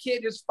 man, I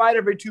can't just fight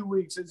every 2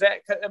 weeks? Is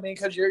that,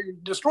 because you're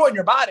destroying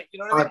your body. You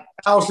know what I mean?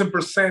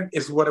 1,000%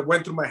 is what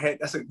went through my head.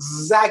 That's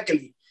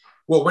exactly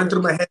what went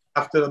through my head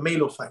after the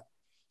Melo fight.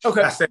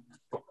 Okay. I said,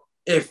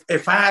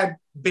 if I had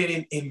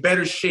been in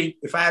better shape,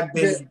 if I had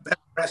been better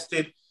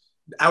rested,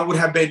 I would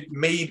have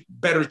made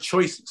better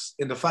choices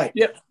in the fight.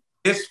 Yep.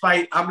 This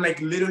fight, I'm like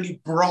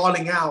literally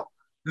brawling out,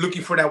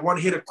 looking for that one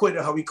hitter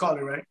quitter, how we call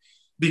it, right?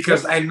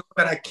 Because I know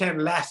that I can't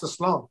last as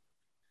long.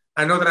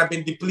 I know that I've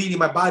been depleting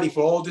my body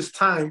for all this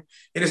time.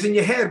 And it's in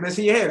your head, man. It's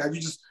in your head.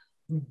 You just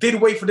did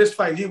wait for this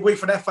fight, did wait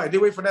for that fight,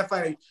 did wait for that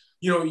fight.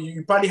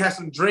 You probably had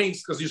some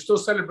drinks because you're still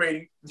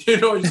celebrating. You're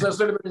still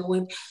celebrating a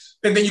win.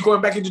 And then you're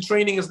going back into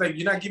training. It's like,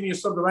 you're not giving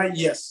yourself the right.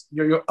 Yes,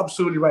 you're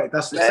absolutely right.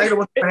 That's exactly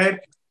what's in my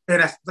head.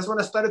 And that's when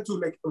I started to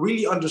like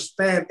really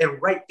understand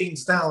and write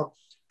things down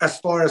as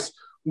far as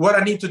what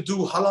I need to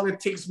do, how long it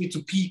takes me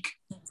to peak,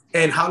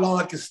 and how long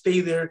I can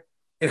stay there,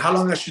 and how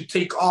long I should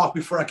take off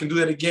before I can do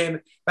that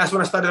again. That's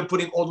when I started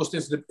putting all those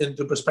things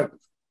into perspective.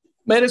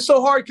 Man, it's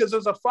so hard because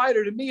as a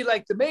fighter, to me,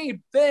 like the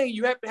main thing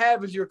you have to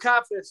have is your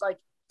confidence. Like,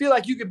 feel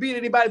like you can beat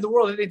anybody in the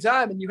world at any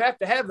time, and you have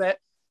to have that.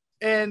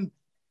 And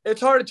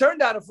it's hard to turn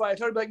down a fight.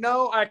 It's hard to be like,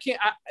 no, I can't.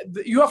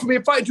 You offer me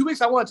a fight in 2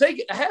 weeks, I want to take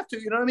it. I have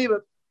to, you know what I mean?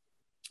 But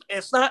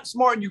it's not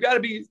smart, and you got to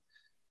be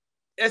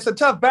 – it's a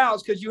tough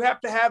balance because you have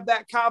to have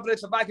that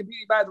confidence if I can beat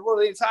anybody in the world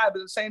at any time.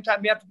 But at the same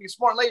time, you have to be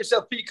smart and let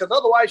yourself beat because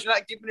otherwise you're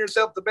not giving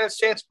yourself the best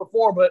chance to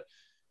perform. But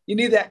you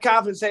need that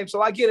confidence.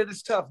 So I get it.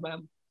 It's tough,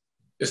 man.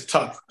 It's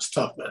tough. It's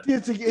tough, man.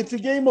 It's a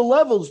game of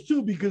levels,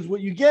 too, because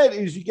what you get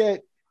is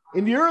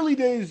in the early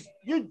days,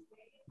 you're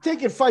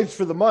taking fights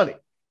for the money.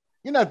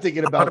 You're not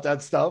thinking about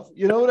that stuff.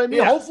 You know what I mean?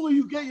 Yeah. Hopefully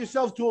you get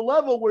yourself to a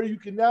level where you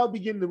can now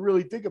begin to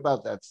really think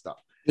about that stuff.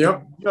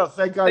 Yep.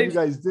 Thank God you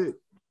guys did.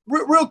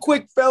 Real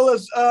quick,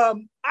 fellas, I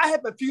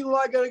have a funeral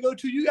I got to go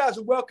to. You guys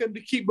are welcome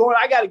to keep going.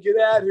 I got to get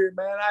out of here,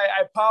 man.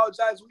 I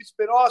apologize. It's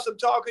been awesome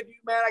talking to you,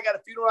 man. I got a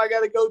funeral I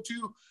got to go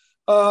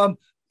to.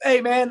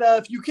 Hey, man,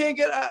 if you can't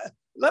get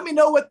let me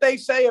know what they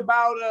say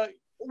about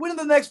when is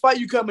the next fight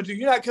you coming to?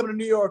 You're not coming to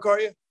New York, are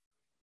you?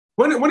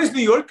 When is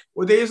New York?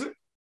 What day is it?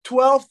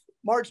 12th,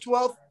 March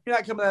 12th. You're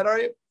not coming out, are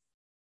you?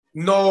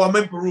 No, I'm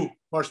in Peru,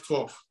 March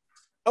 12th.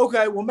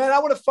 Okay, well, man, I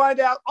want to find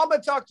out. I'm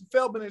going to talk to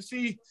Feldman and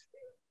see.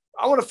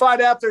 I want to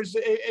find out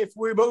if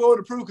we're going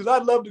to Peru because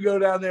I'd love to go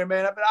down there,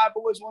 man. I've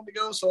always wanted to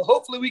go, so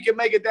hopefully we can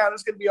make it down.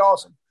 It's going to be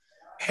awesome.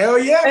 Hell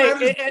yeah,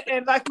 man.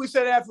 And like we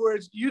said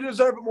afterwards, you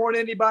deserve it more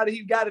than anybody.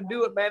 He's got to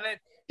do it, man. And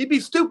he'd be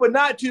stupid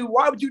not to.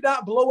 Why would you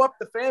not blow up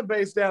the fan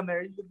base down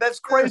there? That's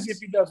crazy if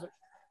he doesn't.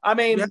 I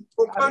mean,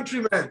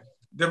 country, man.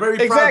 They're very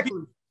exactly.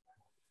 proud.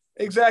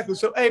 Exactly.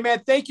 So, hey,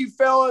 man, thank you,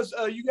 fellas.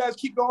 You guys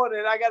keep going,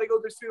 and I got to go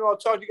to this funeral. I'll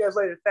talk to you guys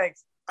later.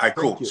 Thanks. All right,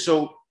 cool.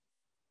 So,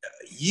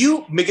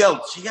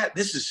 Miguel,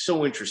 this is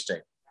so interesting.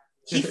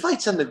 He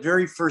fights on the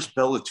very first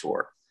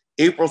Bellator,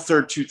 April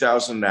 3rd,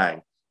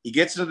 2009. He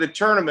gets into the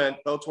tournament,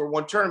 Bellator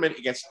 1 tournament,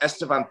 against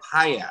Esteban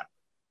Payan.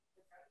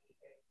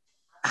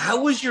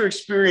 How was your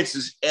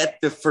experiences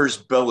at the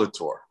first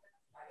Bellator?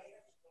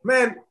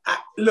 Man,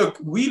 look,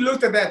 we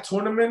looked at that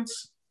tournament,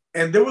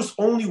 and there was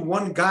only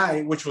one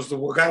guy, which was the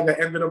guy that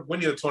ended up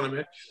winning the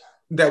tournament,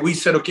 that we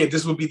said, okay,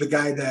 this will be the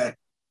guy that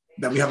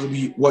we have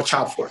to watch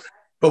out for.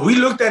 But we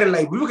looked at it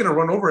like we were going to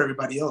run over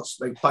everybody else.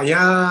 Like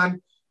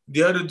Payan,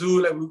 the other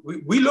dude,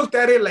 like we looked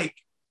at it like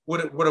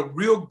with a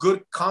real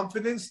good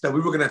confidence that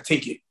we were going to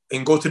take it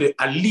and go to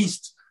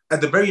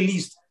at the very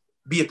least,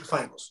 be at the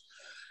finals.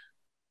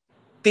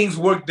 Things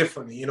work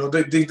differently, you know.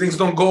 Things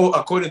don't go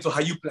according to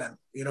how you plan,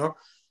 you know.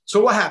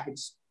 So what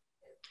happens?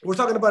 We're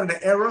talking about an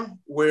era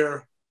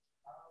where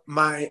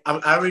I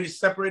already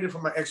separated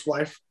from my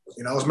ex-wife.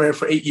 You know, I was married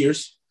for 8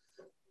 years,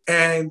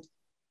 and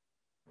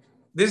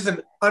this is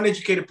an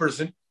uneducated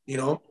person, you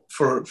know,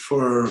 for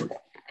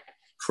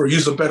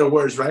use of better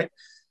words, right?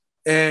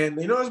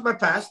 And you know, it's my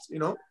past, you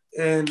know.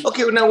 And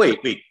okay, well, now wait.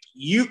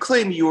 You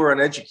claim you were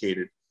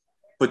uneducated,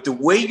 but the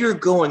way you're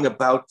going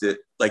about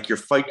your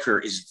fight career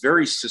is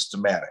very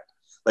systematic.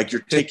 Like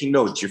you're taking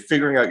notes, you're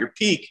figuring out your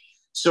peak.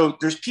 So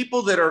there's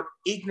people that are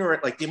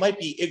ignorant, like they might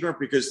be ignorant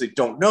because they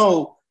don't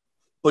know,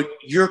 but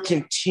you're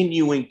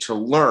continuing to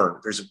learn.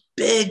 There's a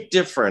big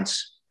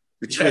difference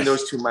between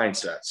those two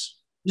mindsets.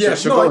 Yeah,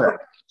 so go ahead.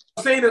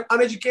 I'm saying that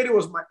uneducated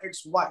was my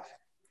ex-wife.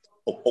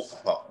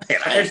 Oh man,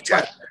 I ain't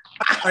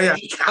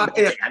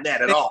on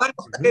that at all.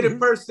 Uneducated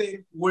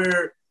person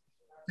where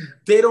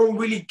they don't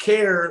really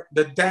care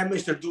the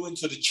damage they're doing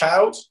to the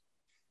child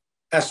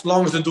as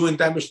long as they're doing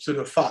damage to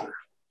the father.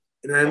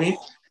 You know what I mean?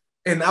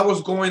 And I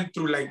was going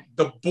through like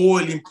the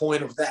boiling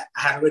point of that.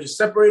 I had already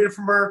separated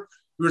from her.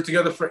 We were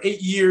together for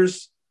 8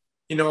 years.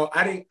 You know,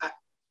 I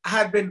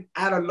had been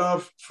out of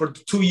love for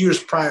 2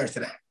 years prior to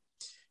that.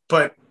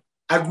 But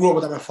I grew up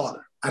without my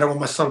father. I don't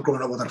want my son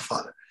growing up without a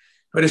father.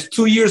 But it's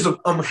 2 years of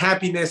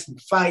unhappiness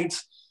and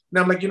fights.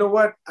 And I'm like, you know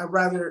what? I'd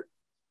rather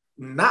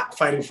not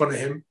fight in front of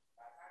him.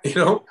 You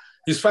know,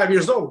 he's 5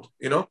 years old,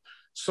 you know?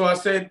 So I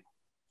said,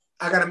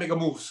 I got to make a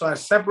move. So I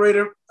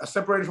separated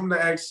from the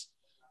ex,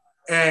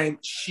 and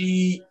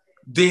she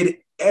did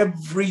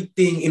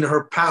everything in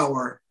her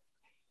power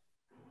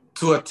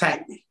to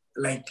attack me,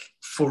 like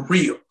for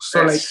real.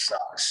 So that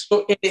sucks.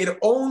 So it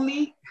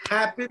only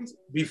happened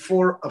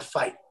before a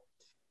fight.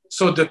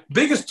 So the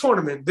biggest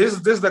tournament, this is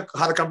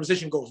how the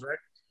conversation goes, right?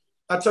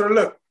 I told her,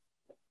 look,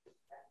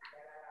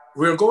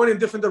 we're going in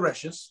different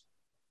directions,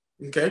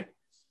 okay?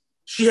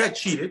 She had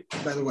cheated,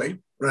 by the way,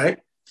 right?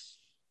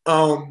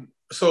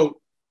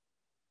 So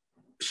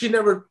she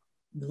never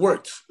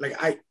worked. Like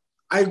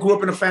I grew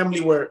up in a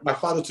family where my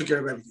father took care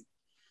of everything.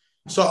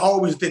 So I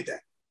always did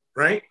that,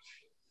 right?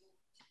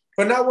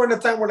 But now we're in a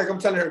time where, like, I'm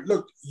telling her,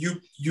 look,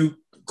 you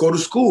go to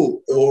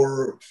school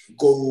or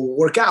go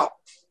work out,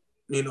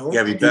 you know?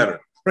 Yeah, be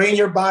better. Train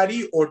your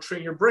body or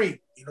train your brain,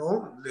 you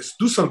know? Let's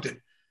do something.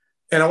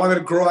 And I wanted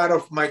to grow out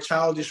of my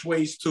childish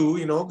ways too,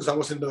 you know, because I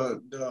wasn't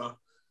the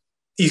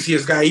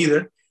easiest guy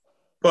either.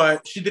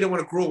 But she didn't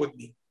want to grow with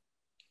me.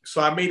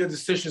 So I made a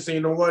decision saying,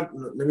 you know what,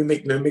 let me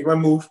make my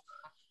move.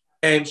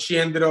 And she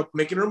ended up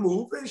making her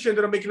move, and she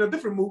ended up making a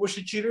different move where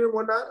she cheated and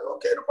whatnot.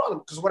 Okay, no problem.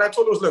 Because what I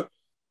told her was, look,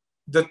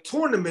 the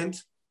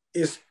tournament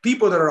is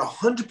people that are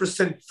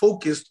 100%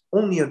 focused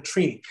only on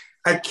training.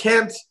 I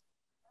can't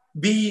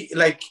be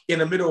like in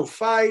the middle of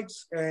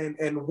fights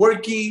and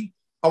working.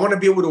 I want to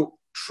be able to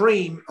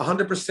train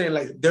 100%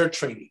 like they're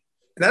training.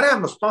 And I didn't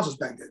have no sponsors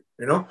back then,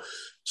 you know?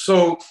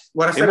 So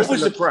what I said, what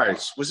was the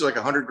price? Was it like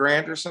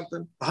 $100,000 or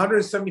something?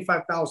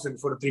 $175,000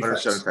 for the 3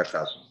 fights.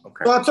 $175,000.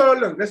 Okay. So I told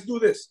her, look, let's do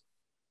this.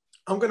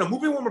 I'm gonna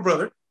move in with my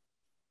brother.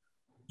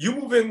 You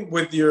move in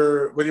with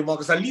your mom,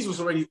 because at least was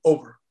already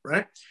over,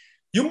 right?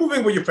 You move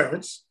in with your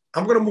parents.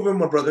 I'm gonna move in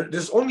with my brother.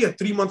 There's only a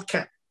 3-month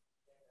camp.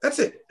 That's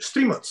it. It's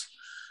 3 months.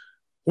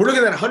 We're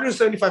looking at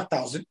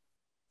 $175,000.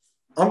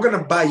 I'm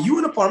gonna buy you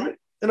an apartment,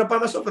 and I'll buy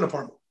myself an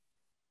apartment.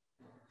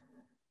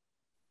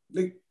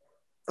 Like,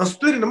 I'm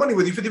splitting the money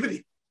with you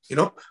 50-50. You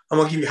know, I'm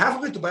gonna give you half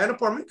of it to buy an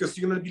apartment because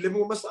you're gonna be living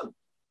with my son,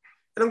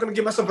 and I'm gonna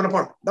give myself an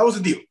apartment. That was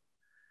the deal.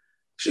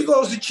 She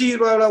goes to cheat,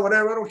 blah, blah,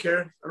 whatever. I don't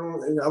care.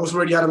 I was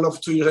already out of love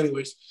for 2 years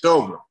anyways. It's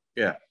over.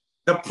 Yeah.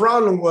 The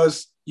problem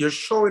was you're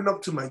showing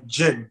up to my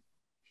gym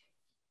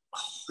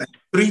like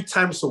 3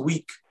 times a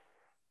week,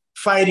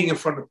 fighting in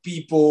front of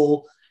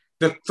people.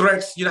 The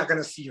threats, you're not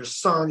going to see your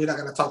son. You're not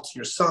going to talk to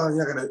your son.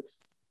 You're not going to,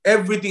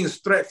 everything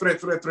is threats,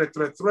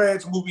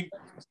 moving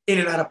in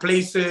and out of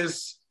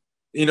places,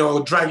 you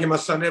know, dragging my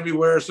son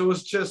everywhere. So it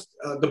was just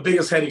the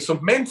biggest headache. So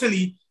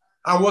mentally,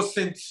 I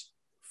wasn't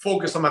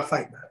focused on my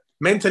fight, man.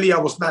 Mentally, I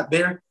was not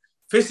there.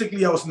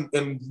 Physically, I was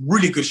in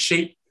really good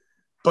shape.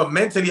 But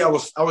mentally, I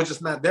was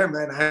just not there,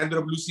 man. I ended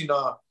up losing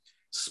a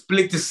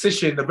split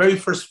decision. The very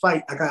first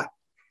fight, I got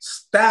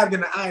stabbed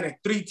in the eye like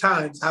 3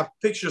 times. I have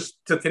pictures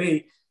to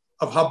today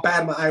of how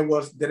bad my eye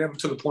was. They never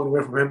took a point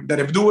away from him. That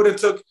if it would have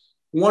took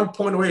 1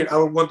 point away, I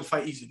would want to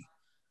fight easily.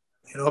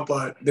 You know,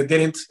 but they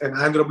didn't, and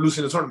I ended up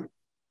losing the tournament.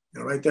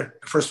 You know, right there,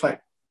 the first fight.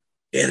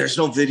 Yeah, there's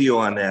no video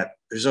on that.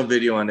 There's no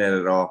video on that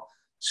at all.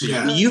 So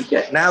yeah. You've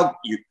got now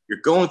you're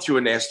going through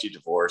a nasty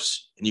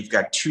divorce, and you've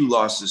got 2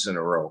 losses in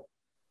a row.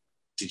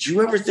 Did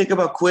you ever think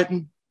about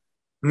quitting?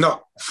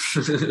 No.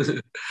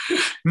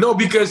 No,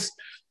 because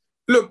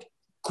look,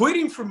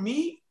 quitting for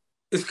me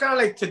is kind of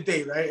like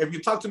today, right? If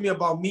you talk to me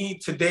about me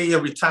today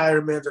and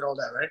retirement and all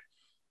that, right?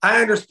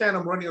 I understand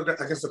I'm running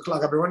against the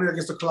clock. I've been running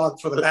against the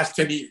clock for the last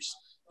 10 years.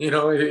 You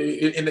know,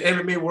 in the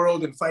MMA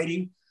world and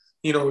fighting,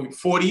 you know,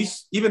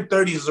 40s, even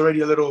 30s is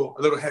already a little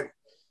heavy.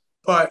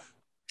 But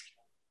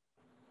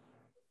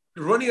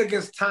running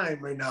against time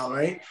right now,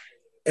 right?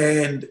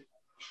 And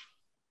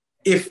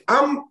if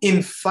I'm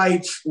in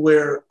fights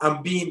where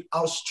I'm being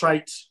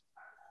outstriked,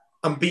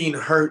 I'm being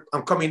hurt,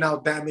 I'm coming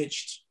out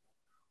damaged,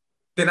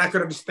 then I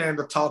could understand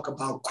the talk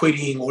about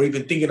quitting or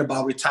even thinking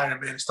about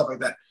retirement and stuff like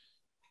that.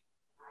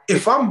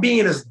 If I'm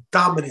being as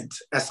dominant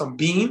as I'm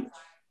being,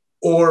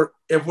 or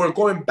if we're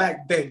going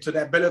back then to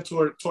that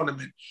Bellator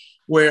tournament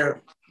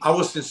where I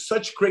was in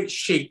such great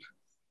shape,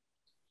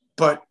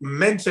 but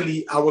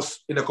mentally I was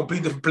in a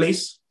completely different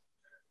place,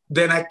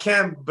 then I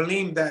can't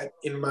blame that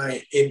in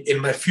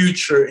my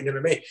future in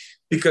MMA,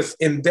 because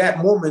in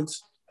that moment,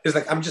 it's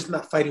like I'm just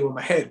not fighting with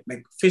my head.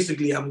 Like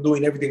physically, I'm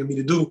doing everything I need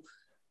to do,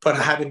 but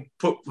I haven't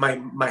put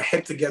my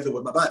head together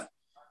with my body.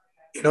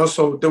 You know,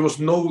 so there was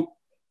no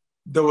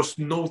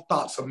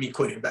thoughts of me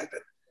quitting back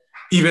then,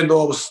 even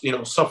though I was, you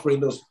know,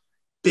 suffering those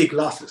big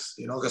losses.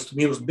 You know, because to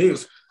me it was big. It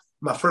was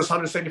my first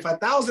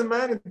 175,000,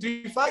 man, in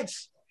 3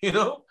 fights. You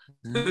know,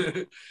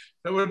 that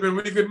would have been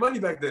really good money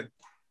back then.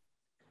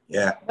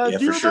 Yeah. Do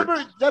you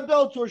remember that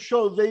Bellator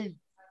show? They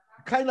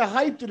kind of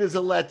hyped it as a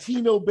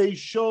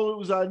Latino-based show. It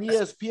was on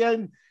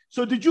ESPN.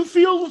 So did you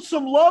feel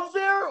some love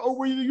there, or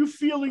were you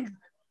feeling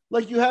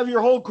like you have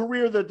your whole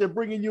career that they're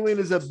bringing you in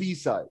as a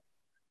B-side?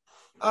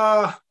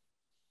 I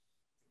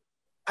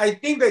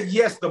think that,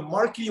 yes, the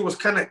marketing was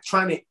kind of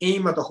trying to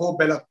aim at the whole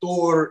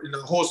Bellator and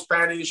the whole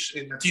Spanish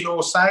and Latino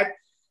side,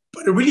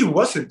 but it really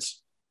wasn't.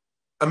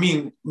 I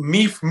mean,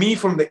 me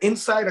from the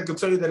inside, I could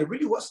tell you that it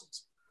really wasn't.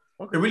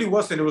 Okay. It really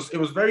wasn't. It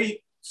was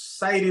very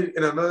sided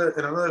in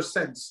another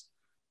sense.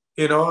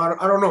 You know,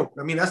 I don't know.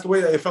 I mean, that's the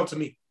way that it felt to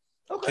me.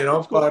 Okay. You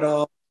know, cool.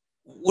 But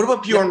what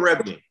about Bjorn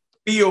Rebney?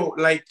 Feel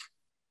like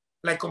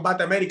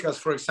Combate Americas,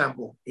 for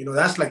example. You know,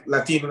 that's like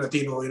Latino.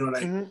 You know,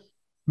 like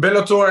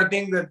Bellator. I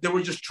think that they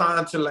were just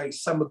trying to like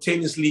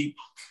simultaneously,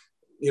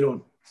 you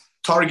know,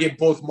 target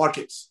both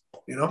markets.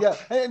 You know. Yeah,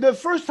 and the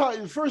first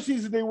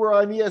season they were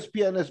on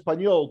ESPN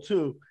Espanol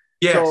too.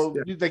 Yes, so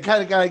they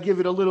kind of got to give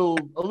it a little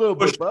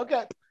bit. But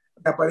okay.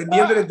 Yeah, but at the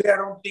end of the day, I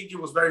don't think it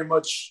was very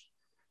much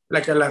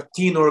like a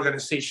Latino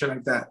organization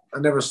like that. I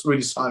never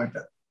really saw it like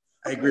that.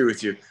 I agree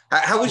with you.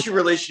 How was your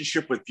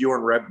relationship with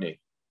Bjorn Rebney?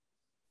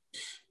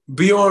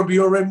 Bjorn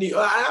Rebney.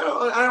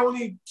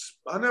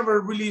 I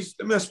never really.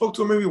 I mean, I spoke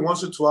to him maybe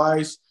once or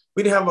twice.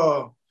 We didn't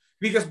have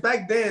because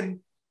back then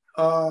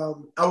I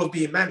was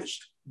being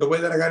managed. The way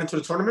that I got into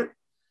the tournament,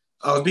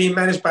 I was being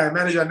managed by a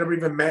manager I never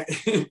even met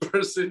in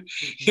person.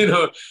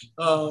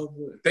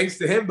 Thanks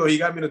to him, though, he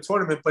got me in the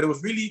tournament. But it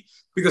was really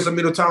because of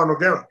Minotauro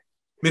Nogueira.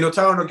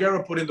 Minotauro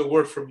Nogueira put in the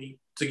work for me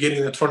to get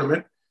in the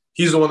tournament.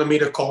 He's the one that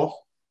made a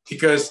call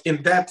because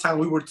in that time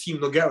we were Team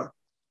Nogueira.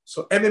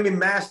 So MMA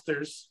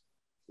Masters,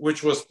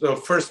 which was the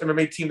first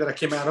MMA team that I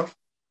came out of,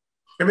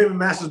 MMA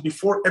Masters,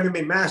 before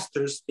MMA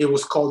Masters, it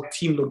was called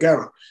Team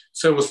Nogueira.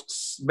 So it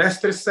was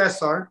Mestre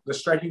Cesar, the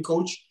striking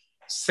coach,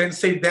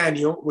 Sensei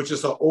Daniel, which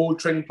is an old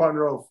training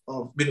partner of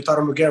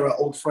Minotauro Nogueira,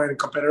 old friend and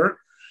competitor.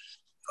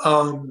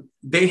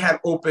 They had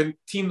opened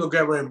Team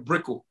Nogueira in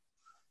Brickell.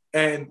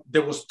 And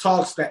there was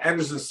talks that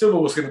Anderson Silva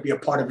was going to be a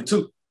part of it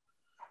too.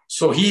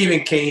 So he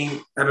even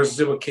came, Anderson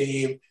Silva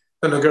came,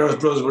 the Nogueira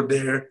brothers were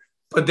there.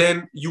 But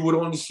then you would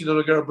only see the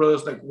Nogueira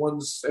brothers like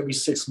once every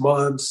 6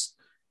 months.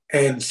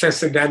 And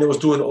Sensei Daniel was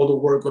doing all the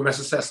work with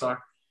Mestre Cesar.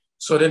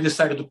 So they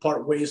decided to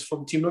part ways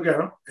from Team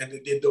Nogueira. And they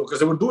did, though, because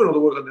they were doing all the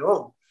work on their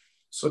own.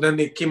 So then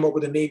they came up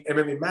with the name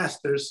MMA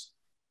Masters.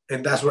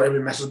 And that's where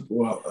MMA Masters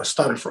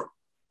started from.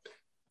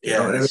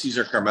 Yeah,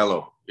 Cesar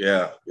Carmelo.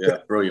 Yeah.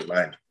 Brilliant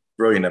mind.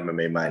 Brilliant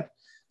MMA mind.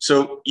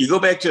 So you go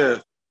back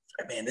to,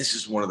 man, this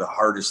is one of the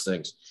hardest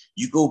things.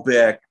 You go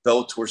back,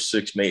 Bellator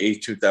 6, May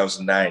 8th,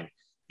 2009.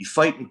 You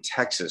fight in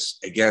Texas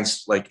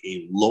against like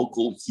a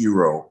local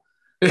hero,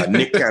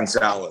 Nick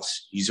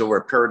Gonzalez. He's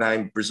over at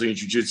Paradigm Brazilian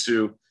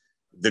Jiu-Jitsu,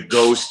 the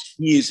Ghost.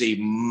 He is a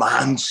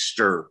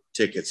monster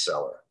ticket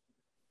seller.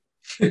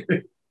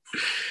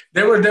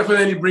 They were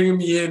definitely bringing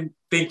me in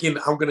thinking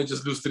I'm going to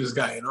just lose to this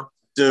guy,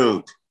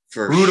 Dude,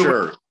 for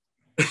sure.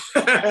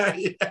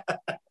 Yeah.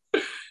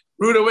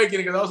 Rude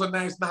awakening, because that was a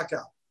nice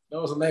knockout.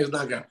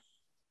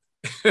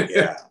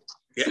 Yeah.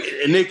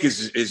 And Nick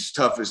is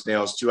tough as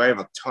nails, too. I have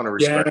a ton of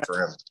respect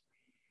for him.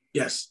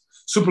 Yes.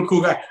 Super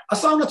cool guy. I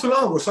saw him not too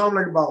long ago. I saw him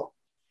like about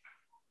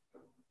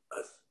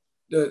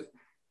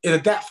in a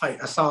that fight.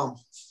 I saw him.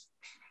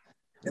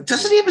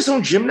 Doesn't he have his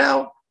own gym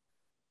now?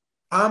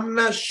 I'm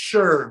not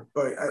sure,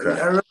 but I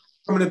remember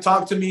coming to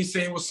talk to me,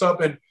 saying what's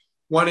up, and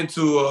wanting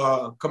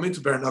to come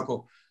into bare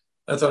knuckle.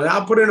 I thought,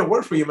 I'll put in a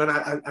word for you, man.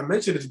 I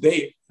mentioned it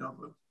today.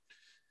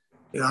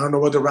 I don't know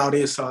what the route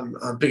is on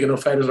picking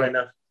up fighters right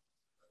now.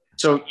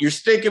 So you're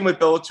sticking with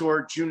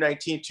Bellator, June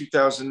 19,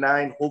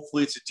 2009.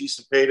 Hopefully it's a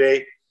decent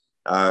payday.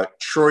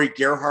 Troy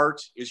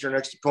Gerhardt is your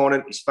next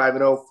opponent. He's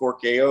 5-0, 4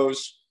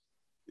 KOs.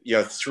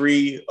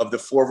 3 of the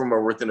 4 of them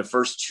are within the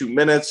first 2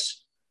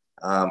 minutes.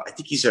 I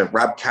think he's a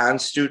Rob Kahn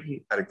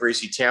student out of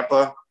Gracie,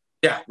 Tampa.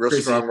 Yeah. Real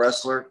Gracie. strong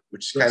wrestler,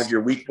 which is kind of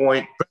your weak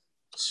point.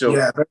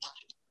 So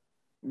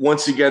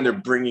once again, they're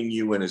bringing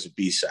you in as a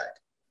B-side.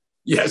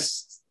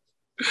 Yes.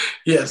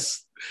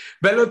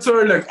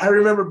 Bellator, look, I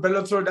remember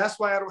Bellator. That's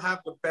why I don't have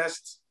the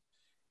best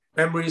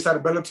memories out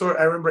of Bellator.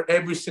 I remember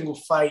every single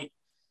fight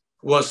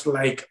was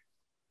like,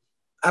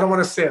 I don't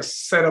want to say a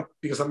setup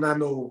because I'm not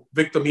no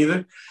victim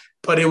either,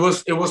 but it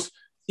was,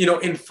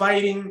 in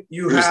fighting,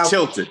 it was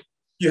tilted.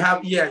 You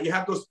have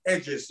those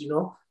edges,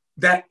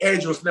 that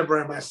edge was never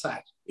on my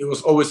side. It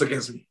was always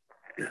against me.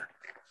 Yeah.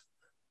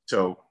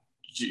 So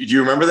do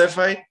you remember that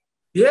fight?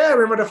 Yeah, I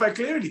remember the fight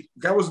clearly.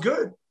 That was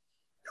good.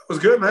 That was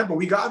good, man, but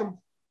we got him.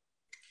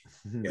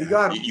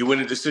 Yeah. You win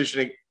a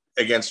decision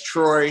against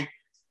Troy.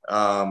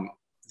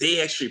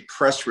 They actually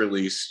press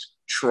released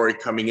Troy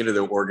coming into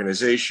their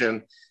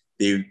organization.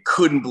 They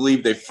couldn't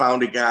believe they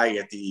found a guy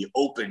at the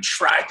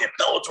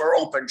Bellator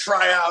open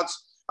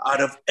tryouts.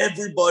 Out of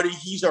everybody,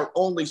 he's our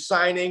only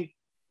signing.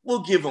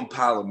 We'll give him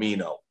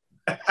Palomino.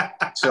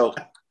 So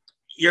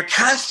you're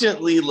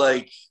constantly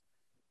like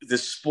the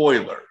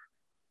spoiler.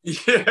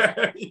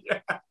 Yeah.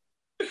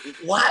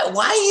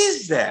 Why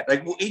is that?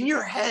 Like in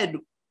your head,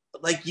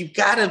 like you've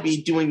got to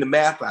be doing the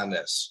math on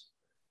this.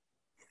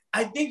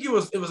 I think it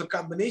was a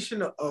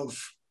combination of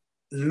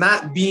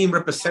not being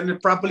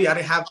represented properly. I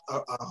didn't have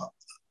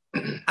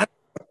a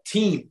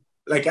team.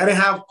 Like I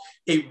didn't have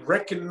a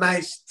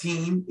recognized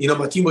team.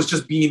 My team was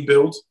just being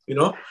built.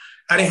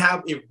 I didn't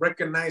have a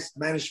recognized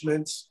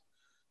management.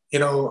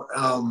 It was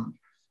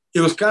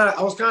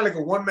I was kind of like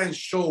a one-man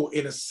show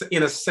in a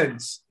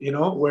sense.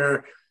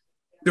 Where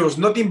there was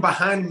nothing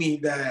behind me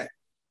that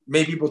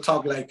made people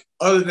talk like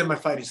other than my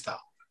fighting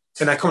style.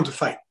 And I come to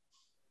fight.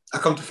 I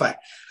come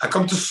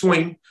to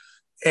swing.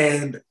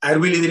 And I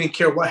really didn't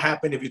care what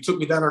happened, if you took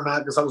me down or not,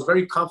 because I was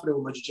very confident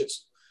with my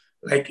jiu-jitsu.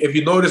 Like, if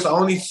you notice, I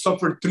only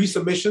suffered 3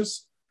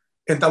 submissions,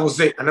 and that was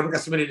it. I never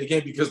got submitted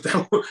again because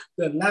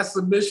that last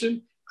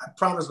submission, I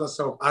promised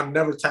myself I'd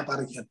never tap out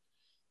again.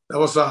 That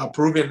was a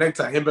Peruvian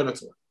necktie in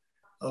Bellator.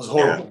 That was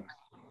horrible.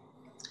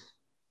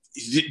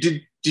 Yeah.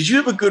 Did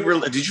you have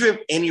did you have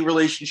any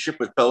relationship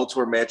with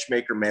Bellator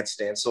matchmaker Matt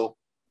Stansel?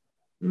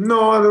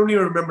 No, I don't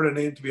even remember the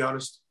name, to be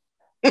honest.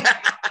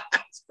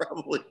 It's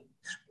probably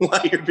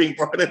why you're being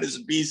brought in as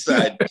a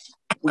B-side.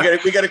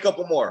 we got a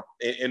couple more,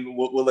 and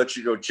we'll let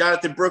you go.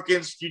 Jonathan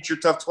Brookins, future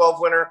Tough 12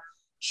 winner,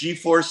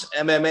 G-Force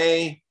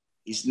MMA.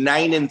 He's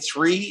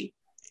 9-3.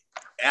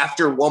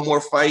 After one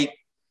more fight,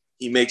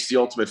 he makes the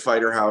Ultimate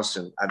Fighter house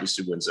and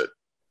obviously wins it.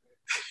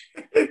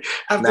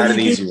 Not an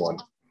easy one.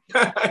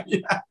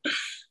 Yeah.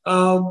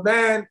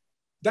 Man,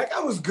 that guy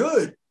was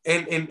good.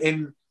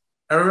 And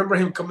I remember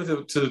him coming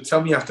to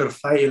tell me after the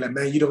fight, like,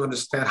 man, you don't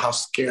understand how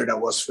scared I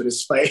was for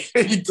this fight.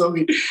 he told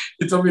me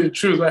the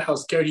truth, right? How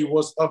scared he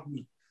was of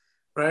me,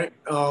 right?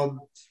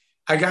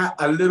 I got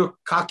a little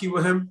cocky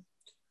with him.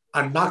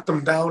 I knocked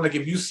him down. Like,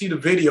 if you see the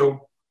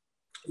video,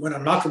 when I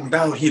knocked him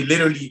down, he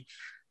literally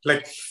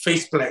like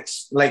face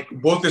plants. Like,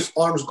 both his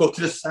arms go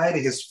to the side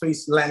and his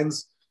face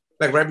lands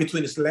like right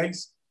between his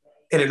legs.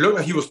 And it looked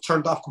like he was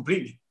turned off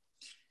completely.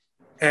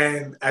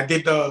 And I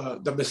did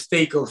the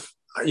mistake of,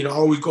 I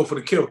always go for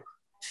the kill.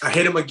 I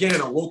hit him again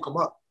and I woke him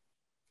up.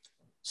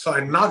 So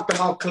I knocked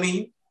him out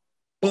clean.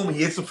 Boom,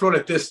 he hits the floor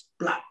like this.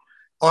 Blah,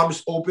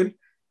 arms open.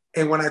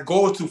 And when I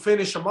go to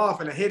finish him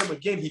off and I hit him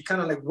again, he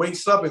kind of like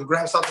wakes up and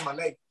grabs onto my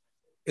leg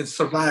and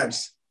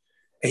survives.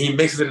 And he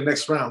makes it to the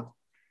next round.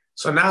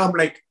 So now I'm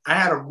like, I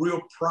had a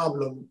real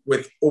problem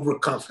with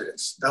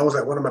overconfidence. That was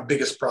like one of my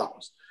biggest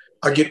problems.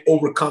 I get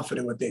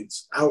overconfident with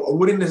things. I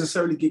wouldn't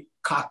necessarily get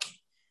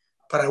cocky,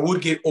 but I would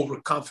get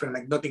overconfident,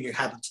 like nothing can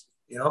happen to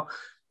me,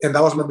 And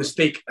that was my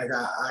mistake. Like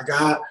I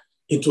got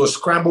into a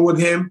scramble with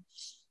him,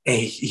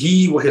 and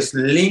he with his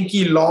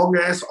lanky,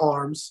 long-ass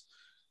arms,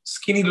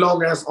 skinny,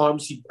 long-ass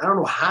arms, I don't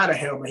know how the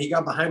hell, man. He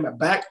got behind my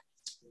back,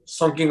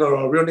 sunking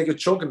a real nigga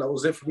choke, and that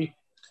was it for me.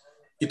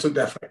 He took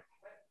that fight.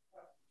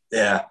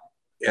 Yeah,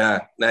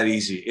 not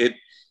easy.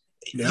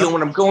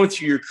 When I'm going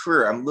through your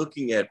career, I'm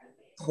looking at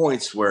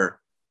points where,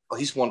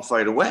 he's one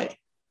fight away.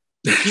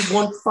 He's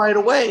one fight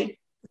away.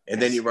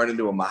 And then you run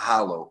into a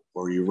Mahalo,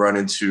 or you run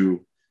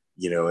into,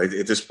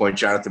 at this point,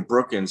 Jonathan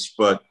Brookins.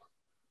 But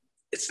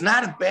it's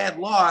not a bad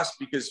loss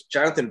because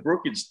Jonathan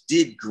Brookins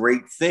did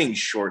great things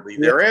shortly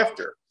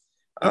thereafter.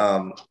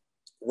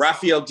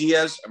 Rafael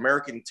Diaz,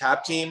 American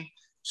Top Team.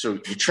 So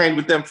you trained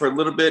with them for a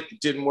little bit, it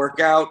didn't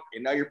work out,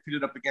 and now you're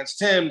pitted up against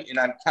him in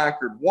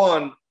Unconquered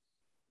 1.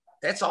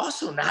 That's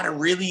also not a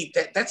really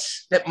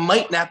that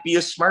might not be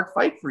a smart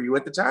fight for you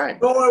at the time.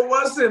 No, it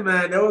wasn't,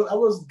 man. I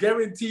was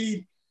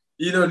guaranteed,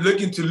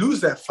 looking to lose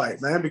that fight,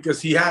 man,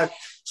 because he had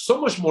so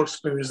much more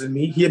experience than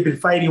me. He had been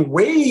fighting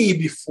way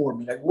before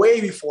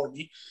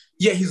me.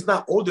 Yeah, he's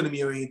not older than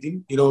me or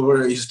anything,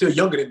 where he's still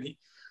younger than me.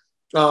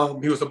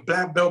 He was a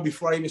black belt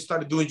before I even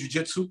started doing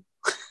jiu-jitsu.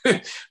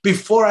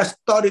 Before I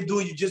started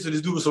doing jiu-jitsu,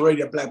 this dude was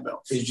already a black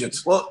belt in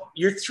jiu-jitsu. Well,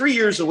 you're 3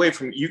 years away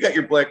from, you got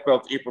your black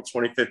belt April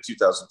 25th,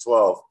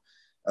 2012.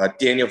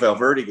 Daniel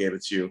Valverde gave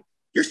it to you.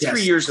 You're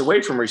 3 years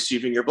away from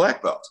receiving your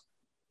black belt.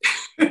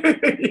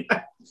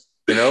 Yeah.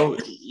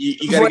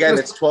 You got a guy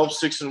that's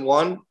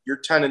 12-6-1.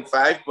 You're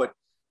 10-5, but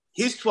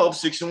his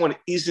 12-6-1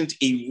 isn't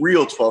a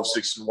real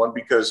 12-6-1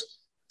 because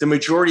the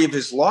majority of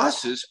his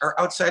losses are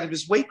outside of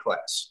his weight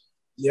class.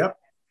 Yep.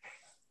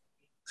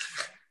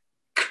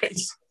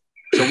 Crazy.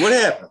 So what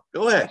happened?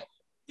 Go ahead.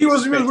 He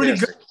was really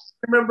good.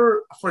 I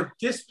remember for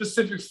this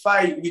specific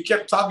fight, we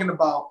kept talking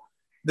about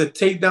the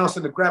takedowns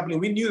and the grappling.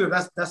 We knew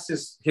that's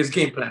his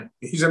game plan.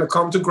 He's going to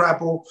come to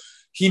grapple.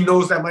 He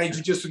knows that my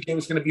jiu-jitsu game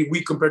is going to be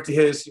weak compared to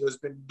his. He has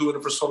been doing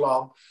it for so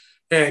long.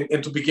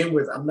 And to begin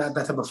with, I'm not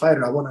that type of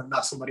fighter. I want to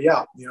knock somebody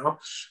out,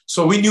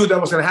 So we knew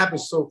that was going to happen.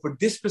 So for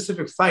this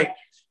specific fight,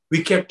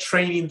 we kept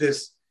training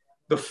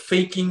the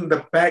faking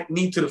the back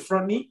knee to the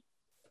front knee.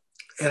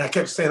 And I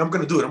kept saying, I'm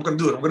going to do it. I'm going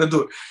to do it. I'm going to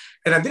do it.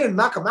 And I didn't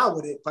knock him out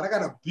with it, but I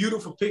got a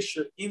beautiful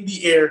picture in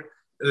the air,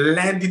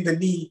 landing the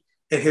knee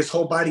and his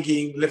whole body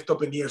getting lifted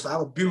up in the air. So I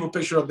have a beautiful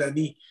picture of that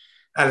knee.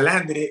 I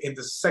landed it in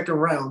the second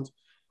round.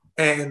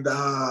 And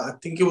I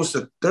think it was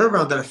the third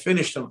round that I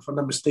finished him, if I'm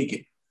not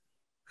mistaken.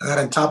 I got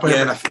on top of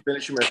him. And I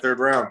finished him in the third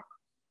round.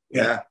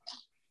 Yeah.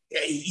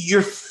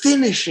 You're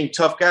finishing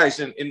tough guys.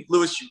 And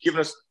Lewis, you've given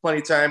us plenty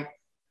of time.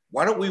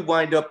 Why don't we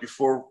wind up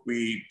before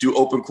we do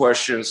open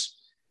questions?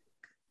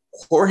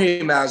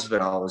 Jorge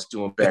Masvidal is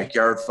doing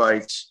backyard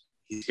fights.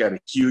 He's got a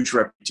huge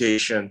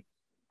reputation.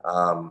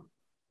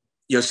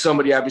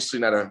 Somebody obviously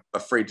not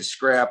afraid to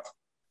scrap.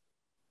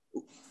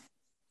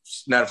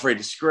 Not afraid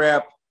to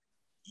scrap.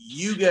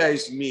 You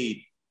guys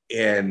meet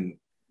in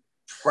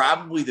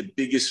probably the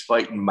biggest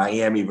fight in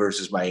Miami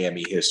versus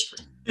Miami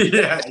history.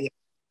 Yeah,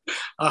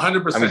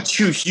 100%. I mean,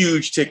 two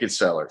huge ticket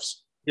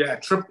sellers. Yeah,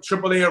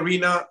 AAA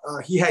Arena.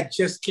 He had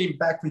just came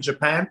back from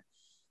Japan,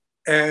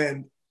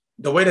 and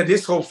the way that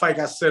this whole fight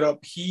got set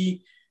up,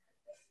 he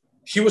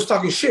was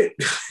talking shit.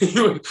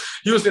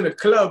 he was in a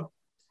club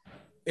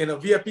in a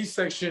VIP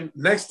section.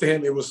 Next to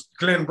him, it was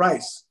Glenn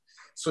Rice.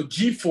 So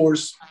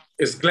G-Force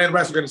is Glenn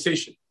Rice's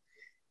organization.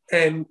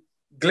 And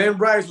Glenn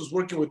Rice was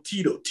working with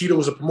Tito. Tito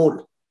was a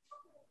promoter.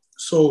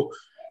 So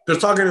they're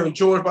talking to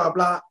George, blah,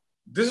 blah.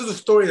 This is the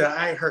story that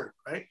I heard,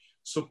 right?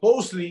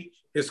 Supposedly,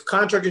 his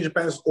contract in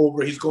Japan is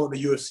over. He's going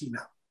to UFC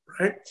now,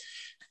 right?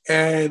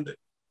 And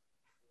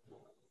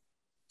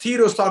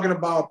Tito's talking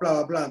about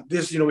blah, blah, blah.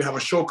 This, we have a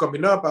show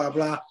coming up, blah,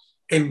 blah.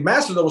 And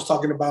Masvidal was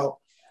talking about,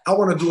 I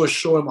want to do a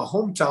show in my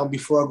hometown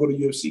before I go to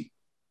UFC.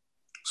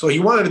 So he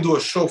wanted to do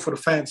a show for the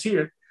fans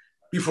here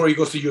before he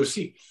goes to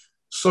UFC.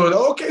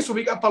 So, okay, so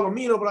we got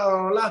Palomino, blah,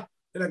 blah, blah.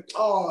 They're like,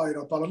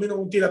 Palomino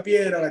un tira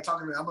piedra. Like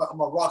talking, I'm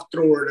a rock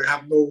thrower that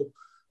have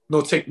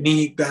no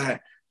technique,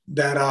 that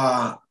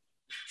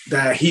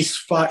that he's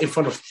fought in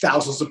front of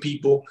thousands of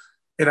people,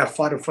 and I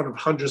fought in front of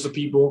hundreds of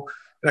people,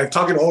 and I'm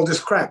talking all this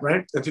crap,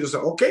 right? And people say,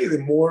 okay,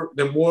 even more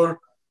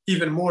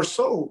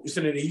so,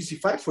 isn't it an easy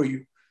fight for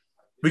you?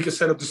 We can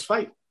set up this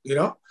fight, you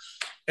know?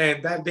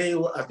 And that day,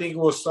 I think it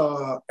was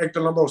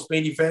Hector Lombardo's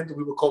main event.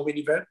 We were called main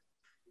event.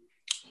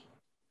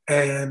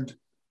 And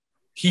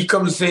he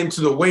comes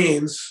into the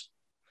weigh-ins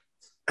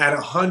at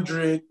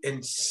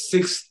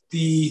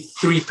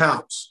 163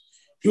 pounds.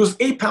 He was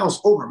 8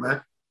 pounds over,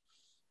 man.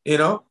 You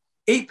know,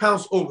 8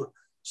 pounds over.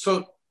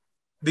 So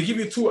they give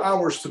you 2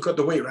 hours to cut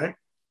the weight, right?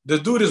 The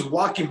dude is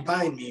walking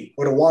by me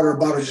with a water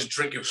bottle, just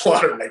drinking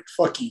water, like,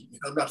 fuck you,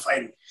 I'm not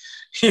fighting.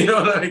 You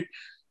know, like,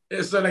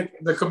 it's like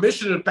the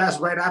commissioner passed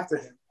right after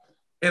him.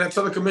 And I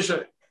tell the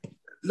commissioner,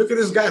 look at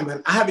this guy,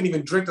 man. I haven't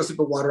even drank a sip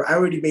of water. I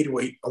already made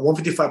weight at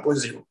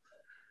 155.0.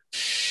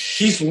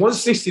 He's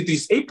 160,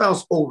 he's 8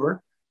 pounds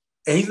over,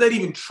 and he's not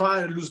even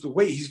trying to lose the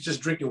weight. He's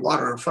just drinking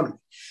water in front of me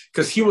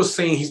because he was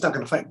saying he's not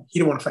going to fight me. He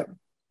didn't want to fight me.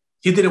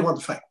 He didn't want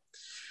to fight.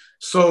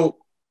 So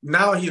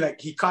now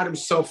he caught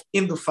himself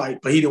in the fight,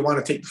 but he didn't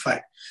want to take the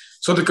fight.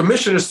 So the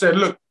commissioner said,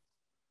 look,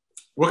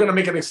 we're going to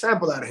make an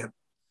example out of him.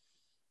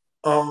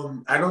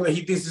 I know that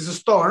he thinks he's a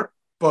star,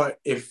 but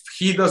if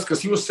he does,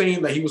 because he was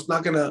saying that he was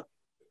not going to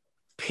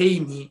pay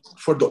me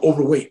for the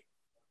overweight,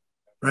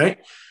 right?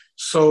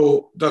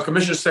 So the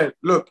commissioner said,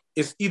 look,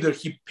 it's either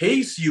he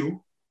pays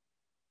you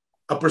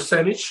a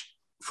percentage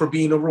for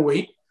being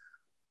overweight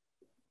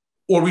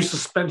or we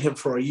suspend him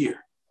for a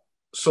year.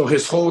 So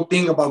his whole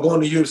thing about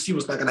going to UFC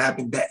was not going to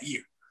happen that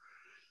year.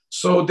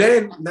 So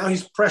then now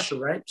he's pressure,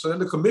 right? So then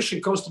the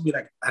commission comes to me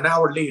like an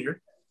hour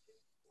later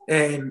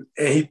and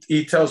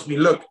he tells me,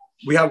 look,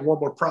 we have one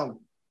more problem.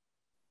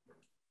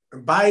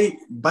 By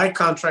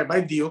contract,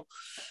 by deal,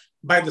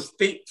 by the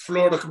state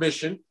Florida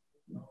commission,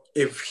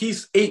 if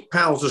he's 8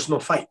 pounds, there's no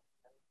fight.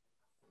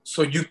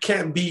 So you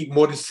can't be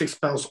more than 6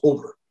 pounds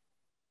over.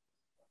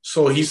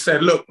 So he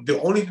said, look,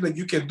 the only thing that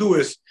you can do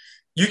is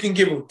you can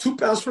give him 2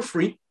 pounds for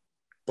free,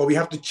 but we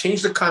have to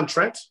change the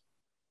contract,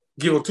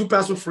 give him 2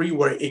 pounds for free,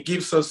 where it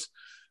gives us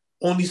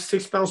only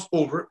 6 pounds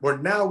over, where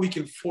now we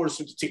can force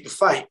him to take the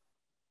fight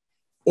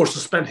or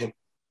suspend him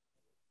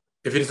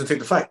if he doesn't take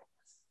the fight.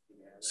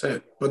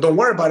 Said, but don't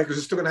worry about it because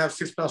you're still going to have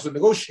 6 pounds to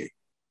negotiate.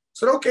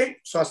 Said, okay.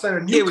 So I signed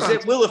a new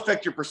contract. It will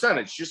affect your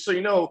percentage. Just so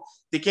you know,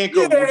 they can't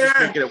go, we'll just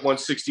make it at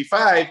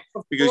 165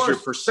 because your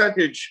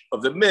percentage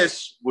of the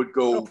miss would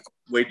go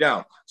way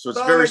down. So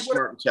it's very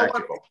smart and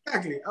tactical.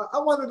 Exactly. I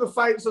wanted to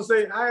fight, so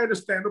say, I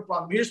understand the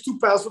problem. Here's 2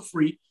 pounds for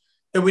free.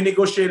 And we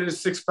negotiated at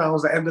 6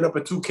 pounds. I ended up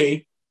at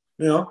 2K.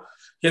 You know,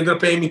 he ended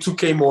up paying me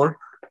 2K more.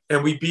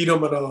 And we beat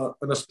him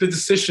in a split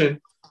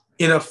decision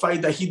in a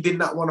fight that he did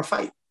not want to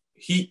fight.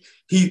 He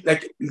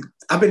like,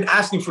 I've been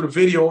asking for the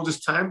video all this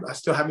time. I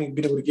still haven't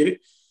been able to get it.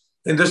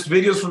 And there's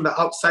videos from the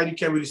outside. You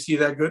can't really see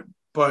that good,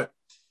 but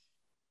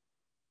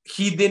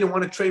he didn't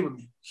want to trade with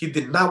me. He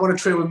did not want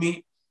to trade with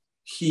me.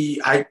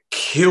 I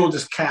killed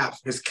his calf.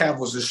 His calf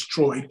was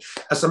destroyed.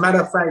 As a matter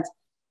of fact,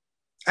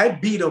 I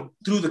beat him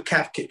through the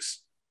calf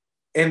kicks.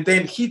 And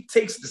then he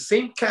takes the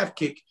same calf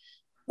kick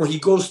when he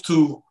goes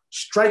to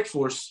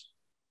Strikeforce.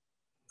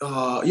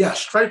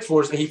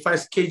 Strikeforce, and he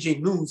fights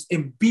KJ Noons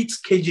and beats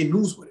KJ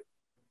Noons with it.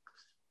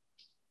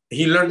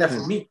 He learned that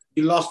from me.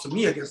 He lost to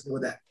me against him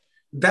with that.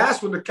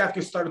 That's when the calf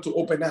kick started to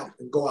open out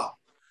and go out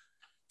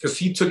because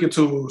he took it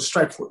to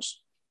Strikeforce.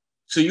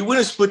 So you win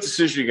a split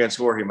decision against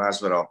Jorge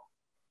Masvidal.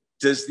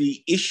 Does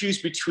the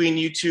issues between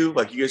you two,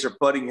 like you guys are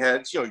butting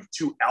heads, you know,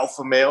 2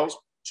 alpha males,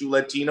 2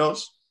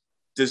 Latinos,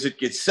 does it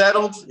get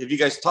settled? Have you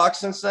guys talked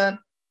since then?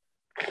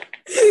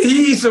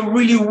 He's a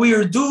really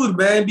weird dude,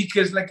 man,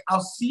 because like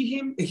I'll see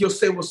him and he'll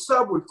say, what's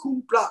up, we're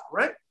cool, blah,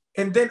 right?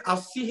 And then I'll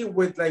see him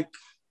with like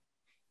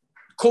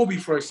Kobe,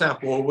 for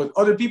example, or with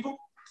other people,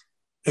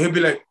 and he'll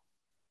be like,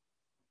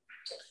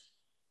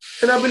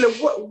 and I'll be like,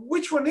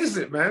 which one is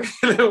it, man?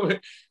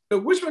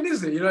 Which one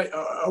is it? You're like,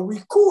 are we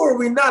cool or are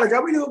we not? Like, I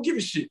really don't give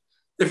a shit.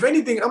 If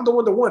anything, I'm the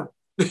one that won.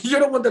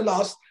 You're the one that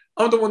lost.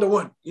 I'm the one that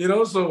won, you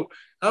know? So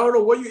I don't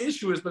know what your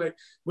issue is, but like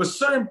with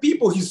certain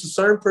people, he's a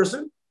certain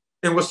person.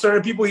 And with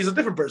certain people, he's a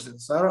different person.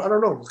 So I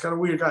don't know. It's kind of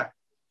a weird guy.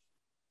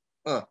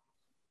 Huh.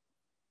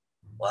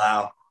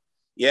 Wow.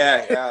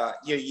 Yeah.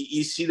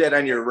 You see that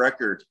on your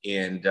record,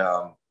 and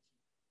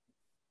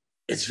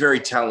it's very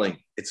telling.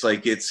 It's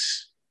like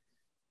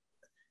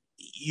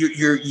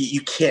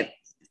you can't,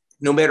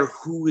 no matter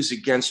who is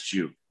against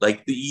you.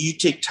 Like you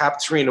take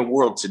top 3 in the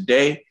world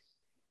today,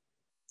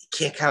 you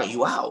can't count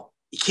you out.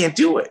 You can't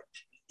do it.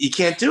 You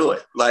can't do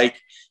it.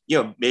 Like,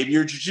 you know, maybe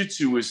your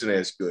jiu-jitsu isn't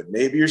as good.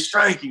 Maybe your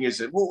striking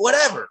isn't. Well,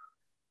 whatever.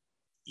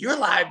 You're a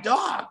live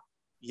dog.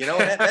 You know,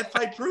 that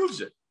fight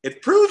proves it.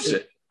 It proves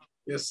it.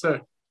 Yes,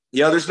 sir.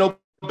 Yeah, there's no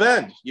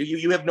bend.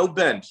 You have no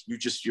bend.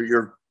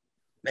 You're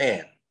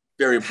man,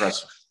 very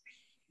impressive.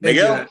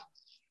 Miguel?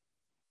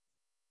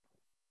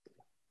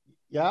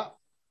 Yeah.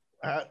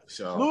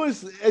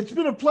 Louis, it's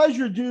been a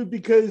pleasure, dude,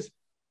 because,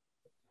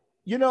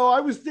 you know,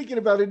 I was thinking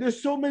about it.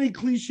 There's so many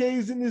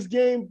cliches in this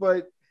game,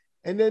 but,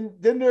 and then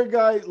there are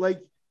guys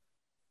like,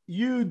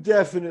 you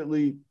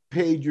definitely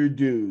paid your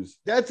dues.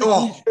 That's a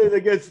cliche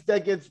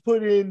that gets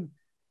put in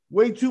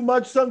way too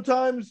much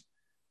sometimes,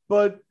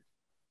 but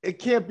it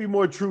can't be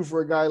more true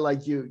for a guy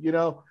like you, you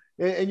know.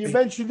 And you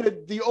mentioned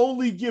that the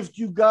only gift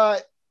you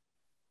got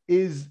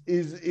is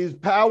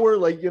power,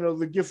 like, you know,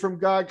 the gift from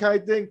God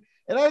kind of thing.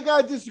 And I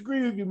gotta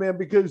disagree with you, man,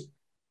 because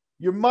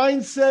your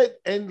mindset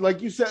and,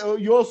 like you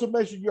said, you also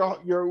mentioned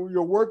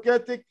your work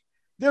ethic.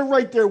 They're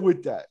right there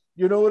with that.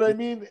 You know what I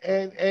mean?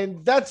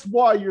 And that's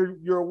why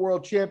you're a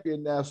world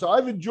champion now. So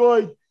I've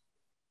enjoyed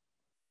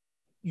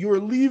your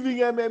leaving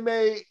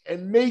MMA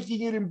and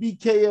making it in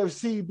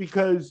BKFC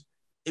because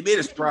it made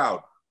us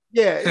proud.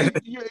 Yeah,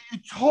 you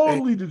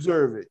totally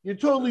deserve it. You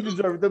totally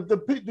deserve it.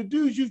 The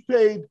dues you've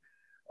paid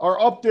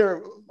are up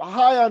there,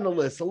 high on the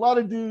list. A lot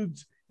of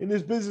dudes in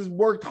this business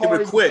worked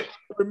hard, quit,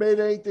 never made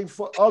anything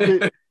of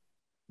it.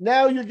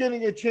 Now you're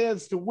getting a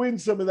chance to win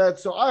some of that.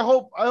 So I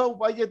hope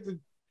I get to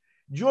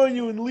join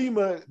you in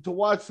Lima to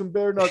watch some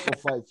bare knuckle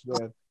fights,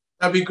 man.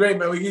 That'd be great,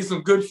 man. We get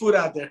some good food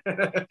out there.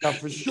 Yeah,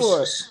 for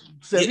sure.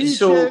 Ceviche.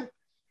 So,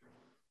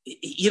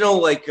 you know,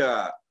 like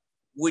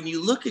when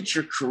you look at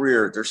your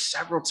career, there's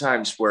several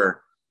times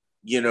where,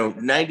 you know,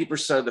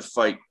 90% of the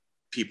fight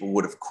people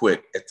would have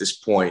quit at this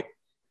point,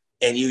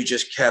 and you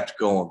just kept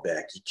going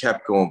back. You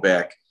kept going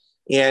back,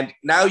 and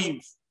now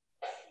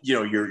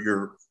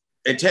you're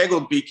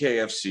entangled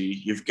BKFC.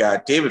 You've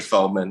got David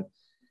Feldman.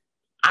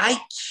 I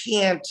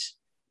can't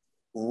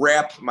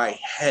wrap my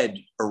head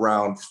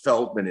around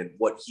Feldman and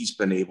what he's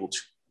been able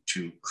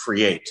to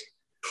create.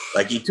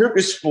 Like, he took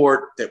a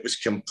sport that was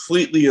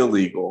completely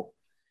illegal.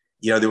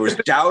 You know, there was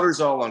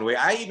doubters all along the way.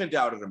 I even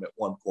doubted him at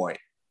one point.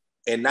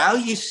 And now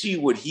you see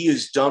what he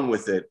has done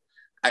with it.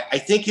 I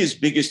think his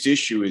biggest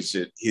issue is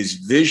that his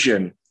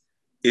vision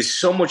is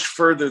so much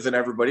further than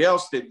everybody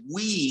else that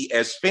we,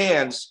 as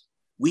fans,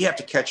 we have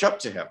to catch up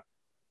to him.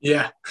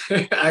 Yeah,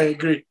 I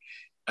agree.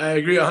 I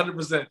agree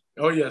 100%.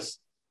 Oh, yes.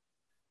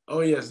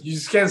 Oh, yes. You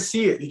just can't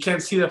see it. You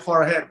can't see that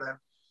far ahead, man.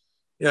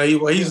 You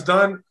know, what he's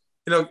done,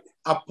 you know,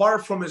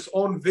 apart from his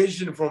own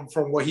vision from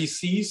what he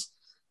sees,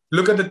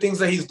 look at the things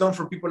that he's done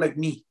for people like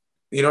me.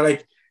 You know,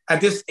 like at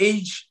this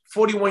age,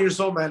 41 years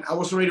old, man, I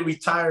was already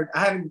retired. I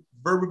hadn't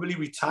verbally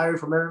retired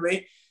from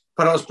MMA,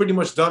 but I was pretty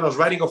much done. I was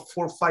riding a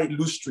 4-fight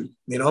lose streak,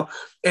 you know,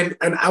 and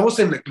I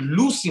wasn't like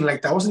losing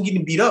like that. I wasn't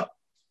getting beat up,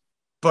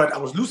 but I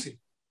was losing.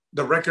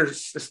 The record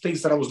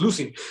states that I was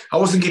losing. I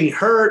wasn't getting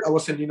hurt. I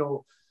wasn't, you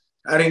know,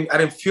 I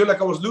didn't feel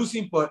like I was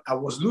losing, but I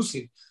was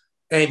losing.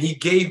 And he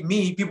gave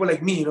me, people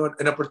like me, you know,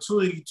 an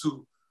opportunity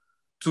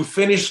to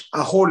finish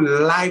a whole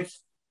life,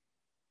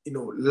 you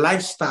know,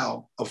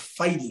 lifestyle of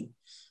fighting,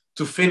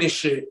 to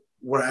finish it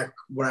where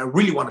I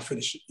really want to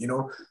finish it, you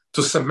know,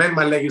 to cement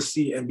my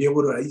legacy and be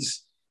able to at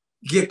least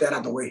get that out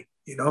of the way,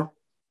 you know?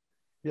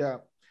 Yeah.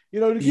 You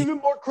know, to give him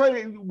more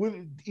credit,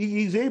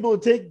 he's able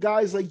to take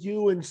guys like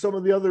you and some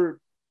of the other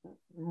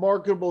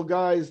marketable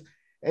guys.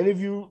 And if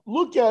you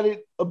look at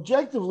it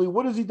objectively,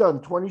 what has he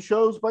done? 20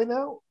 shows by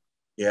now?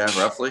 Yeah,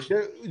 roughly.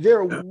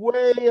 They're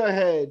way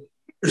ahead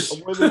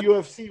of where the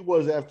UFC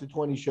was after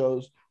 20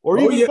 shows, or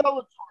even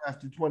Bellator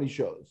after 20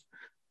 shows,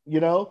 you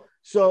know?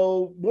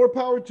 So more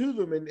power to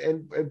them.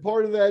 And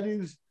part of that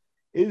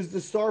is the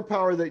star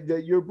power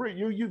that you're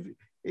bringing.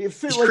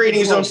 He's like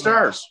creating his own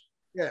stars.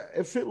 Yeah,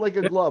 it fit like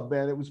a glove,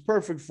 man. It was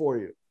perfect for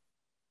you.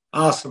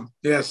 Awesome.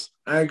 Yes,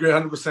 I agree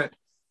 100%.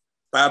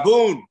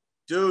 Baboon,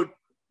 dude,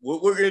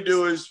 what we're going to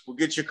do is we'll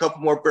get you a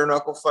couple more bare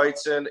knuckle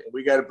fights in, and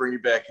we got to bring you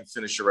back and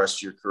finish the rest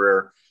of your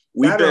career.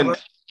 We've been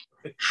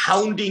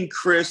hounding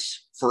Chris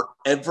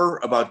forever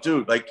about,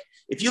 dude, like,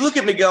 if you look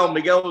at Miguel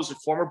was a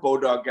former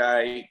Bodog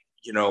guy,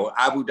 you know,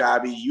 Abu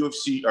Dhabi,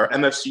 UFC, or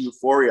MFC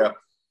Euphoria.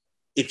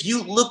 If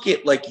you look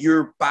at, like,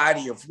 your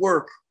body of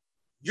work,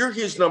 you're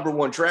his number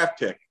one draft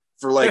pick.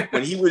 For, like,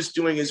 when he was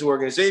doing his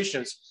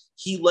organizations,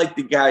 he liked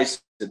the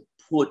guys that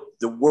put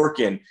the work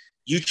in.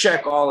 You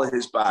check all of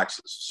his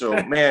boxes.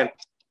 So, man,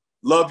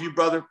 love you,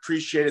 brother.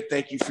 Appreciate it.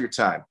 Thank you for your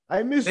time.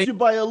 I missed you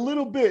by a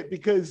little bit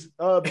because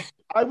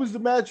I was the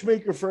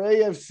matchmaker for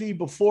AFC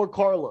before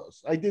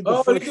Carlos. I did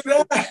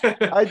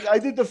I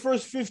did the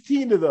first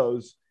 15 of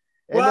those.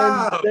 And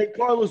then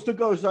Carlos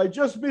took over. So I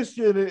just missed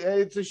you. And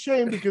it's a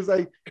shame because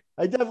I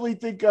definitely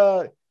think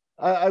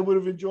I would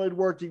have enjoyed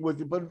working with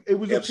you. But it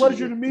was a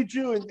pleasure to meet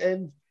you.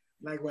 And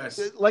likewise.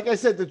 Like I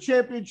said, the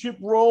championship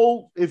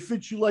role, it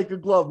fits you like a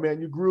glove,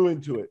 man. You grew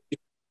into it.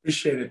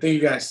 Appreciate it. Thank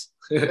you, guys.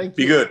 Thank you.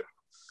 Be good.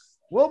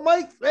 Well,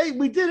 Mike, hey,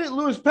 we did it.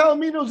 Luis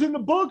Palomino's in the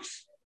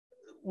books.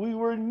 We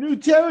were in new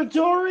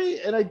territory.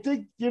 And I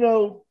think, you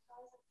know,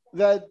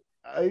 I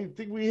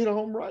think we hit a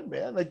home run,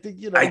 man. I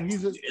think, you know,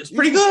 it's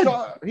pretty good.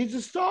 He's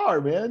a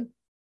star, man.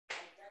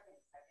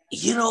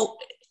 You know,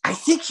 I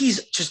think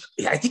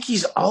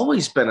he's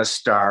always been a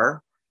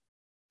star.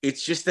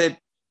 It's just that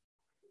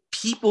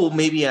people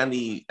maybe on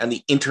the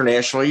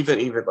international,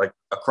 even like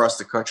across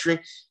the country,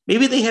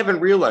 maybe they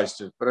haven't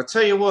realized it. But I'll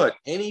tell you what,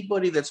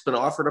 anybody that's been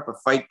offered up a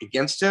fight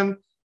against him,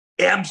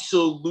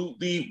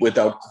 absolutely,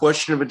 without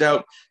question of a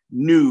doubt,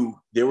 knew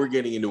they were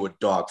getting into a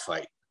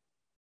dogfight.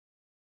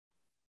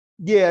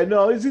 Yeah,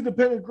 no, his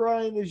independent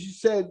grind, as you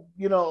said,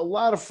 a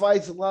lot of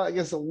fights, a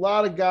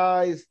lot of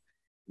guys,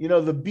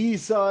 the B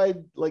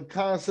side, like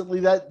constantly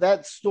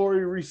that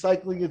story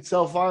recycling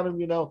itself on him,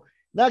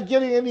 not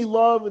getting any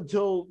love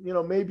until,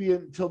 maybe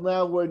until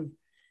now when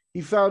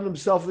he found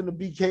himself in the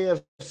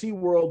BKFC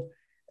world.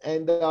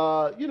 And,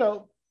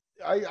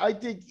 I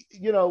think,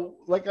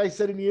 like I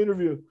said in the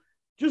interview,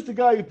 just a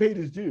guy who paid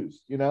his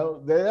dues,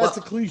 that's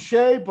a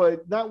cliche,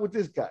 but not with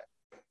this guy.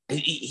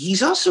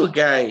 He's also a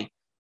guy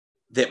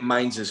that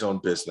minds his own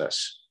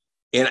business.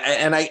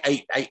 And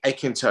I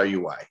can tell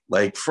you why.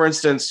 Like, for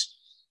instance,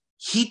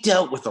 he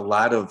dealt with a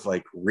lot of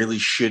like really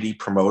shitty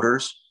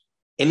promoters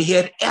and he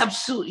had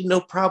absolutely no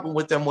problem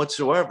with them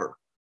whatsoever.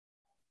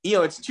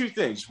 It's two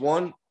things.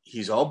 One,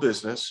 he's all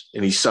business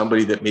and he's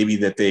somebody that maybe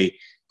that they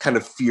kind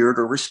of feared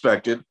or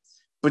respected.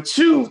 But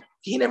two,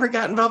 he never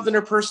got involved in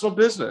their personal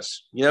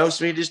business, so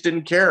he just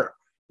didn't care.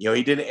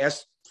 He didn't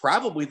ask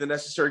probably the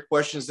necessary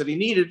questions that he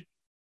needed.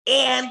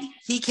 And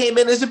he came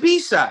in as a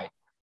B-side.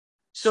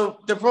 So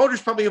the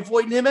promoter's probably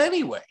avoiding him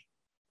anyway.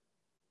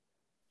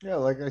 Yeah,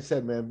 like I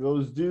said, man,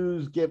 those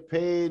dues get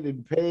paid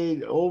and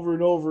paid over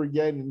and over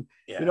again.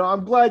 And,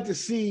 I'm glad to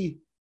see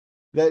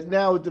that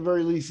now at the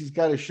very least he's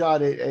got a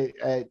shot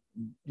at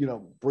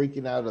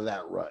breaking out of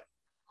that rut.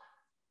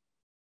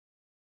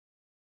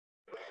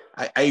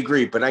 I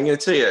agree, but I'm going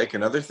to tell you, like,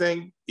 another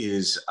thing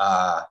is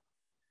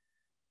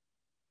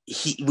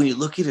when you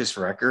look at his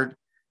record,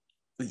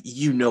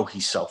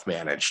 he's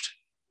self-managed.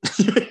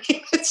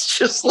 It's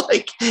just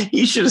like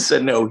he should have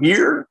said no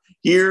here.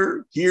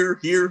 It's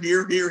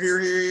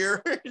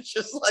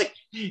just like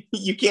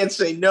you can't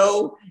say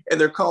no, and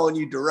they're calling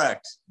you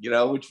direct.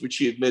 Which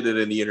he admitted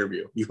in the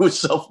interview. He was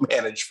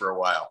self-managed for a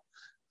while.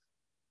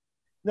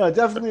 No,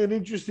 definitely an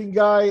interesting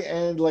guy,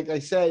 and like I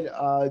said,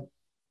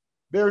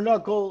 bare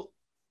knuckle.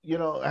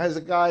 Has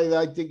a guy that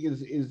I think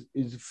is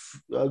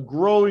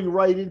growing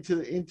right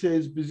into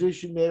his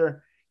position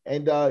there,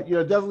 and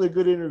definitely a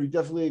good interview,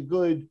 definitely a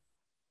good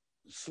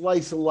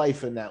slice of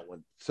life in that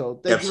one.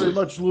 So thank you very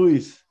much,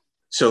 Luis.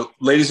 So,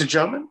 ladies and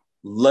gentlemen,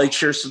 like,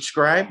 share,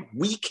 subscribe.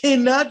 We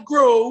cannot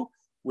grow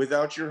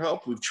without your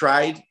help. We've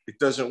tried; it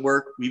doesn't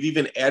work. We've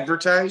even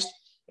advertised,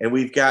 and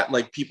we've got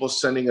like people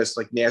sending us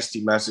like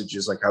nasty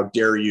messages, like "How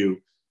dare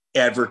you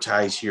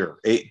advertise here?"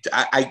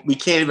 We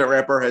can't even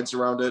wrap our heads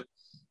around it.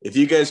 If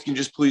you guys can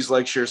just please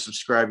like, share,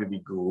 subscribe, it'd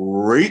be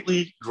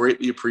greatly,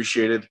 greatly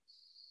appreciated.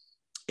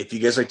 If you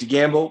guys like to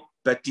gamble,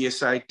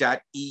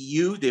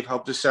 betdsi.eu. They've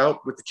helped us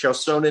out with the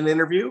Chelsonen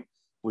interview,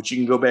 which you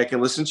can go back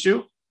and listen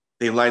to.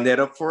 They lined that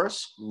up for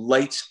us.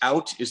 Lights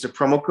Out is the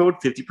promo code,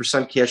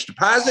 50% cash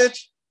deposit,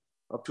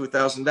 up to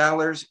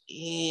 $1,000.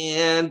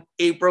 And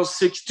April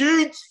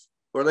 16th,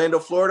 Orlando,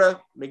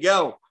 Florida,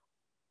 Miguel,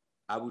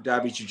 Abu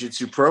Dhabi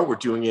Jiu-Jitsu Pro. We're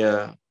doing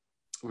a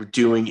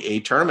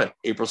tournament,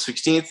 April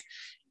 16th.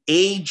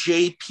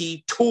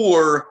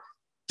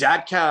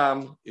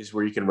 AJPtour.com is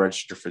where you can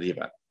register for the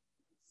event.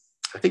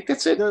 I think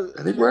that's it.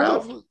 I think we're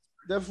out.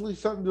 Definitely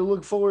something to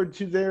look forward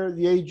to there,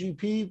 the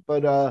AGP.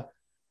 But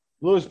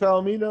Luis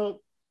Palomino,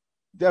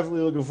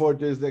 definitely looking forward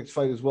to his next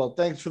fight as well.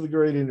 Thanks for the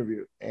great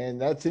interview. And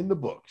that's in the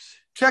books.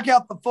 Check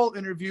out the full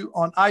interview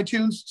on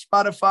iTunes,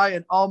 Spotify,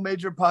 and all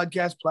major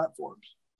podcast platforms.